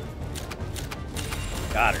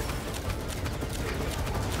 Got her.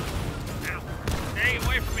 Ow. Stay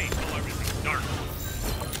away from me. Oh, everything's dark.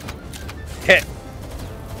 Hit.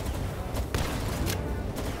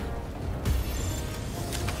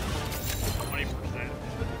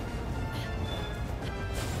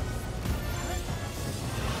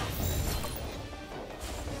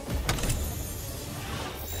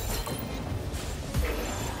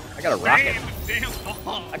 I got a rocket. Damn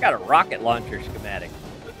ball. I got a rocket launcher schematic.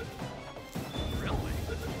 Really?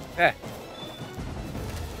 Yeah.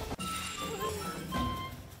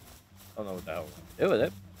 Don't know what the hell to do with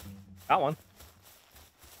it. Got one.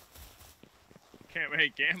 Can't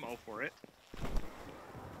make ammo for it.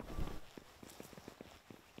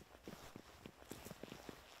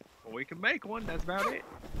 Well, we can make one. That's about it.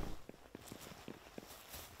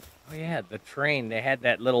 Oh yeah, the train. They had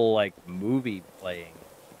that little like movie playing,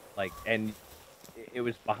 like, and it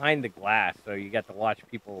was behind the glass, so you got to watch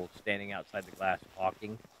people standing outside the glass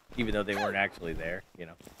talking, even though they weren't actually there. You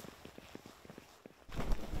know.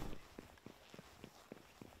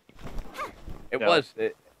 It No. was.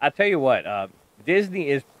 I tell you what, Disney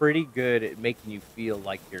is pretty good at making you feel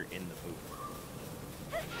like you're in the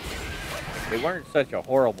movie. They weren't such a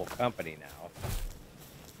horrible company now.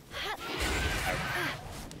 I'd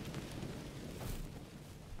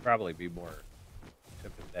probably be more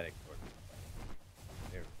sympathetic towards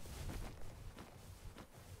their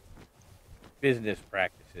business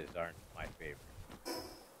practices aren't my favorite.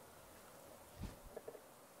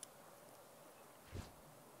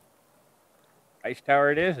 Ice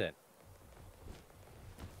tower it isn't.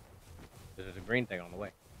 There's a green thing on the way.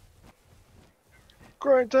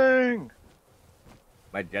 Great thing!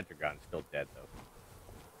 My Jetragon's still dead though.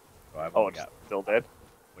 So I've Oh, only it's got. still dead?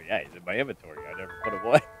 Well, yeah, he's in my inventory. I never put him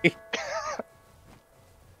away.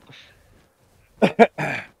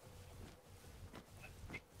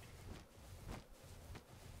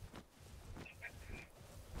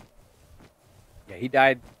 Yeah, he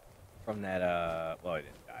died from that. Well, he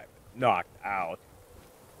didn't die, but knocked out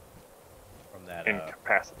from that.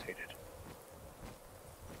 Incapacitated.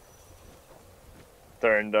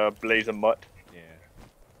 Turned blaze of mutt. Yeah.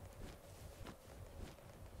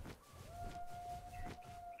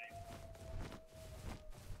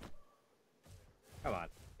 Come on,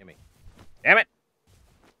 gimme. Damn it!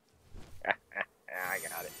 I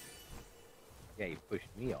got it. Yeah, you pushed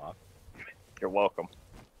me off. You're welcome.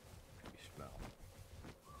 You smell.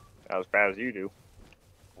 Not as bad as you do.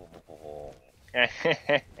 Oh.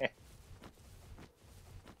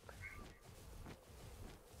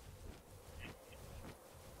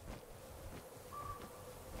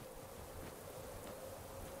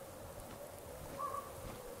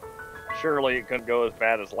 Surely it couldn't go as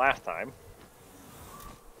bad as last time.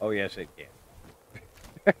 Oh yes, it can.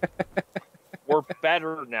 We're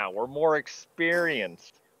better now. We're more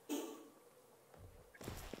experienced.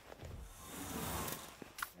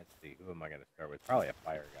 see, who am I going to start with? Probably a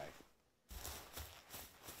fire guy.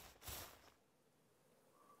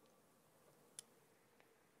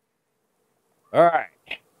 All right.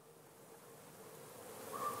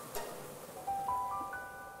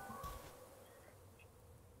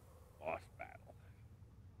 Boss battle.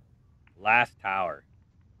 Last tower.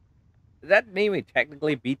 Does that mean we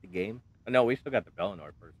technically beat the game? Oh, no, we still got the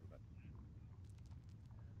Bellinor person. But...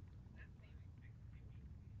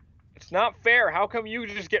 It's not fair. How come you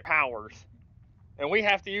just get powers? And we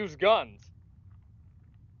have to use guns?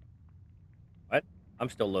 What? I'm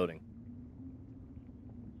still loading.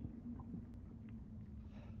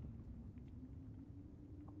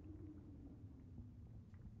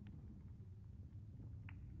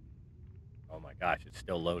 Oh my gosh, it's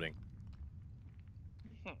still loading.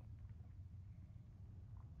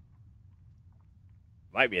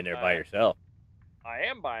 Might be in there by yourself. I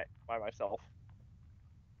am by myself.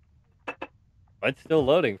 But it's still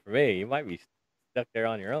loading for me. You might be stuck there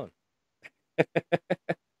on your own.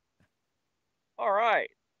 All right.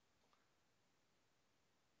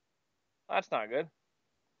 That's not good.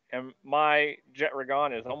 And my Jet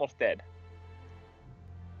Ragon is almost dead.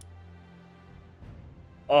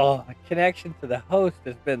 Oh, a connection to the host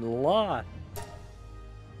has been lost.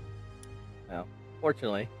 Well,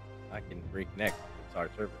 fortunately, I can reconnect. It's our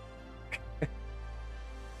server.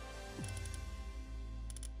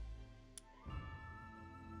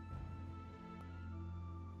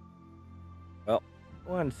 Well,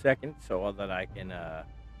 1 second so that I can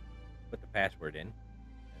put the password in.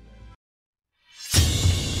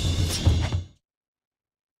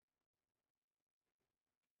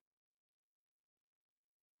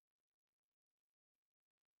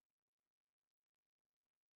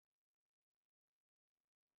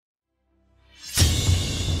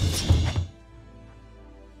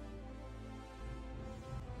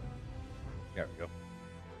 There we go.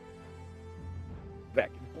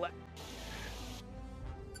 Back in black.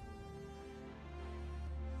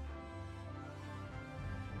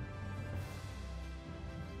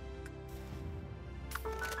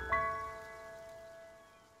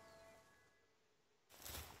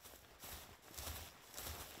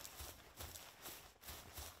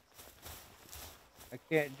 I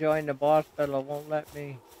can't join the boss battle, won't let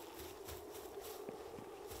me.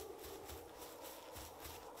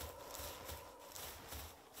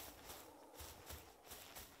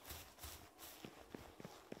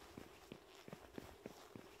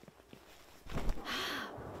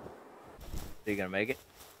 You gonna make it?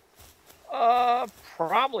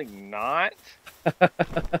 Probably not.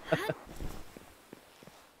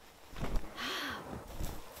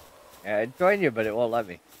 Yeah, I'd join you, but it won't let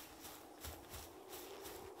me.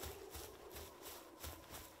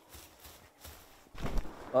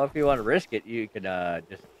 Well, if you want to risk it, you could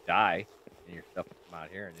just die, and your stuff will come out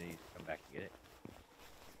here, and then you just come back and get it.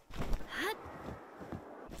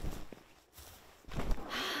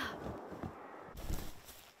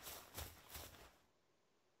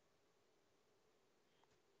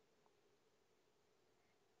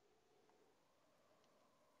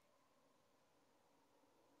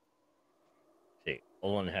 See,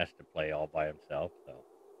 Olin has to play all by himself, so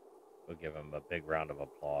we'll give him a big round of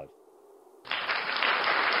applause.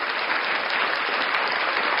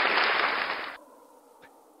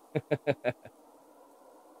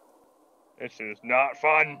 This is not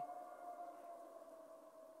fun.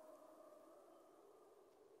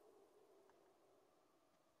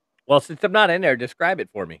 Well, since I'm not in there, describe it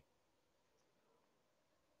for me.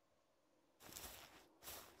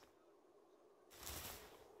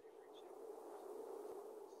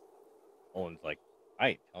 Owen's like, I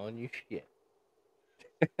ain't telling you shit.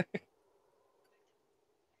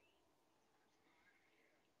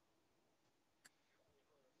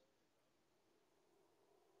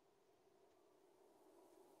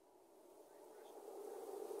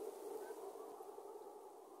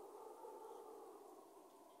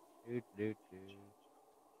 Doot, doot, doot.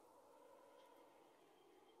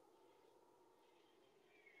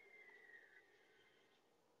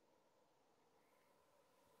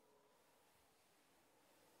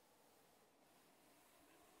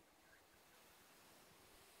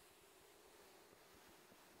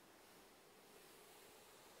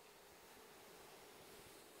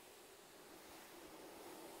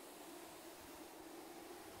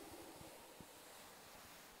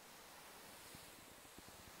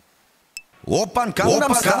 Oppan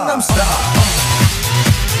Gangnam Style. Gangnam Style.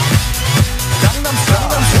 Gangnam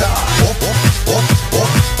Style.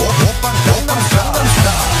 Oppan Gangnam Style.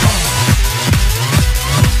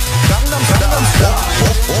 Gangnam Style.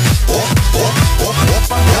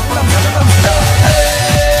 Oppan Gangnam Style.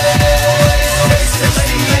 Hey,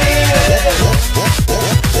 sexy lady.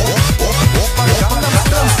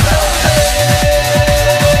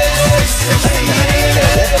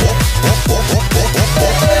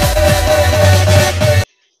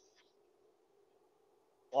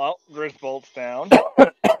 bolts down.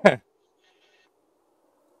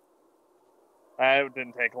 That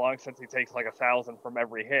didn't take long since he takes like 1,000 from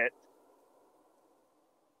every hit.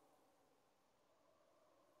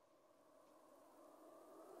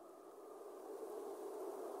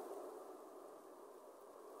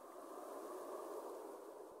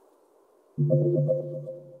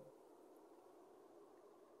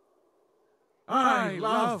 I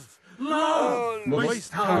love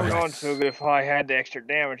moist Not going house. so good. If I had the extra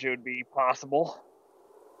damage, it would be possible.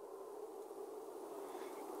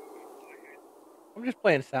 I'm just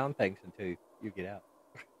playing sound things until you get out.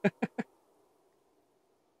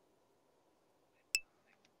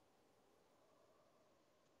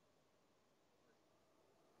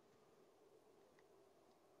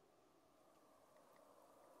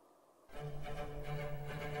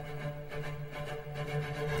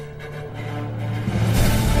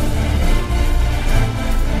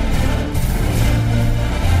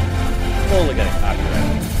 Totally got a copyright.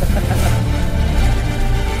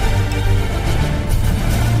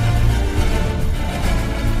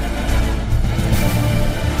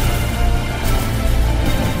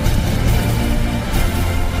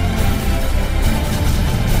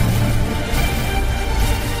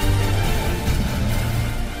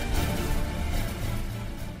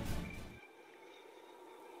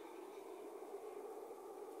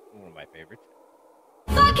 One of my favorites.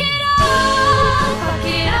 Fuck it all, fuck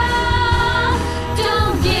it all.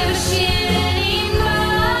 Don't give a shit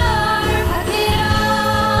anymore. Fuck it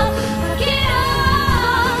all, fuck it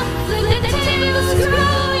all. Flip the table,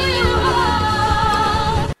 screw you all.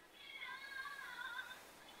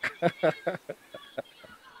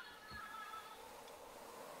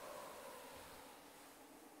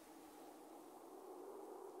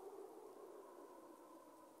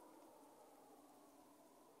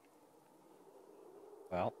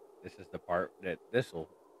 Well, this is the part that this will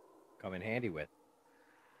come in handy with.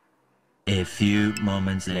 A few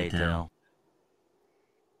moments later.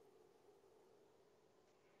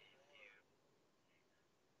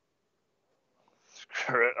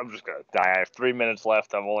 Screw it, I'm just gonna die. I have 3 minutes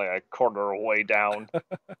left. I'm only a quarter way down.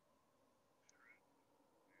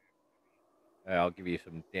 I'll give you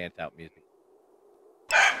some dance out music.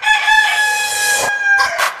 No,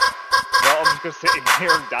 I'm just gonna sit in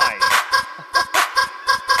here dying.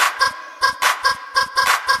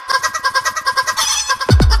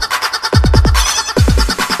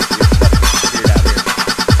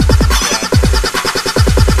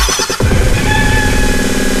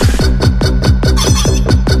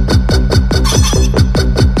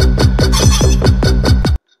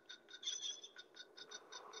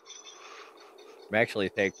 I'm actually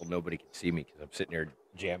thankful nobody can see me because I'm sitting there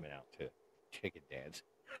jamming out to Chicken Dance.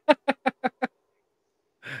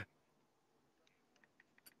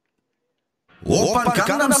 Open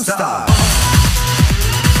Gangnam Style.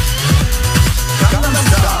 Gangnam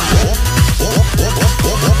Style. Open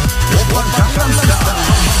Gangnam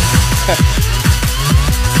Style.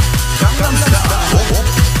 Gangnam Style.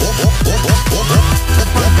 Open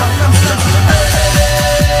Gangnam Style.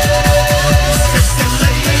 Sexy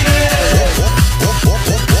lady. Open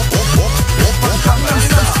Gangnam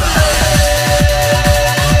Style.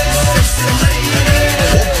 Sexy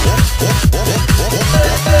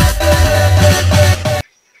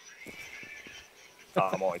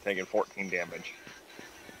I'm only taking 14 damage.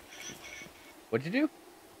 What'd you do?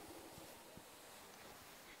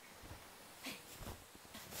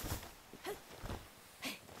 Oh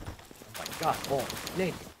my god, boy,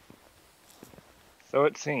 Nick. So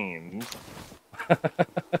it seems.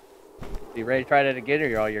 You ready to try that again,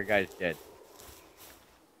 or are all your guys dead?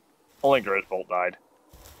 Only Grisbolt died.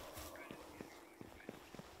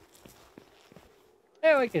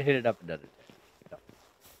 Yeah, we can hit it up another day.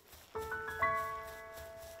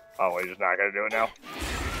 Oh, we're just not gonna do it now?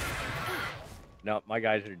 No, my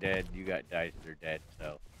guys are dead. You got guys that are dead,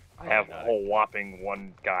 so. I have a whole whopping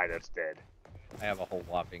one guy that's dead. I have a whole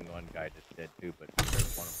whopping one guy that's dead too, but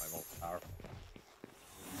there's one of my most powerful.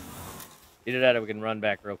 Either that or we can run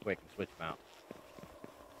back real quick and switch them out.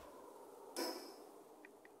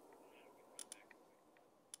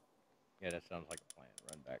 Yeah, that sounds like a plan.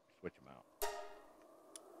 Run back, switch them out.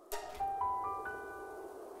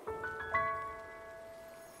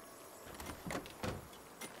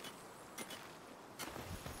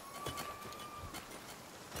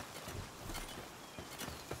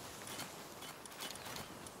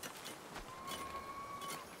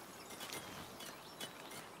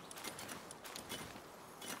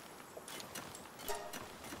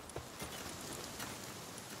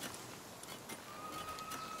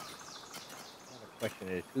 The question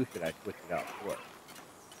is, who should I switch it out for?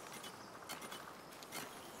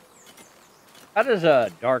 How does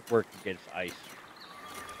dark work against ice?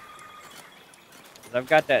 'Cause I've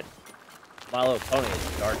got that My Little Pony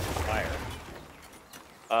is dark as fire.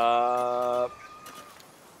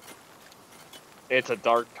 It's a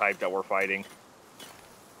dark type that we're fighting,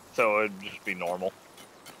 so it'd just be normal.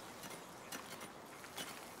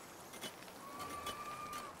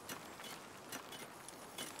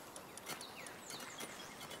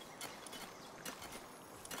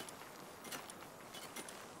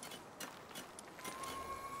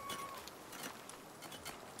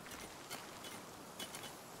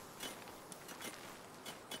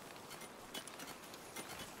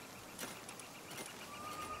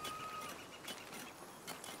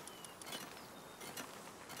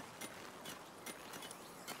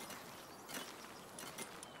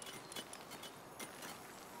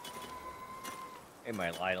 Hey,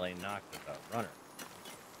 my Lily Knock is a runner.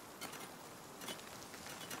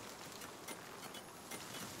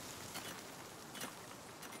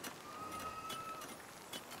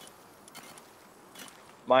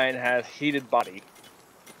 Mine has heated body.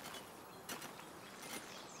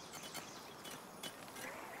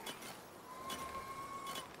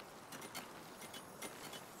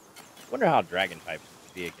 Wonder how dragon types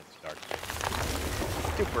would be against dark.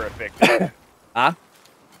 Super effective. Huh?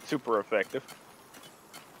 Super effective.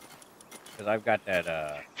 Because I've got that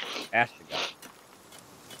Astragon.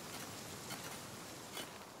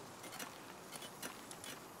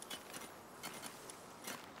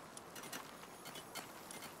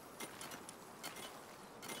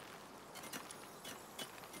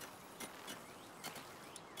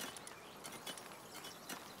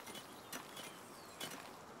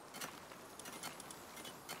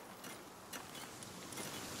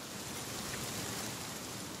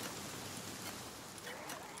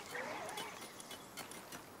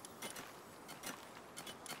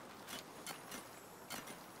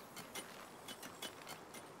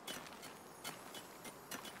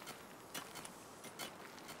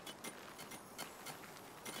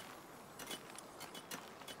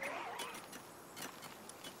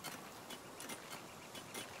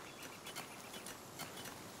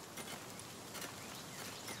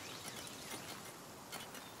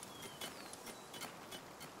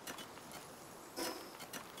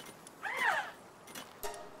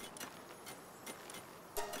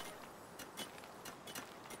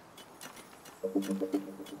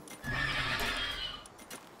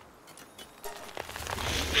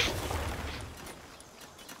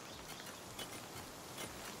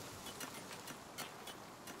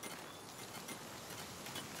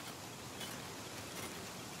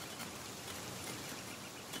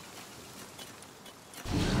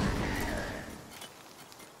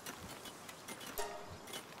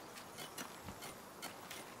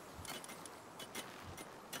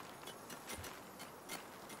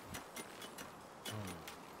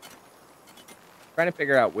 Trying to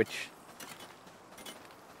figure out which.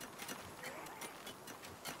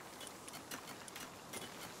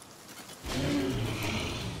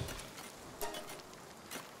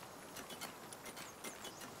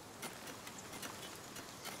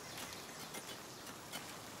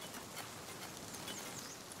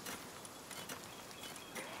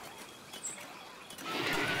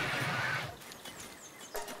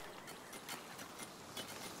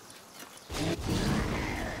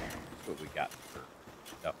 What we got for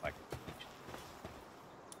stuff I can teach.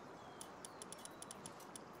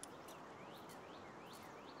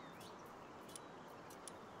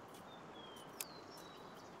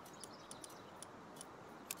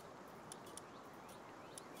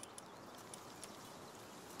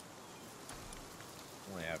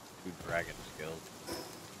 Only have 2 dragon skills.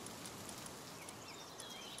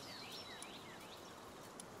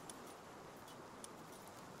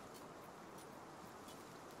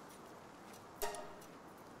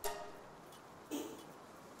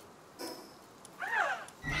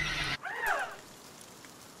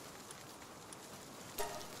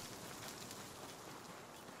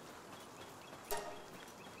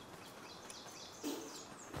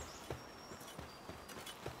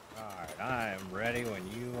 Alright, I am ready when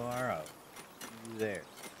you are up. You there.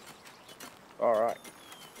 Alright.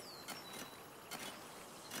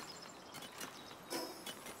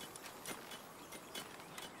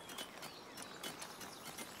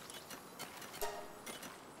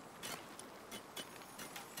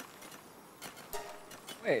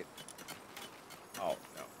 Wait. Oh,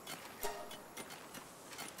 no.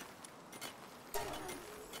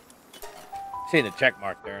 Seeing the check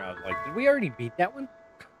mark there, and I was like, did we already beat that one?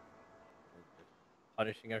 We're just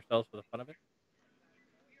punishing ourselves for the fun of it?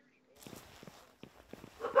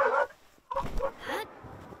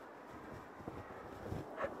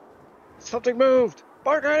 Something moved!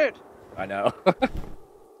 Bark at it! I know.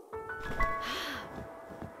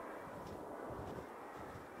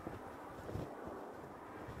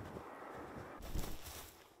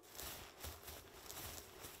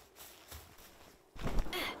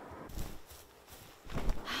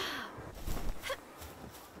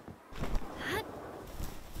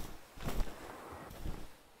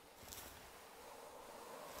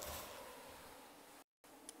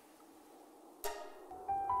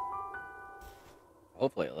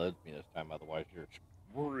 Hopefully it loads me this time, otherwise you're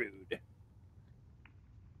screwed.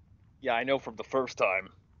 Yeah, I know from the first time.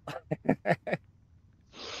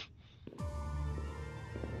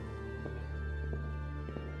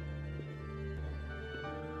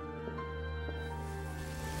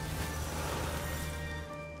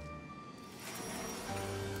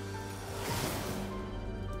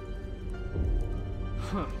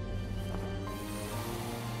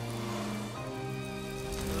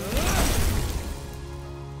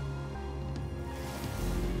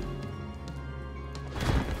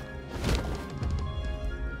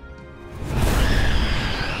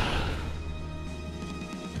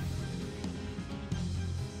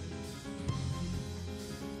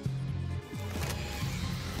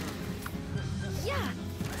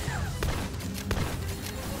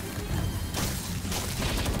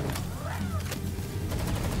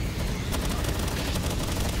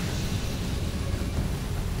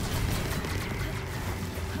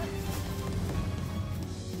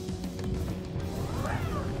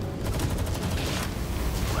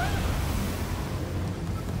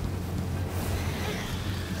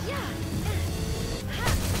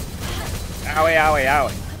 Owie, owie,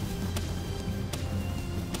 owie.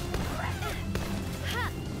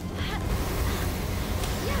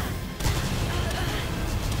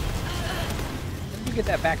 How did you get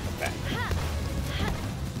that back so fast?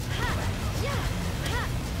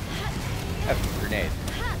 That's a grenade.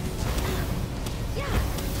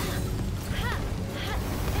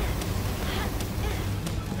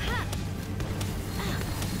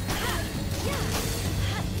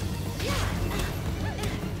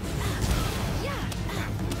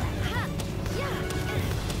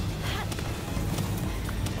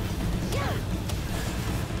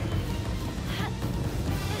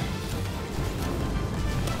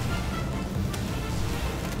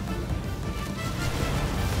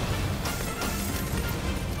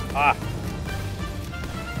 Ah.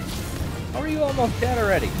 How are you almost dead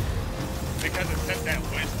already? Because it sent that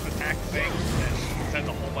wisp attack thing that sent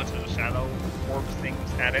a whole bunch of the shadow orb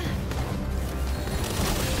things at it.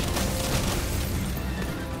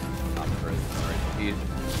 I'm sorry.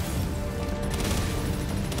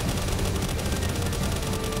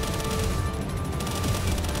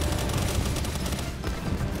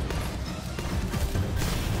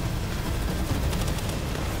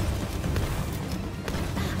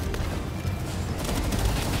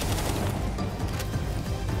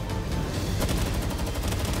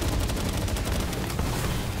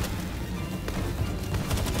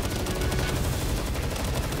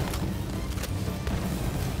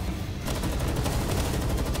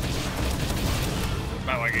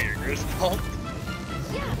 Might want to get your grist pumped.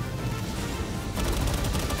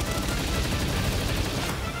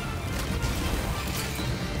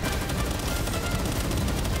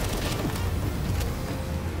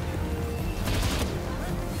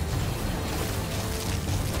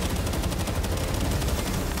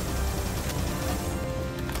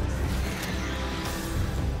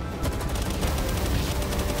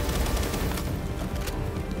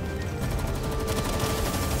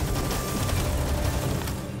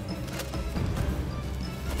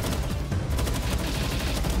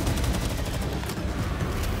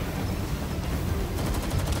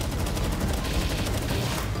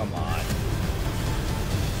 Come on.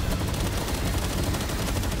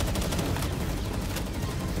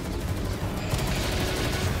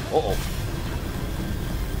 Uh-oh.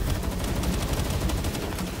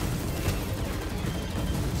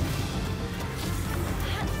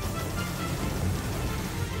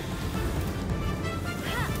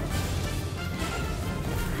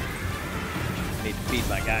 Need to feed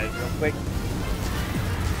my guys real quick.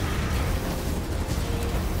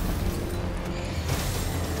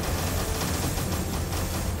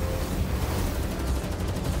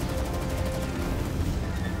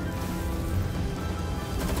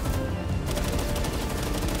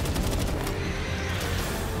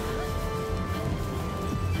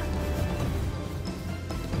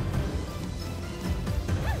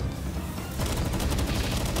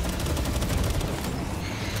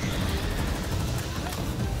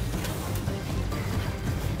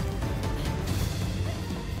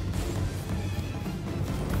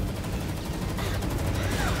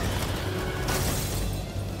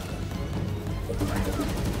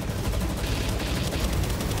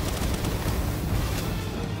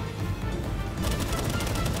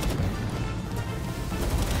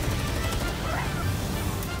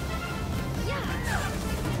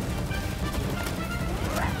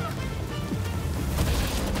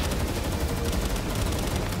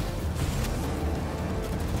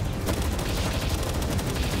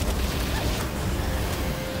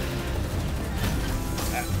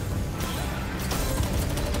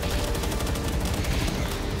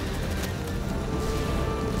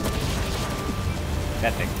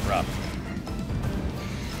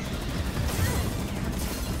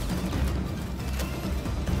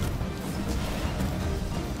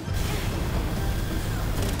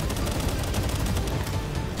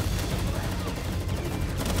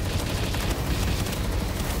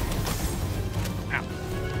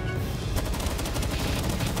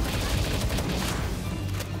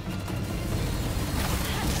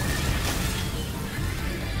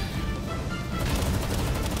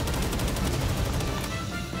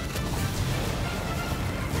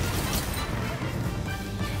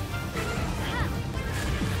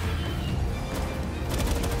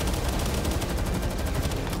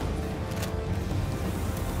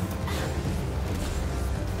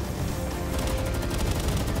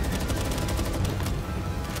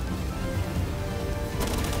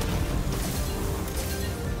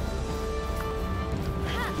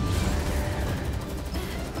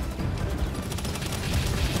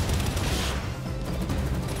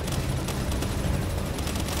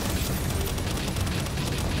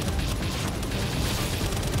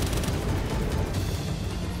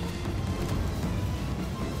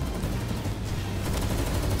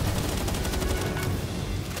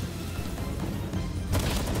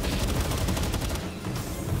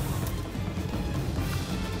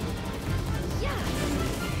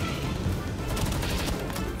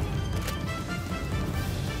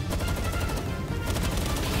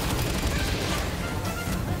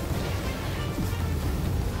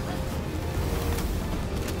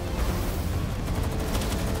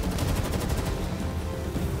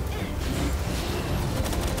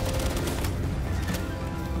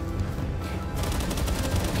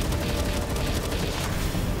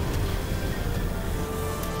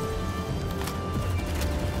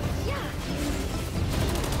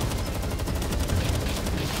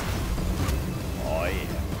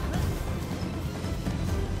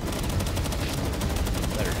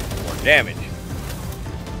 damage.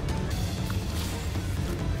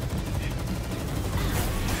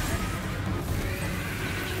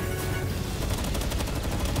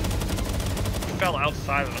 Fell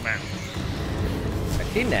outside of the map. I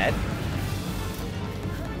seen that.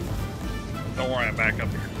 Don't worry, I'm back up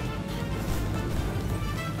here.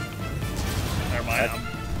 Never mind,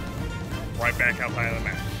 I'm right back outside of the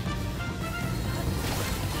map.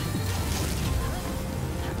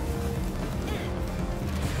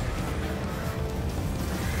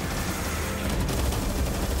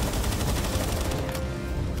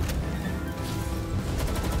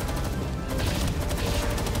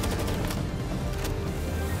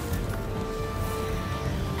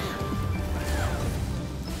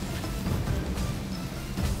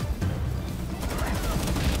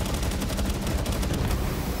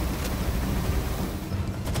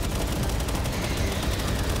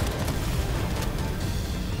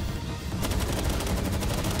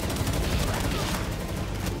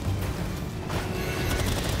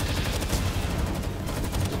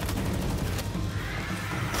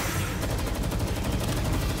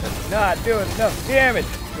 Not doing enough damage.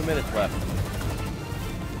 2 minutes left.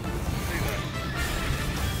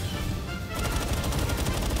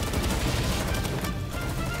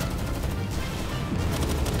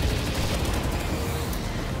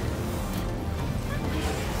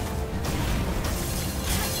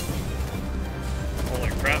 Holy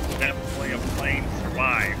crap, definitely a plane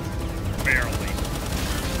survived. Barely.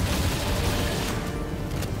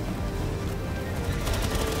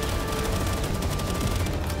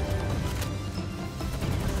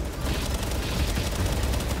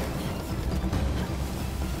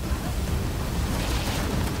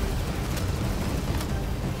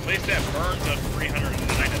 At least that burn does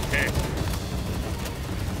 309 attack.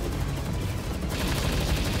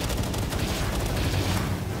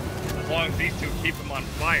 As long as these two keep him on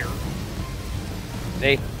fire.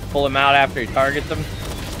 They pull him out after he targets them.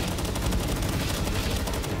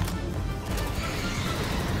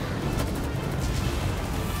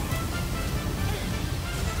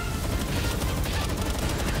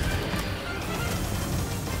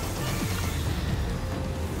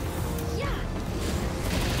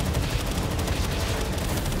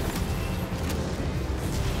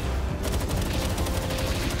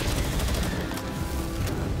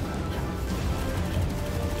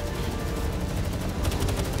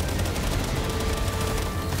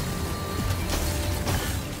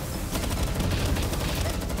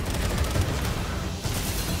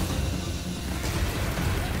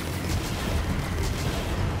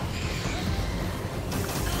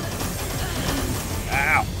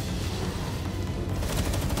 Ow.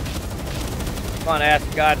 Come on, ass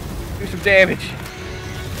god. Do some damage.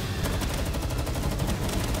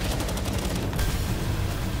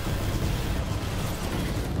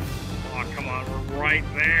 Oh, come on, we're right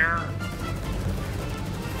there.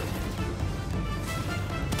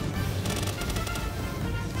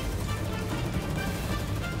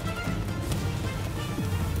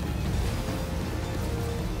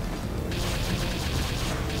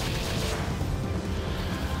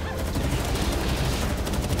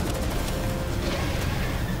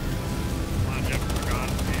 Come on, Jeff, for God,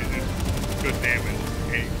 you did good damage.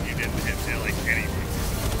 Hey, you didn't hit like anything.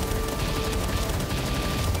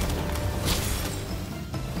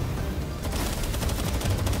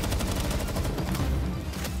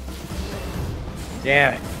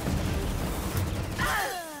 Damn it.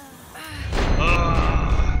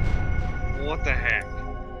 What the heck?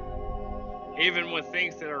 Even with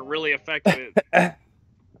things that are really effective,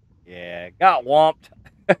 Yeah, got whomped.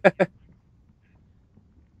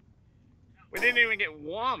 we didn't even get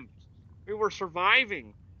whumped. We were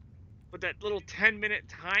surviving. But that little 10-minute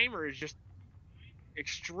timer is just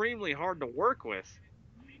extremely hard to work with.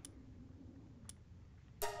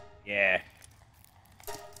 Yeah.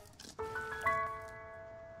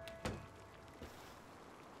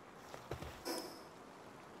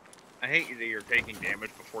 I hate that you're taking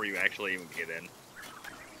damage before you actually even get in.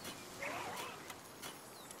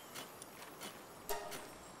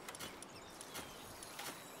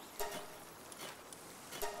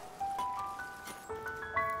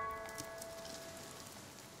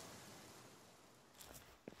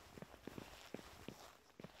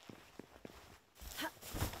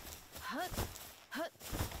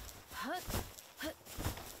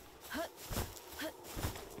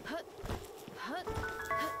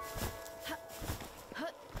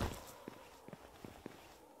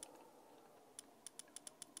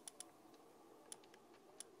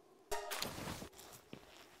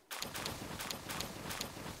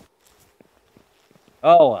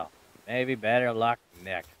 Oh well. Maybe better luck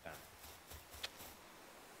next time.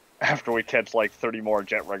 After we catch like 30 more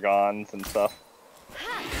jet dragons and stuff.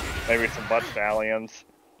 Maybe some butt stallions.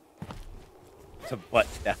 Some butt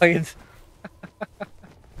stallions.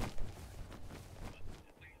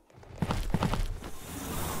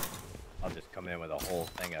 I'll just come in with a whole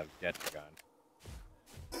thing of jet dragon.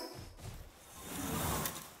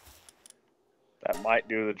 That might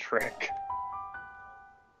do the trick.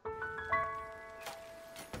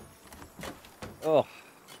 Oh.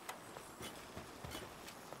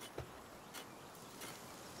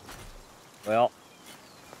 Well,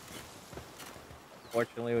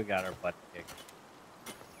 fortunately, we got our butt kicked.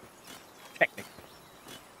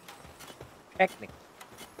 Technically.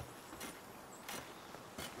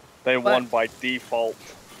 They won by default.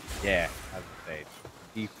 Yeah, I would say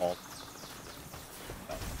default.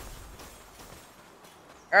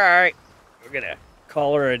 Alright, we're gonna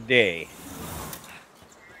call her a day.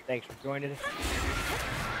 Thanks for joining us.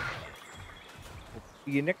 We'll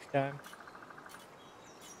see you next time.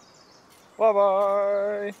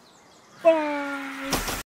 Bye-bye. Bye!